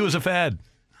thought TV was a fad.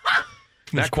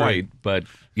 Not quite, but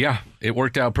yeah, it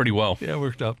worked out pretty well. Yeah, it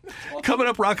worked out. Coming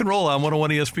up, rock and roll on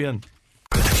 101 ESPN.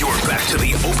 You're back to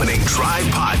the Opening Drive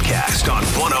podcast on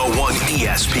 101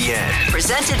 ESPN.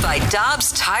 Presented by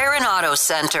Dobbs Tire and Auto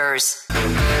Centers.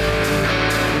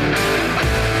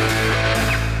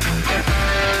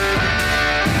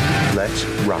 Let's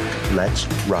rock. Let's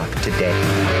rock today.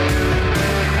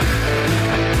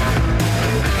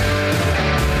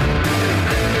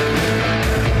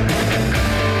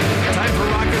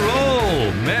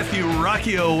 Matthew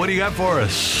Rocchio, what do you got for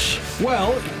us?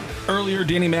 Well, earlier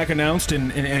Danny Mac announced,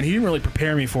 and he didn't really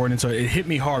prepare me for it, and so it hit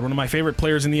me hard. One of my favorite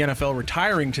players in the NFL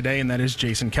retiring today, and that is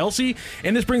Jason Kelce.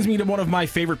 And this brings me to one of my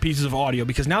favorite pieces of audio,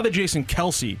 because now that Jason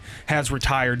Kelce has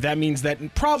retired, that means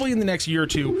that probably in the next year or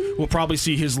two, we'll probably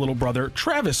see his little brother,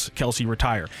 Travis Kelce,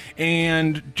 retire.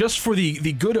 And just for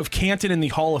the good of Canton and the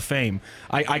Hall of Fame,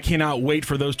 I cannot wait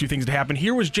for those two things to happen.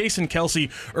 Here was Jason Kelce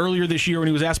earlier this year when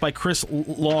he was asked by Chris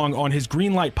Long on his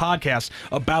Greenlight podcast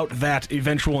about that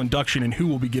eventual induction and who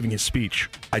will be giving his his speech.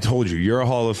 I told you, you're a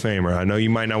Hall of Famer. I know you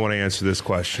might not want to answer this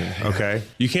question, okay?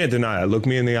 You can't deny it. Look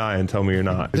me in the eye and tell me you're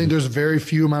not. I think there's very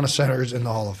few amount of centers in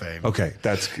the Hall of Fame. Okay,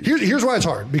 that's... Here's why it's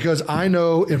hard, because I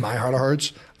know in my heart of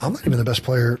hearts, I'm not even the best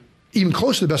player, even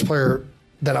close to the best player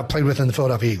that I played with in the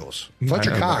Philadelphia Eagles.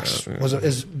 Fletcher Cox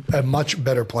is a much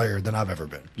better player than I've ever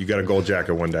been. You got a gold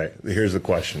jacket one day. Here's the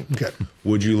question. Okay.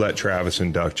 Would you let Travis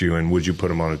induct you, and would you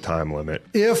put him on a time limit?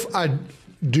 If I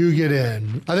do get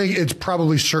in, I think it's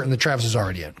probably certain that Travis is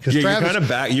already in. Because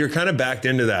You're kind of backed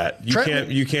into that.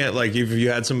 You can't like if you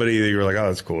had somebody that you were like, oh,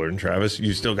 that's cooler than Travis,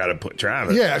 you still got to put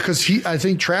Travis. Yeah, because I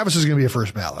think Travis is going to be a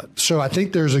first ballot. So I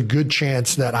think there's a good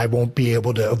chance that I won't be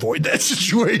able to avoid that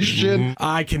situation.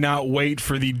 I cannot wait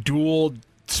for the dual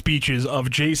speeches of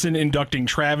Jason inducting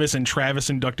Travis and Travis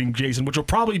inducting Jason, which will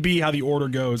probably be how the order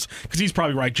goes, because he's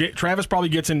probably right. Travis probably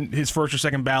gets in his first or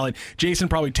second ballot. Jason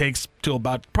probably takes till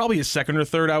about probably his second or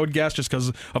third, I would guess, just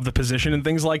because of the position and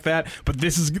things like that. But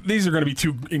these are going to be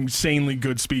two insanely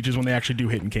good speeches when they actually do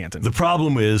hit in Canton. The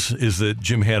problem is that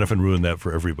Jim Hanifin ruined that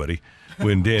for everybody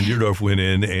when Dan Dierdorf went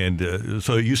in, and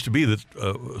so it used to be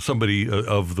that somebody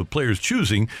of the players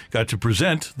choosing got to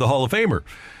present the Hall of Famer.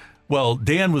 Well,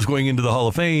 Dan was going into the Hall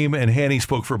of Fame, and Hanny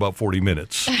spoke for about 40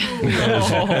 minutes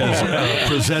as a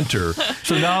presenter.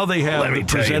 So now they have the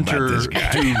presenter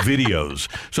do videos.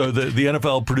 So the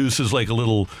NFL produces like a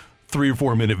little 3 or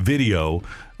 4 minute video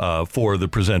for the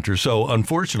presenter. So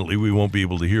unfortunately, we won't be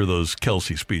able to hear those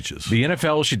Kelsey speeches. The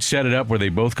NFL should set it up where they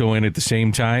both go in at the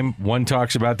same time. One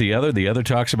talks about the other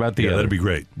talks about the other. That'd be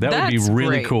great. That would be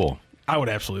really cool. I would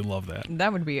absolutely love that.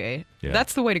 That would be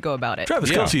that's the way to go about it.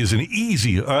 Travis Kelsey is an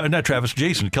easy, not Travis,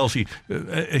 Jason Kelsey.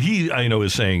 He, I know,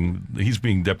 is saying he's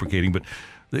being deprecating, but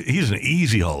he's an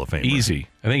easy Hall of Famer. Easy.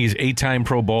 I think he's 8-time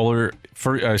Pro Bowler,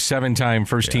 7-time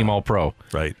first-team All-Pro.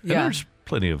 Right. Yeah. And there's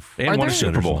plenty of and won a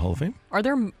Super Bowl Hall of Fame. Are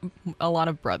there a lot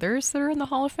of brothers that are in the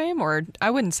Hall of Fame? Or I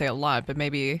wouldn't say a lot, but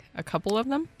maybe a couple of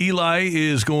them? Eli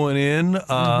is going in.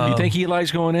 You think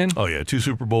Eli's going in? Oh, yeah. 2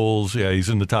 Super Bowls. Yeah, he's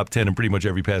in the top 10 in pretty much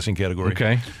every passing category.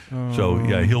 Okay. So,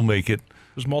 yeah, he'll make it.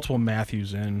 There's multiple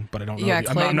Matthews in, but I don't know. Yeah,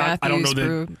 Clay Matthews,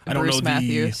 Bruce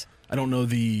Matthews. I don't know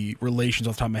the relations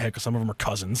off the top of my head because some of them are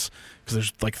cousins.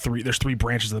 Because there's three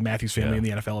branches of the Matthews family in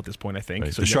the NFL at this point, I think.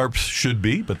 Right. So the Sharps should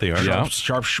be, but they aren't.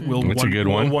 Sharps will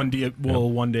one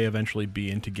day eventually be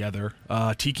in together.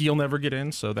 Tiki will never get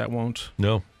in, so that won't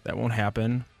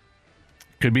happen.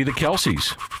 Could be the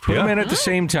Kelseys. Put them in at the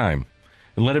same time.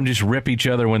 And let them just rip each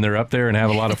other when they're up there and have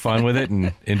a lot of fun with it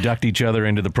and induct each other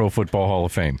into the Pro Football Hall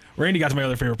of Fame. Randy got to my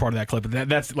other favorite part of that clip.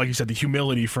 That's like you said, the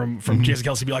humility from Jason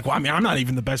Kelsey. Be like, well, I mean, I'm not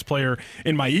even the best player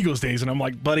in my Eagles days. And I'm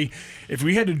like, buddy, if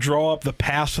we had to draw up the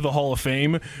path to the Hall of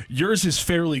Fame, yours is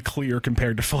fairly clear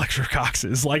compared to Fletcher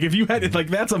Cox's. Like, if you had, like,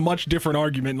 that's a much different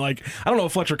argument. Like, I don't know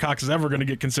if Fletcher Cox is ever going to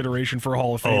get consideration for a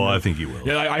Hall of Fame. Oh, I think he will.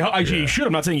 Yeah, he should.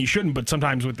 I'm not saying he shouldn't, but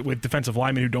sometimes with defensive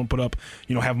linemen who don't put up,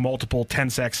 have multiple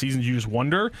 10-sack seasons, you just wonder.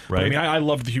 Right. But, I mean, I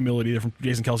love the humility from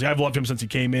Jason Kelsey. I've loved him since he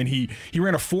came in. He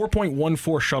ran a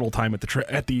 4.14 shuttle time at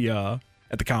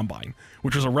the combine,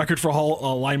 which was a record for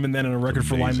linemen then and a record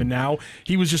for linemen now.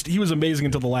 He was amazing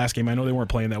until the last game. I know they weren't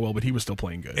playing that well, but he was still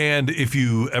playing good. And if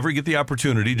you ever get the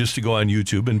opportunity just to go on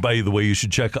YouTube, and by the way, you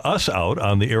should check us out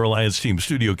on the Air Alliance Team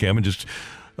Studio Cam and just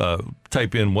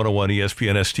type in 101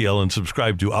 ESPN STL and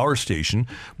subscribe to our station.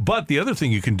 But the other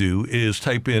thing you can do is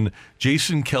type in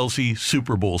Jason Kelsey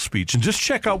Super Bowl speech and just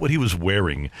check out what he was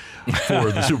wearing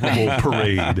for the Super Bowl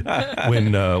parade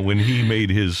when he made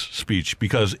his speech,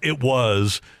 because it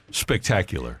was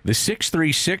spectacular. The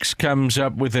 636 comes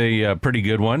up with a pretty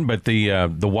good one, but the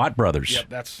Watt brothers.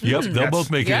 They'll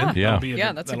both make it in.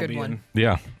 Yeah, that's a good one.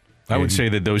 Yeah. I would say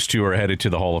that those two are headed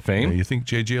to the Hall of Fame. You think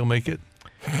JJ will make it?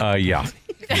 Yeah.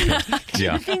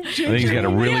 Yeah. I think he's got a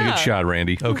really good shot,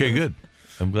 Randy. Okay, good.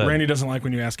 I'm glad. Randy doesn't like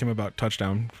when you ask him about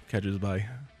touchdown catches by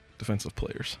defensive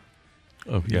players.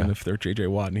 Oh, yeah. Even if they're J.J.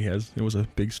 Watt, and it was a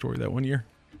big story that one year.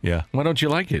 Yeah. Why don't you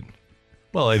like it?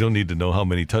 Well, I don't need to know how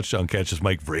many touchdown catches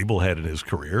Mike Vrabel had in his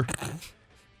career.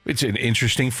 It's an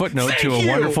interesting footnote to a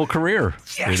wonderful career.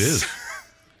 Yes. It is.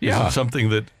 Yeah. Is it something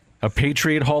that a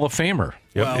Patriot Hall of Famer.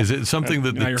 Yep. Well, is it something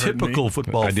that the typical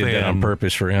football fan I did that on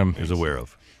purpose for him is aware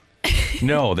of?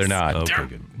 No, they're not. Okay,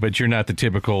 good. But you're not the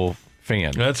typical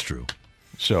fan. That's true.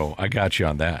 So I got you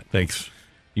on that. Thanks.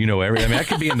 I mean, I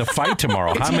could be in the fight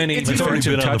tomorrow. How many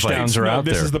defensive touchdowns are out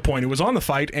there? This is the point. It was on the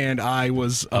fight, and I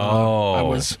was I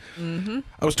was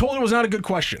told it was not a good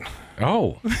question.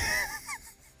 Oh.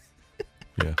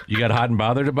 Yeah. You got hot and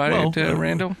bothered about it,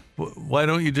 Randall? Why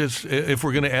don't you just, if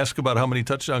we're going to ask about how many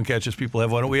touchdown catches people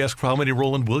have, why don't we ask how many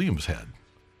Roland Williams had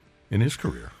in his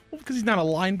career? Well, because he's not a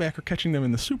linebacker catching them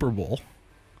in the Super Bowl.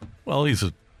 Well, he's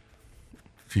a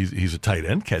He's a tight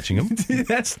end catching him.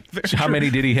 That's How many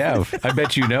did he have? I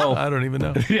bet you know. I don't even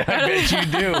know. Yeah, I bet you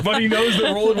do. But he knows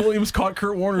that Roland Williams caught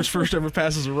Kurt Warner's first ever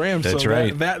pass as a Rams. That's so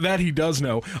right. That he does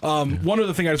know. One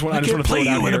other thing I just want to play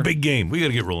throw you out in here. a big game. We got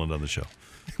to get Roland on the show.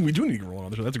 We do need to get Roland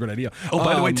on the show. That's a great idea. Oh,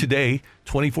 by the way, today,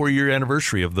 24-year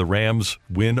anniversary of the Rams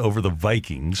win over the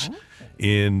Vikings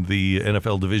in the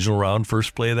NFL divisional round.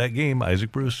 First play of that game,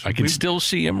 Isaac Bruce. I can still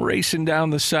see him racing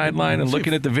down the sideline and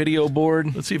looking at the video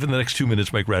board. Let's see if in the next 2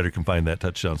 minutes Mike Ryder can find that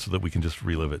touchdown so that we can just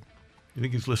relive it. You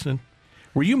think he's listening?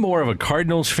 Were you more of a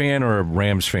Cardinals fan or a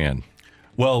Rams fan?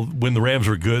 Well, when the Rams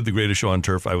were good, the greatest show on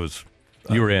turf, I was.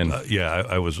 You were in.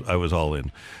 I was all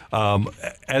in.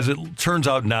 As it turns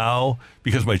out now,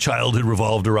 because my childhood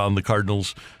revolved around the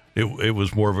Cardinals, it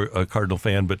was more of a Cardinal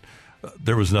fan. But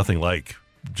there was nothing like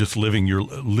just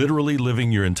literally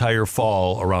living your entire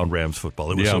fall around Rams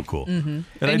football. It was so cool. Mm-hmm.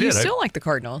 And I you did. still like the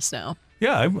Cardinals now.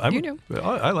 Yeah, You do.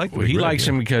 I like. Well, he likes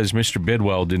him because Mr.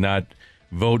 Bidwell did not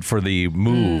vote for the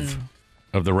move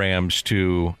of the Rams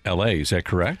to L.A. Is that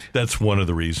correct? That's one of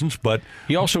the reasons, but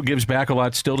he also gives back a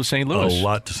lot still to St. Louis. A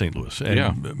lot to St. Louis. And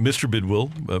Mr.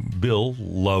 Bidwell, Bill,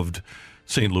 loved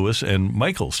St. Louis, and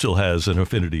Michael still has an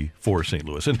affinity for St.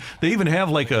 Louis. And they even have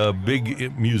like a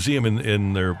big museum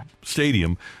in their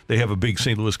stadium. They have a big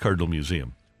St. Louis Cardinal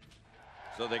museum.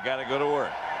 So they got to go to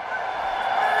work.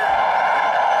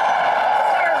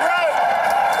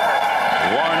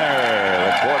 Warner,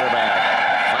 the quarterback,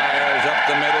 fires up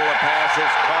the middle. The pass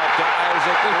is caught to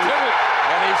Isaac,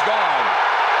 and he's gone.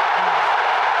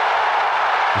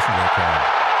 Listen to that crowd.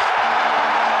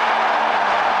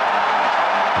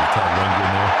 Todd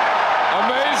Lundgren there.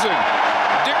 Amazing.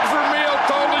 Dick Vermeil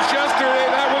told us yesterday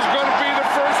that was going to be the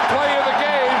first play of the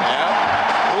game.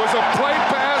 It was a play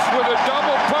pass with a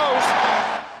double post.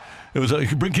 It was.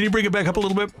 Can you bring it back up a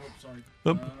little bit?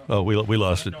 Oh, we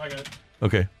lost it. No, I got it.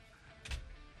 Okay.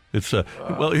 It's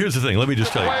well. Here's the thing. Let me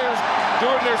just tell you. Players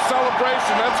doing their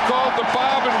celebration. That's called the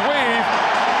bob and weave.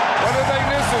 One of the thing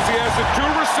is he has the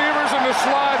two receivers in the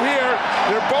slot here.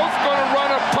 They're both going to run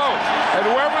a post, and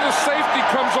whoever the safety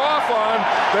comes off on,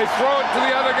 they throw it to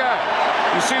the other guy.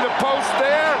 You see the post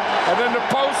there, and then the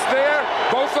post there.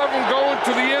 Both of them going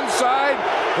to the inside.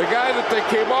 The guy that they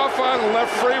came off on and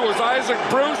left free was Isaac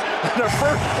Bruce, and the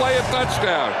first play a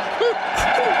touchdown.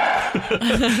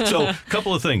 So, a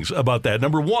couple of things about that.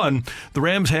 Number one, the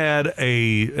Rams had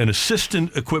an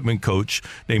assistant equipment coach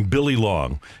named Billy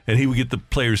Long, and he would get the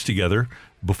players together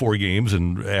before games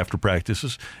and after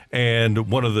practices. And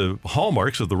one of the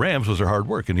hallmarks of the Rams was their hard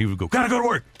work. And he would go, gotta go to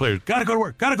work. Players, gotta go to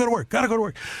work, gotta go to work, gotta go to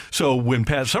work. So when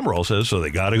Pat Summerall says, so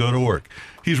they gotta go to work,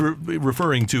 he's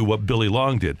referring to what Billy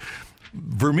Long did.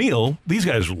 Vermeil, these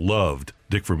guys loved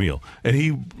Dick Vermeil, and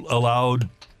he allowed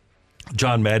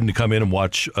John Madden to come in and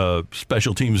watch a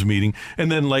special teams meeting.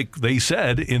 And then, like they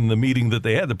said in the meeting that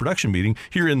they had, the production meeting,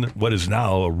 here in what is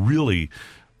now a really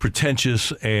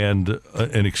pretentious and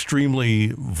an extremely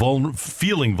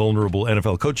feeling vulnerable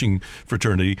NFL coaching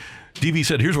fraternity, DB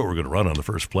said, here's what we're going to run on the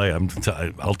first play.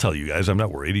 I'll tell you guys, I'm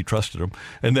not worried. He trusted them.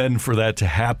 And then for that to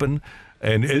happen,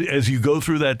 and as you go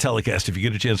through that telecast, if you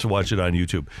get a chance to watch it on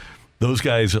YouTube, those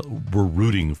guys were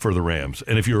rooting for the Rams.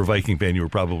 And if you were a Viking fan, you were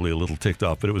probably a little ticked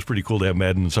off. But it was pretty cool to have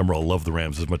Madden and Summerall love the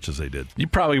Rams as much as they did. You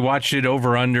probably watched it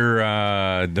over under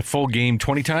the full game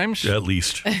 20 times? At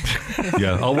least.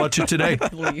 Yeah, I'll watch it today.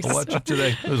 I'll watch it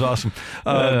today. It was awesome.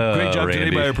 Great job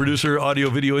today by our producer, audio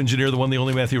video engineer, the one, the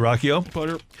only Matthew Rocchio.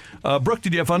 Pleasure. Brooke,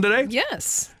 did you have fun today?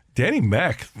 Yes. Danny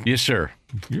Mac. Yes, sir.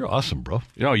 You're awesome, bro.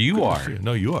 No, you are.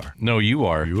 No, you are. No, you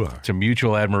are. You are. It's a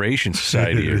mutual admiration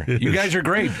society here. You guys are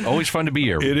great. Always fun to be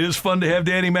here. It is fun to have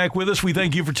Danny Mac with us. We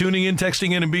thank you for tuning in,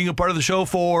 texting in, and being a part of the show.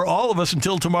 For all of us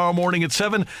until tomorrow morning at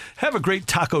 7. Have a great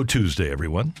Taco Tuesday,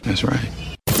 everyone. That's right.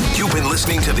 You've been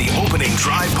listening to the Opening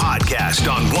Drive podcast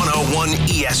on 101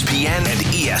 ESPN and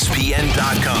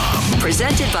ESPN.com.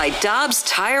 Presented by Dobbs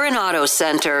Tire and Auto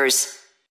Centers.